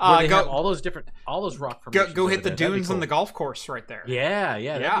 They have all those rock formations. Go hit the dunes and the golf course right there. Yeah,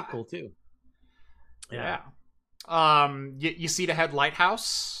 that'd be cool too. Yeah. You see the head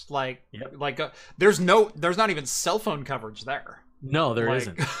lighthouse, there's not even cell phone coverage there. No, there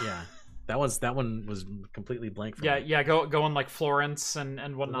isn't. Yeah. That one was completely blank for me. Yeah, going like Florence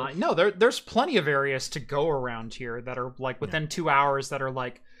and whatnot. No, there's plenty of areas to go around here that are like within 2 hours that are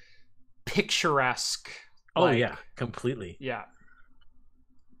like picturesque. Oh like, yeah, completely. Yeah.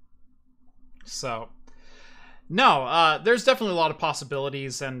 So, no, there's definitely a lot of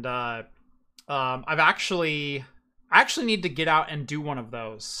possibilities, and I actually need to get out and do one of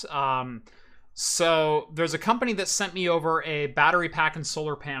those. So there's a company that sent me over a battery pack and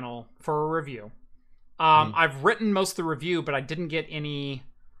solar panel for a review. I've written most of the review, but I didn't get any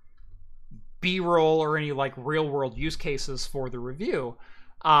B-roll or any like real world use cases for the review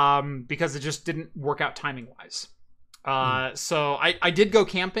because it just didn't work out timing wise. So I did go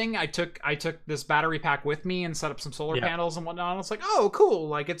camping. I took this battery pack with me and set up some solar panels and whatnot. And it's like, oh, cool.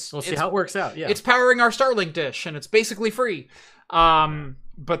 Like we'll see how it works out. Yeah, it's powering our Starlink dish and it's basically free.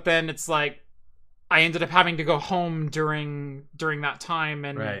 But then it's like I ended up having to go home during that time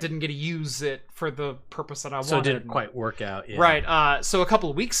and didn't get to use it for the purpose that I wanted. So it didn't quite work out. Yeah. Right. So a couple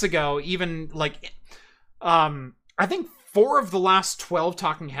of weeks ago, even like, I think 4 of the last 12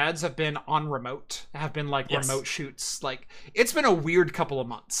 Talking Heads have been on remote, remote shoots. Like, it's been a weird couple of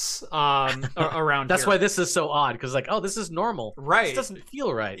months around That's here. why this is so odd, because like, oh, this is normal. Right. This doesn't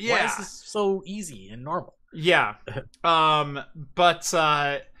feel right. Yeah. Why is this so easy and normal? Yeah.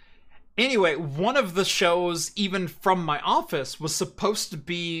 Anyway, one of the shows, even from my office, was supposed to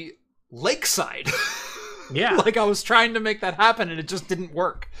be lakeside. Yeah. Like, I was trying to make that happen, and it just didn't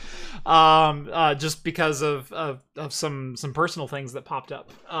work. Just because of some personal things that popped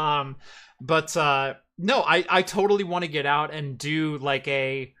up. No, I totally want to get out and do like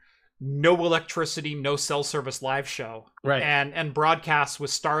a no electricity, no cell service live show. Right. And broadcast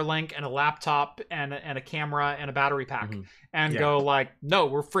with Starlink and a laptop and a camera and a battery pack and go like, no,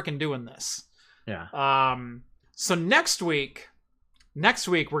 we're freaking doing this. Yeah. So next week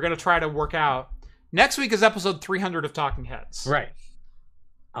we're going to try to work out. Next week is episode 300 of Talking Heads. Right.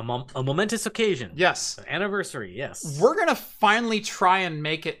 A momentous occasion. Yes. An anniversary, yes. We're going to finally try and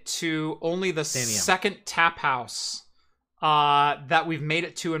make it to only the second tap house that we've made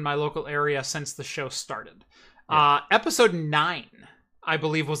it to in my local area since the show started. Yeah. Episode 9, I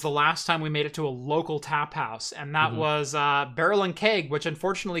believe, was the last time we made it to a local tap house, and that was Barrel and Keg, which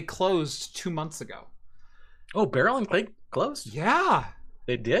unfortunately closed 2 months ago. Oh, Barrel and Keg closed? Yeah.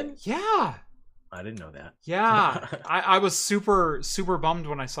 They did? Yeah. I didn't know that. Yeah. I was super bummed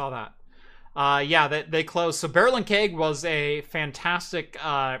when I saw that. They closed. So Barrel and Keg was a fantastic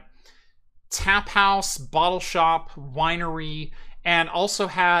tap house, bottle shop, winery, and also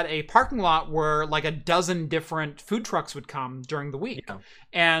had a parking lot where like a dozen different food trucks would come during the week. Yeah.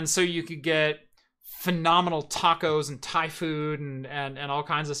 And so you could get phenomenal tacos and Thai food and all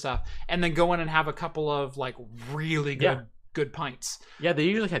kinds of stuff, and then go in and have a couple of like really good pints. Yeah, they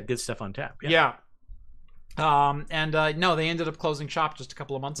usually had good stuff on tap. Yeah. No, they ended up closing shop just a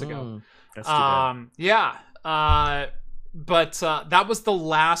couple of months ago. That's too bad. Yeah. But that was the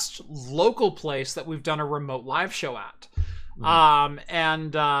last local place that we've done a remote live show at. I've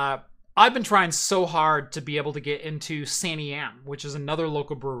been trying so hard to be able to get into Sanny Am, which is another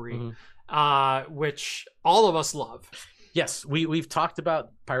local brewery, which all of us love. Yes, we've talked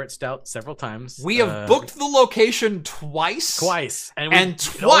about Pirate Stout several times. We have booked the location twice, and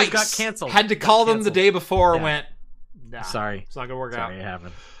twice got canceled. Had to call them the day before and went, nah, sorry, it's not gonna work out. Sorry, it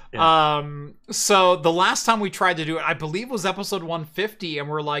happened. Yeah. So the last time we tried to do it, I believe was episode 150, and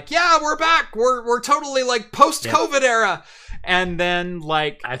we're like, yeah, we're back. We're totally like post-COVID era. And then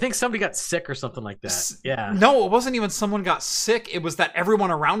like I think somebody got sick or something like that. Yeah. No, it wasn't even someone got sick. It was that everyone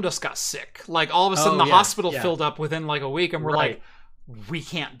around us got sick. Like all of a sudden the hospital filled up within like a week, and we're like, we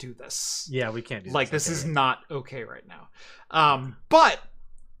can't do this. Yeah, we can't do this. Like this is not okay right now. But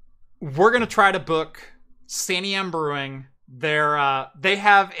we're gonna try to book Sanny Am Brewing. They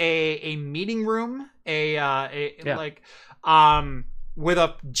have a meeting room, with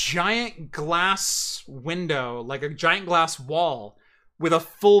a giant glass window, like a giant glass wall, with a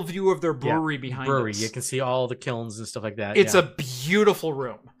full view of their brewery behind us. You can see all the kilns and stuff like that. It's a beautiful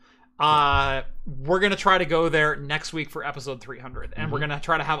room. We're gonna try to go there next week for episode 300, and we're gonna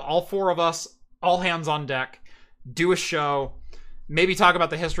try to have all 4 of us, all hands on deck, do a show, maybe talk about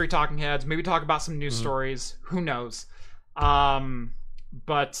the history Talking Heads, maybe talk about some news stories. Who knows?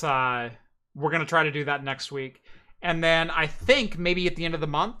 But we're gonna try to do that next week. And then I think maybe at the end of the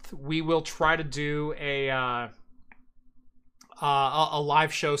month we will try to do a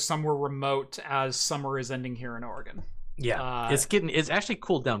live show somewhere remote as summer is ending here in Oregon. Yeah, it's actually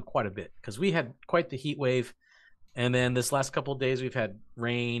cooled down quite a bit because we had quite the heat wave, and then this last couple of days we've had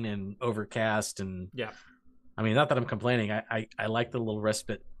rain and overcast, and I mean, not that I'm complaining. I like the little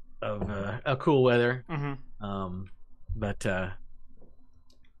respite a cool weather. Mm-hmm. But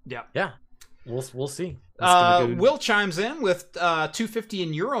yeah, we'll see. Will chimes in with 250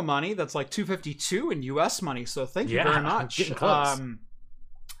 in euro money. That's like 252 in US money. So thank you very much. Getting close.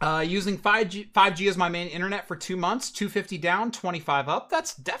 Using 5G as my main internet for 2 months, 250 down, 25 up.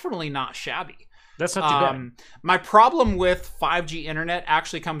 That's definitely not shabby. That's not too bad. My problem with 5G internet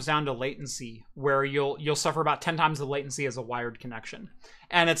actually comes down to latency, where you'll suffer about 10 times the latency as a wired connection.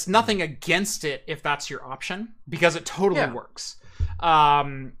 And it's nothing against it if that's your option, because it totally works.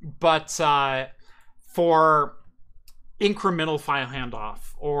 But for incremental file handoff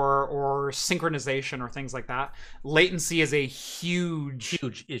or synchronization or things like that, latency is a huge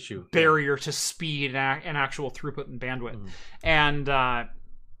issue, barrier to speed and actual throughput and bandwidth. And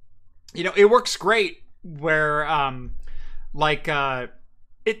it works great where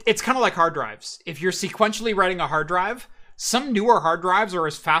it's kind of like hard drives. If you're sequentially writing a hard drive, some newer hard drives are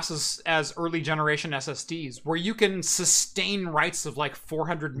as fast as early generation SSDs, where you can sustain writes of like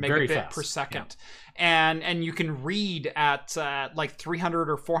 400 megabit per second. And you can read at like 300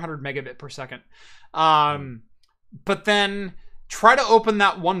 or 400 megabit per second. But then try to open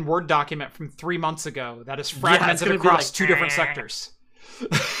that one Word document from 3 months ago that is fragmented across two different sectors.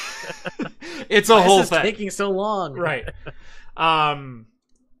 It's a whole thing. Taking so long, right?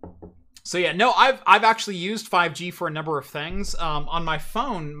 So yeah, no, I've actually used 5G for a number of things. On my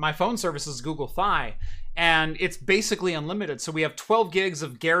phone service is Google Fi, and it's basically unlimited. So we have 12 gigs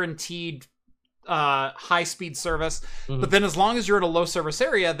of guaranteed high-speed service. But then as long as you're in a low service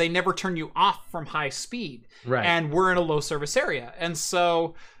area, they never turn you off from high speed. Right. And we're in a low service area. And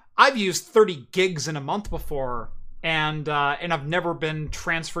so I've used 30 gigs in a month before, and I've never been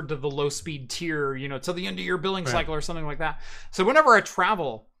transferred to the low speed tier, till the end of your billing cycle or something like that. So whenever I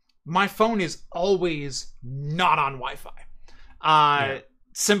travel, my phone is always not on Wi-Fi.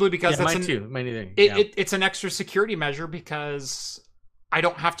 Simply because it's an extra security measure, because I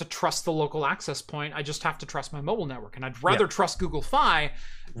don't have to trust the local access point. I just have to trust my mobile network. And I'd rather trust Google Fi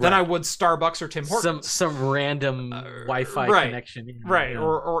than I would Starbucks or Tim Hortons. Some random Wi-Fi connection. Right.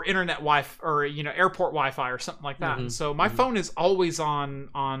 Or internet Wi-Fi, or, airport Wi-Fi or something like that. And so my phone is always on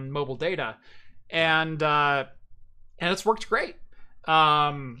mobile data. And it's worked great.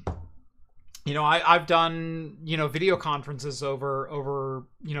 I've done, video conferences over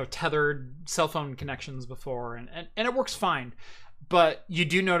tethered cell phone connections before, and it works fine. But you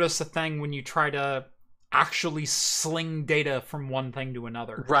do notice a thing when you try to actually sling data from one thing to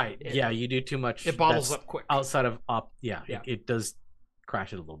another. Right. You do too much. It bottles up quick. Outside of it does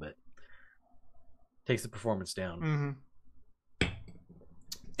crash it a little bit. Takes the performance down.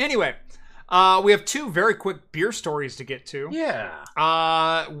 Anyway, we have two very quick beer stories to get to.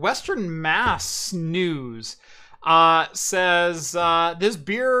 Yeah. Western Mass News says this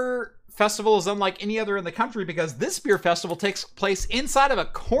beer festival is unlike any other in the country because this beer festival takes place inside of a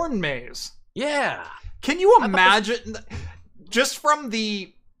corn maze. Yeah. Can you imagine, just from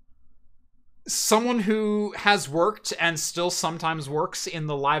someone who has worked and still sometimes works in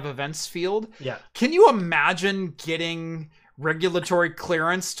the live events field? Yeah. Can you imagine getting regulatory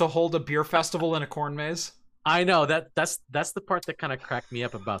clearance to hold a beer festival in a corn maze? I know that's the part that kind of cracked me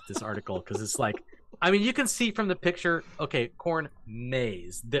up about this article, because it's like, I mean, you can see from the picture, okay, corn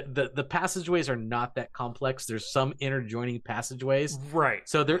maze. The passageways are not that complex. There's some interjoining passageways. Right.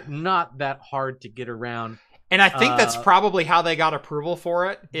 So they're not that hard to get around. And I think that's probably how they got approval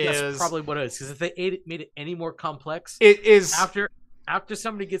for it. That's probably what it is. Because if they made it any more complex, it is after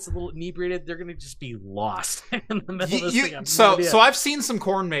somebody gets a little inebriated, they're gonna just be lost in the middle of this thing. So I've seen some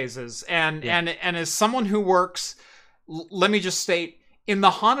corn mazes, and as someone who works, let me just state, in the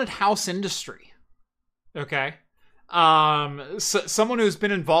haunted house industry. Okay. Someone who's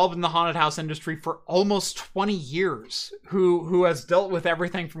been involved in the haunted house industry for almost 20 years, who has dealt with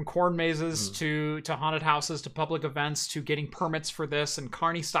everything from corn mazes to haunted houses to public events to getting permits for this and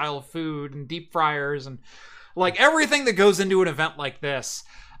carny style food and deep fryers and like everything that goes into an event like this.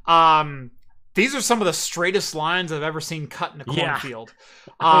 These are some of the straightest lines I've ever seen cut in a cornfield.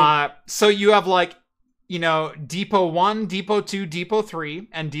 So you have Depot 1, Depot 2, Depot 3,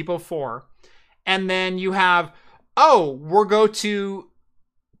 and Depot 4. And then you have, we'll go to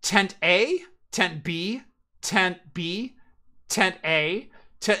tent A, tent B, tent B, tent A.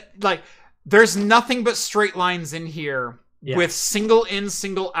 There's nothing but straight lines in here with single in,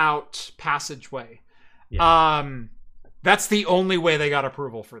 single out passageway. Yeah. That's the only way they got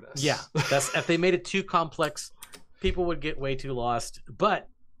approval for this. Yeah. If they made it too complex, people would get way too lost. But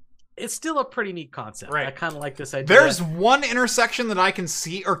it's still a pretty neat concept. Right. I kind of like this idea. There's one intersection that I can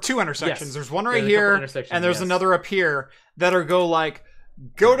see, or two intersections. Yes. There's one right here, and there's another up here that go like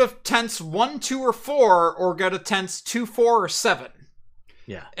go to tents 1, 2, or 4, or go to tents 2, 4, or 7.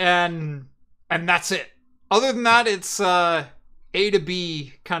 Yeah. And that's it. Other than that, it's A to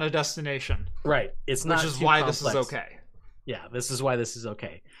B kind of destination. Right. It's not, which is why this is okay. Yeah, this is why this is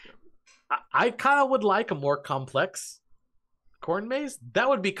okay. I kind of would like a more complex corn maze. That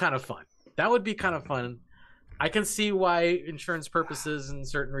would be kind of fun. I can see why insurance purposes and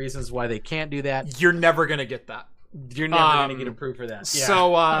certain reasons why they can't do that. You're never going to get that. You're never going to get approved for that. Yeah.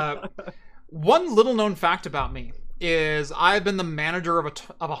 So, one little known fact about me is I've been the manager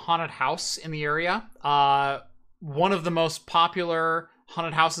of a haunted house in the area. One of the most popular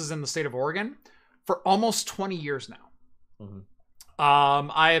haunted houses in the state of Oregon for almost 20 years now. Mm-hmm.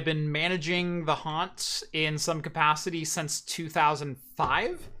 I have been managing the haunt in some capacity since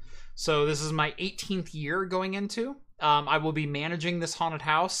 2005. So this is my 18th year going into. I will be managing this haunted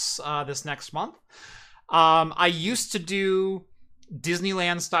house this next month. I used to do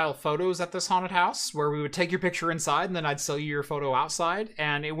Disneyland style photos at this haunted house where we would take your picture inside and then I'd sell you your photo outside.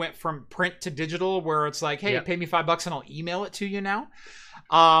 And it went from print to digital where it's like, hey, pay me $5 and I'll email it to you now.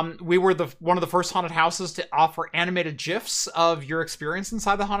 We were one of the first haunted houses to offer animated GIFs of your experience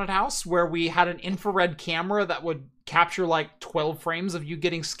inside the haunted house, where we had an infrared camera that would capture like 12 frames of you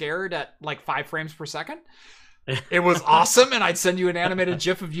getting scared at like 5 frames per second. It was awesome. And I'd send you an animated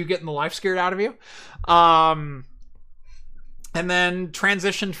GIF of you getting the life scared out of you. And then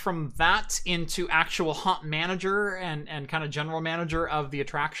transitioned from that into actual haunt manager and kind of general manager of the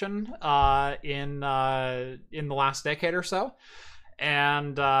attraction in the last decade or so.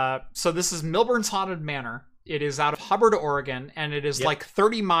 And so this is Milburn's Haunted Manor. It is out of Hubbard, Oregon, and it is like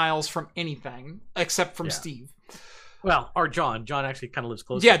 30 miles from anything except from Steve. Well, or John. John actually kind of lives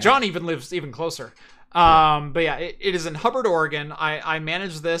closer. Yeah, John even lives even closer. But yeah, it is in Hubbard, Oregon. I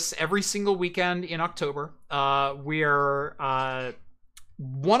manage this every single weekend in October. We are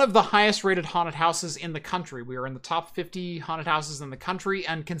one of the highest rated haunted houses in the country. We are in the top 50 haunted houses in the country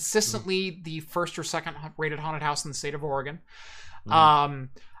and consistently the first or second rated haunted house in the state of Oregon.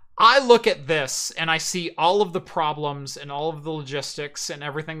 I look at this and I see all of the problems and all of the logistics and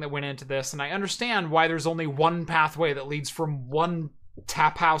everything that went into this, and I understand why there's only one pathway that leads from one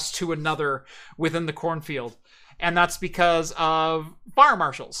tap house to another within the cornfield, and that's because of fire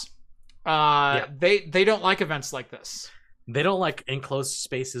marshals. They don't like events like this. They don't like enclosed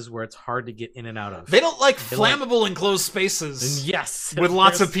spaces where it's hard to get in and out of. They don't like flammable enclosed spaces. Yes, with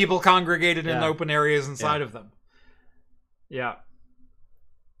lots of people congregated in open areas inside of them. Yeah.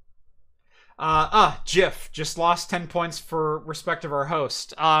 Jiff just lost 10 points for respect of our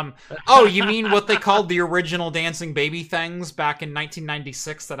host. Oh, you mean what they called the original dancing baby things back in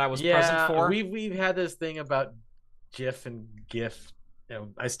 1996 that I was present for? We've had this thing about GIF and GIF.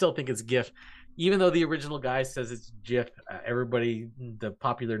 I still think it's GIF, even though the original guy says it's GIF. Everybody, the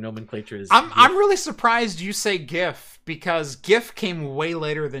popular nomenclature is. I'm really surprised you say GIF because GIF came way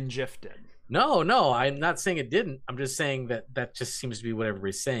later than GIF did. No, I'm not saying it didn't. I'm just saying that just seems to be what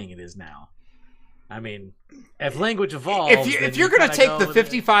everybody's saying it is now. I mean, if language evolves... If you're going to take the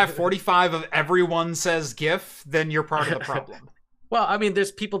 55-45 of everyone says GIF, then you're part of the problem. Well, I mean,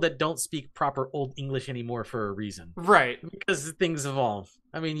 there's people that don't speak proper Old English anymore for a reason. Right. Because things evolve.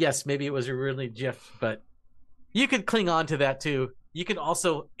 I mean, yes, maybe it was originally GIF, but you could cling on to that too. You can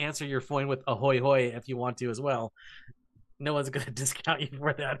also answer your phone with ahoy hoy if you want to as well. No one's going to discount you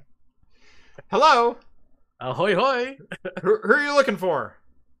for that. Hello? Ahoy hoy. Who are you looking for?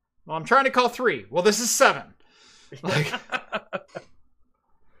 Well, I'm trying to call 3. Well, this is 7. Like,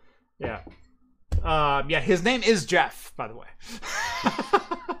 yeah. His name is Jeff, by the way.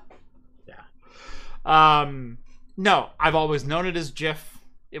 No, I've always known it as GIF.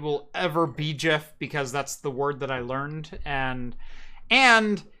 It will ever be GIF because that's the word that I learned. And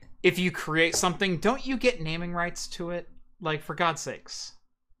if you create something, don't you get naming rights to it? Like, for God's sakes.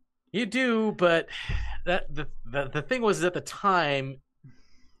 You do, but the thing was at the time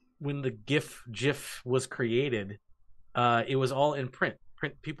when the GIF was created, it was all in print.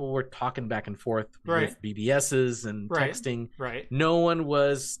 People were talking back and forth with BBSs and texting. Right. No one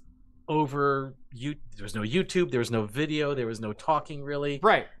was over you. There was no YouTube. There was no video. There was no talking really.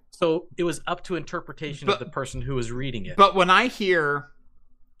 Right. So it was up to interpretation of the person who was reading it. But when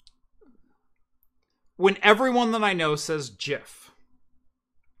everyone that I know says GIF,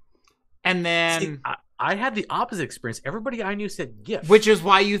 and then... See, I had the opposite experience. Everybody I knew said GIF. Which is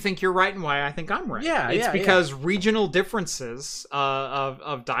why you think you're right and why I think I'm right. It's because regional differences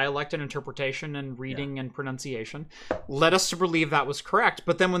of dialect and interpretation and reading and pronunciation led us to believe that was correct.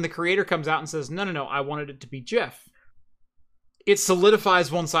 But then when the creator comes out and says, no, I wanted it to be GIF. it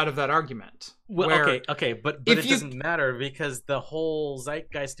solidifies one side of that argument. Well, okay, but it doesn't matter because the whole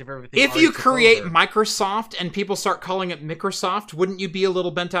zeitgeist of everything. If you create Microsoft and people start calling it Microsoft, wouldn't you be a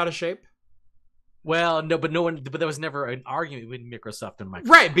little bent out of shape? Well, no, but there was never an argument with Microsoft and Microsoft.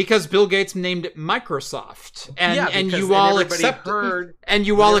 Right, because Bill Gates named it Microsoft, and you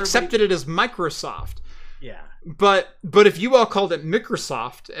all accepted it as Microsoft. Yeah. But if you all called it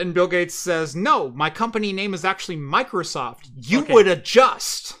Microsoft and Bill Gates says, no, my company name is actually Microsoft, you would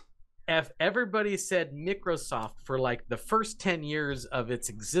adjust. If everybody said Microsoft for like the first 10 years of its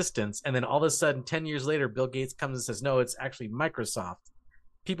existence, and then all of a sudden 10 years later, Bill Gates comes and says, no, it's actually Microsoft,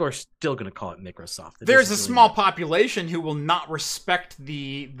 people are still going to call it Microsoft. There's a small population who will not respect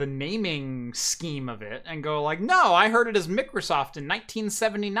the naming scheme of it and go like, no, I heard it as Microsoft in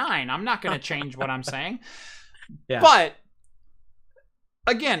 1979. I'm not going to change what I'm saying. Yeah. But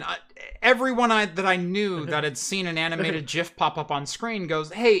again, everyone that I knew that had seen an animated GIF pop up on screen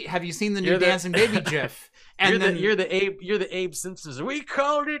goes, "Hey, have you seen the new Dancing Baby GIF?" And you're the Abe Simpsons. We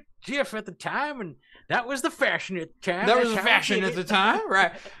called it GIF at the time, and that was the fashion at the time. That was the fashion at the time,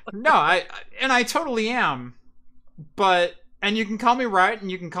 right? No, I totally am, but. And you can call me right,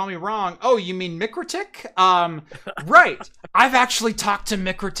 and you can call me wrong. Oh, you mean Micritic? Right. I've actually talked to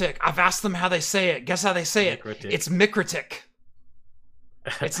Micritic. I've asked them how they say it. Guess how they say it? It's Micritic.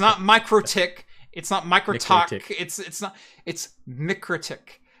 It's not Microtic. It's not Microtalk. It's Micritic.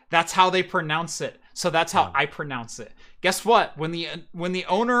 That's how they pronounce it. So that's how I pronounce it. Guess what? When the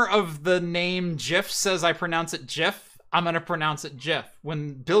owner of the name GIF says I pronounce it GIF, I'm going to pronounce it GIF.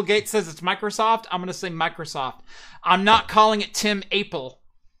 When Bill Gates says it's Microsoft, I'm going to say Microsoft. I'm not calling it Tim Apple.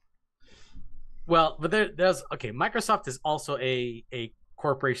 Well, but there's Microsoft is also a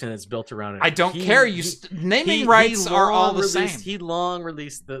corporation that's built around it. I don't care. Naming rights are all the same. He long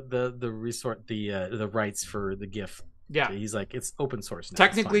released the rights for the GIF. Yeah, so he's like, it's open source now.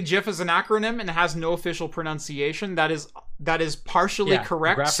 Technically, GIF is an acronym and has no official pronunciation. That is partially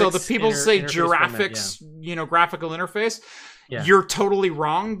correct. So the people say graphics, graphical interface. Yeah. You're totally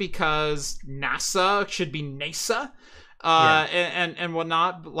wrong because NASA should be NASA, and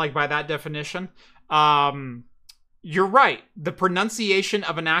whatnot. Like by that definition, you're right. The pronunciation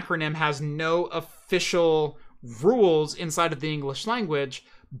of an acronym has no official rules inside of the English language.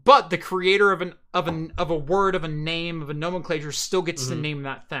 But the creator of a word, of a name, of a nomenclature still gets to name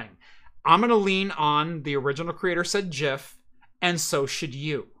that thing. I'm going to lean on the original creator said GIF, and so should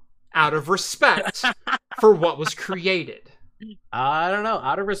you, out of respect for what was created. I don't know.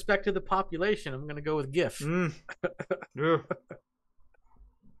 Out of respect to the population, I'm going to go with GIF.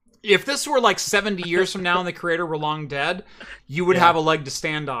 If this were like 70 years from now and the creator were long dead, you would have a leg to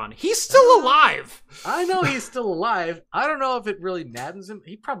stand on. He's still alive. I know he's still alive. I don't know if it really maddens him.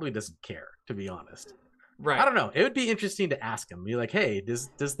 He probably doesn't care, to be honest. Right. I don't know. It would be interesting to ask him. Be like, hey, does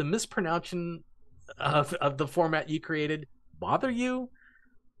the mispronunciation of the format you created bother you?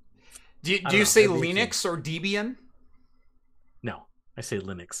 Do you say Linux or Debian? No, I say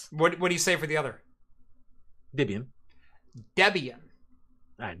Linux. What do you say for the other? Debian. Debian.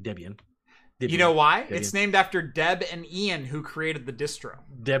 Debian. You know why? Debian. It's named after Deb and Ian, who created the distro.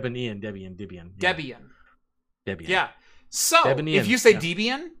 Deb and Ian, Debian. Debian. Yeah. So, if you say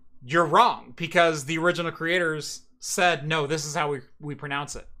Debian, you're wrong, because the original creators said, no, this is how we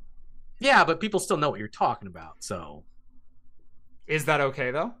pronounce it. Yeah, but people still know what you're talking about, so... Is that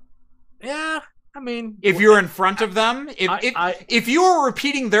okay, though? Yeah, I mean... If you're in front of them, if you were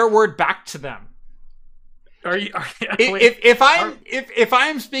repeating their word back to them, if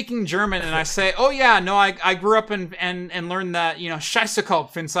I'm speaking German and I say, oh yeah, no, I grew up and learned that,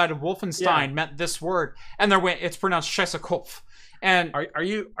 Scheissekopf inside of Wolfenstein meant this word, and it's pronounced Scheissekopf. And are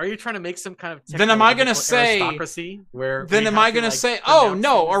you trying to make some kind of then am I going to say aristocracy where then am I going to say, oh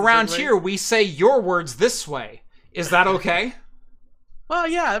no, around here we say your words this way? Is that okay? Well,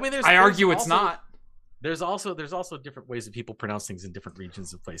 yeah, I mean, I argue it's not. There's also different ways that people pronounce things in different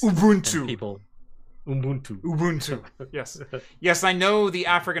regions of places. Ubuntu. Yes, I know the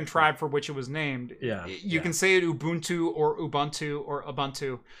African tribe for which it was named. Yeah, you can say it Ubuntu or Ubuntu or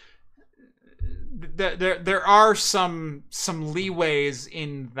Ubuntu. There are some leeways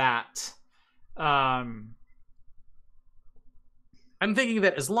in that. I'm thinking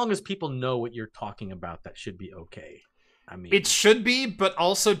that as long as people know what you're talking about, that should be okay. I mean, it should be, but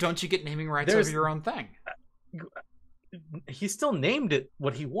also, don't you get naming rights over your own thing? He still named it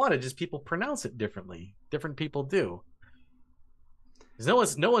what he wanted, just people pronounce it differently. Different people do. No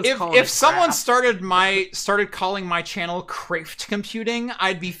one's calling if someone started calling my channel Crafed Computing,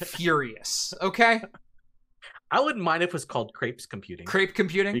 I'd be furious. Okay? I wouldn't mind if it was called Crepes Computing. Crepe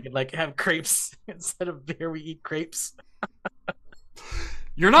Computing? We could have crepes instead of beer, we eat crepes.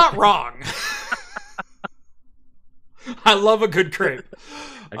 You're not wrong. I love a good crepe.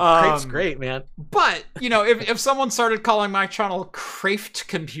 Crepe's great, man. But, you know, if someone started calling my channel Crafed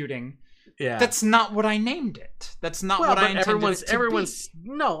Computing, that's not what I named it. That's not what I intended it to be.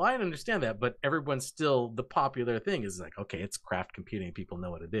 No, I understand that, but everyone's still, the popular thing is like, okay, it's craft computing. People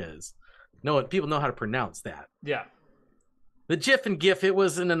know what it is. People know how to pronounce that. Yeah. The GIF and GIF, it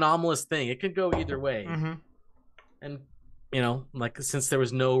was an anomalous thing. It could go either way. Mm-hmm. And, you know, like, since there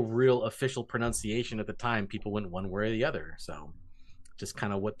was no real official pronunciation at the time, people went one way or the other. So just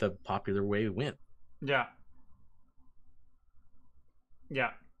kind of what the popular way went. Yeah. Yeah.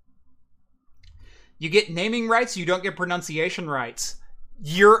 You get naming rights, you don't get pronunciation rights.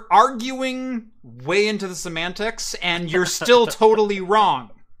 You're arguing way into the semantics, and you're still totally wrong.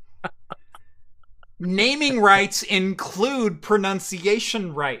 Naming rights include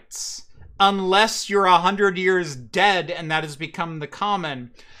pronunciation rights. Unless you're 100 years dead and that has become the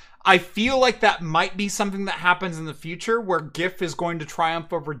common. I feel like that might be something that happens in the future where GIF is going to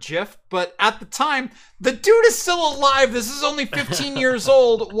triumph over GIF, but at the time, the dude is still alive. This is only 15 years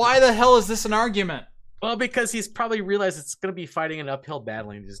old. Why the hell is this an argument? Well, because he's probably realized it's going to be fighting an uphill battle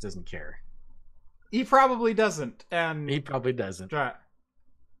and he just doesn't care. He probably doesn't. And he probably doesn't. Right.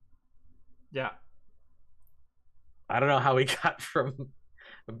 Yeah. I don't know how he got from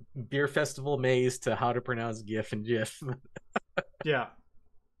Beer Festival Maze to how to pronounce GIF and GIF. Yeah.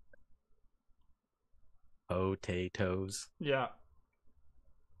 Potatoes. Yeah.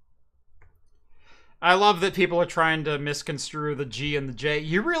 I love that people are trying to misconstrue the G and the J.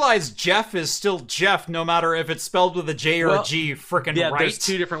 You realize Jeff is still Jeff, no matter if it's spelled with a J or a G. Freaking right. There's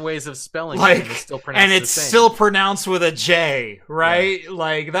two different ways of spelling it, and it's still pronounced and it's still pronounced with a J, right? Yeah.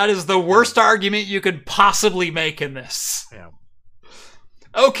 Like, that is the worst argument you could possibly make in this. Yeah.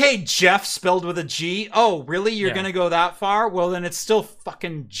 Okay, Jeff spelled with a G. Oh, really? You're gonna go that far? Well, then it's still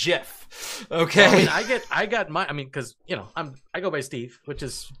fucking Jiff. Okay. Well, I got my. I mean, because I go by Steve, which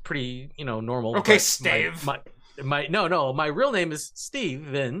is pretty normal. Okay, Steve. My real name is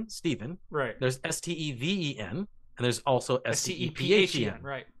Steven. Right. There's Steven, and there's also Stephen.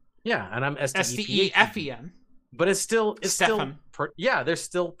 Right. Yeah, and I'm Stefen. But it's still Stefan. They're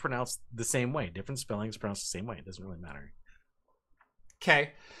still pronounced the same way. Different spellings pronounced the same way. It doesn't really matter.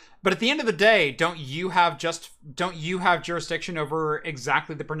 Okay. But at the end of the day, don't you have jurisdiction over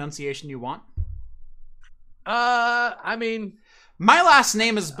exactly the pronunciation you want? I mean, my last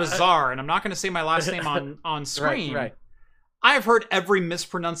name is Bizarre, and I'm not going to say my last name on screen. Right. I have heard every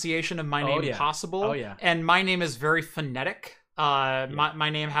mispronunciation of my name possible. Oh, yeah. And my name is very phonetic. My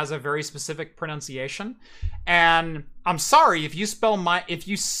name has a very specific pronunciation. And I'm sorry if you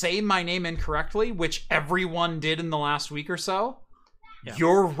say my name incorrectly, which everyone did in the last week or so. Yeah.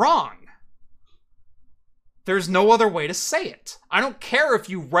 You're wrong. There's no other way to say it. I don't care if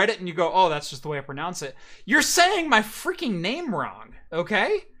you read it and you go, oh, that's just the way I pronounce it. You're saying my freaking name wrong,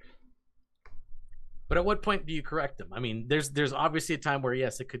 okay? But at what point do you correct them? I mean, there's obviously a time where,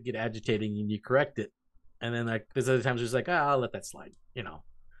 yes, it could get agitating and you correct it. And then there's other times where it's like, I'll let that slide,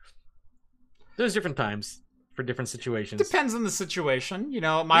 There's different times for different situations. Depends on the situation.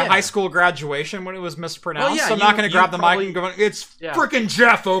 My high school graduation when it was mispronounced. So I'm not going to grab the mic and go, it's freaking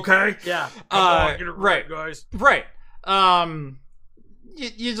Jeff, okay? Yeah. Get it right, guys. Right.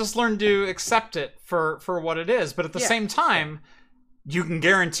 You just learn to accept it for what it is. But at the same time, you can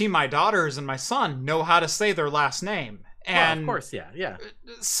guarantee my daughters and my son know how to say their last name. And of course, yeah.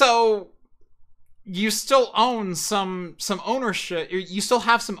 So you still own some ownership. You still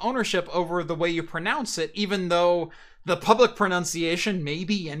have some ownership over the way you pronounce it, even though the public pronunciation may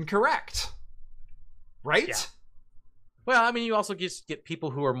be incorrect. Right? Yeah. Well, I mean, you also just get people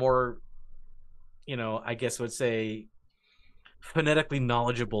who are more, I guess I would say, phonetically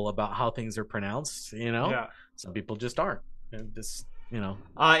knowledgeable about how things are pronounced, Yeah. Some people just aren't. In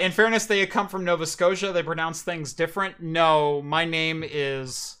fairness, they come from Nova Scotia. They pronounce things different. No, my name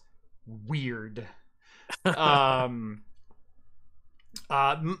is weird. My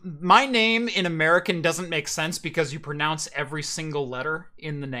name in American doesn't make sense because you pronounce every single letter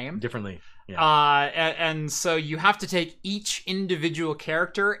in the name differently. Yeah. And so you have to take each individual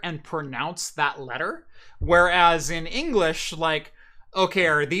character and pronounce that letter. Whereas in English, like, okay,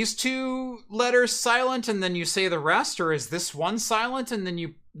 are these two letters silent and then you say the rest, or is this one silent and then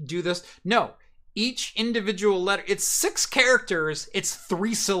you do this? No. Each individual letter, it's 6 characters, it's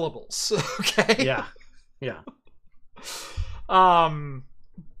 3 syllables. Okay? Yeah.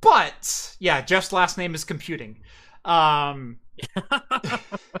 But Jeff's last name is Computing. But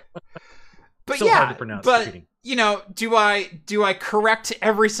so hard to pronounce, computing. Do I correct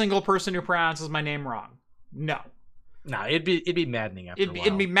every single person who pronounces my name wrong? No. No, it'd be maddening after a while.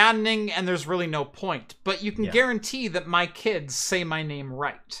 It'd be maddening, and there's really no point. But you can guarantee that my kids say my name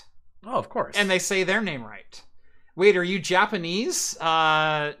right. Oh, of course. And they say their name right. Wait, are you Japanese?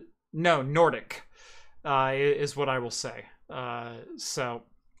 No, Nordic is what I will say.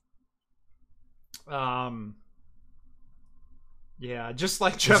 Yeah, just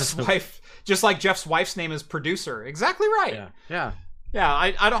like Jeff's wife's name is producer. Exactly right. Yeah.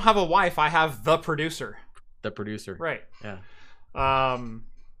 I don't have a wife. I have the producer. The producer. Right. Yeah.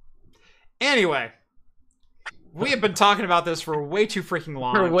 Anyway, we have been talking about this for way too freaking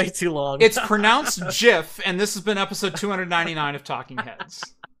long. For way too long. It's pronounced Jiff, and this has been episode 299 of Talking Heads.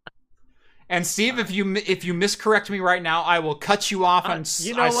 And Steve, if you miscorrect me right now, I will cut you off, and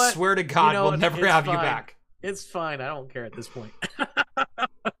I swear to God, we'll never have you back. It's fine. I don't care at this point.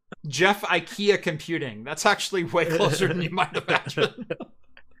 Jeff IKEA Computing. That's actually way closer than you might imagine.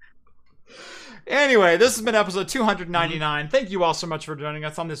 Anyway, this has been episode 299. Thank you all so much for joining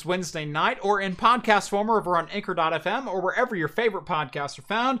us on this Wednesday night, or in podcast form over on Anchor.fm, or wherever your favorite podcasts are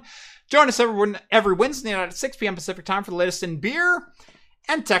found. Join us every Wednesday night at 6 p.m. Pacific time for the latest in beer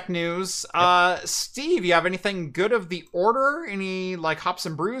and tech news. Steve, you have anything good of the order? Any like Hops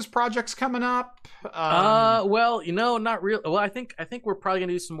and Brews projects coming up? Well, not real. Well, I think we're probably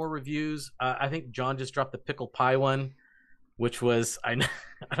gonna do some more reviews. I think John just dropped the pickle pie one, which was I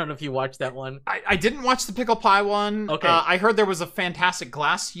don't know if you watched that one. I didn't watch the pickle pie one. Okay. I heard there was a fantastic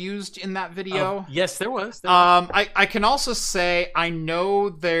glass used in that video. Yes, there was. I can also say I know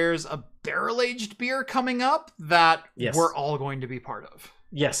there's a barrel-aged beer coming up that we're all going to be part of.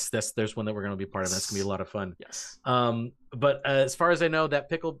 Yes, there's one that we're going to be part of. That's going to be a lot of fun. Yes. But as far as I know, that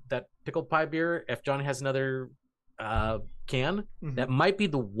pickled pie beer, if John has another can, that might be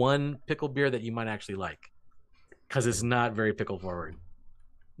the one pickle beer that you might actually like, because it's not very pickle forward.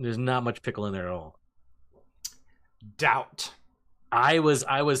 There's not much pickle in there at all. Doubt. I was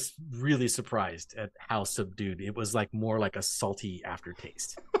really surprised at how subdued it was. Like more like a salty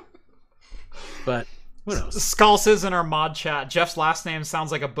aftertaste. But who knows? Skull says in our mod chat, Jeff's last name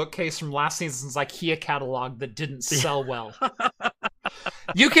sounds like a bookcase from last season's IKEA catalog that didn't sell well.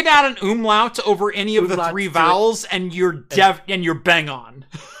 You can add an umlaut over any of the three vowels, and you're bang on.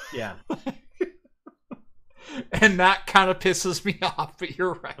 Yeah. And that kind of pisses me off, but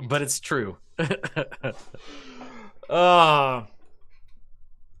you're right. But it's true.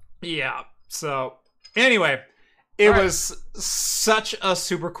 Yeah. So, anyway, it was such a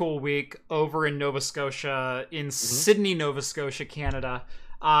super cool week over in Nova Scotia, in Sydney, Nova Scotia, Canada,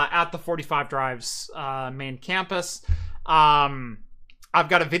 at the 45 Drives main campus. I've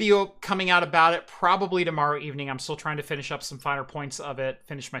got a video coming out about it probably tomorrow evening. I'm still trying to finish up some finer points of it,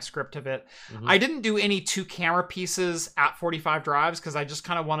 finish my script of it. I didn't do any 2 camera pieces at 45 Drives because I just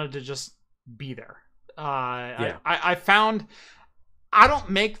kind of wanted to just be there. I found I don't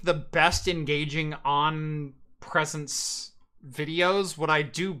make the best engaging on presence videos. What I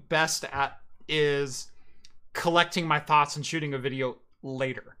do best at is collecting my thoughts and shooting a video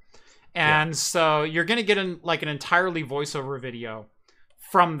later. And so you're going to get an entirely voiceover video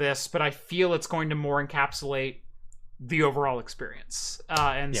from this, but I feel it's going to more encapsulate the overall experience.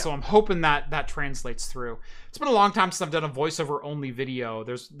 So I'm hoping that translates through. It's been a long time since I've done a voiceover only video.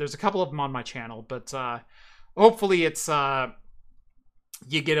 There's a couple of them on my channel, but hopefully it's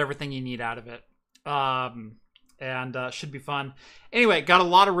you get everything you need out of it. And should be fun. Anyway, got a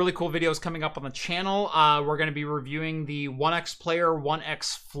lot of really cool videos coming up on the channel. We're going to be reviewing the 1X Player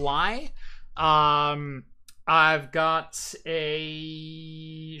 1X Fly. I've got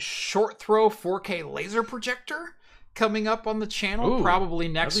a short throw 4K laser projector coming up on the channel probably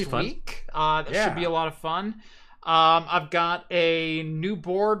next week. That should be a lot of fun. I've got a new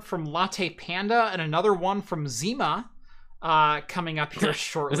board from Latte Panda and another one from Zima coming up here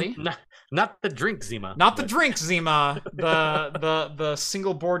shortly. Not the drink Zima. Not the drink Zima. The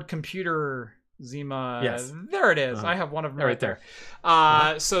single board computer Zima. Yes. There it is. I have one of them right there.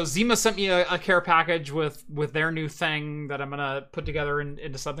 So Zima sent me a care package with their new thing that I'm going to put together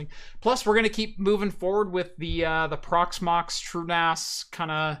into something. Plus, we're going to keep moving forward with the Proxmox TrueNAS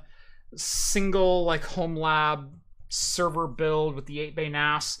kind of single like home lab server build with the 8-bay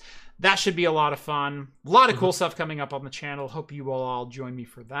NAS. That should be a lot of fun. A lot of cool stuff coming up on the channel. Hope you will all join me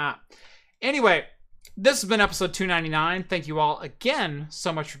for that. Anyway, this has been episode 299. Thank you all again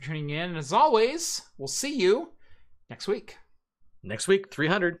so much for tuning in. And as always, we'll see you next week. Next week,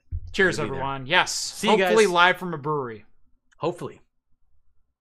 300. Cheers, everyone. Yes. See you guys. Hopefully live from a brewery. Hopefully.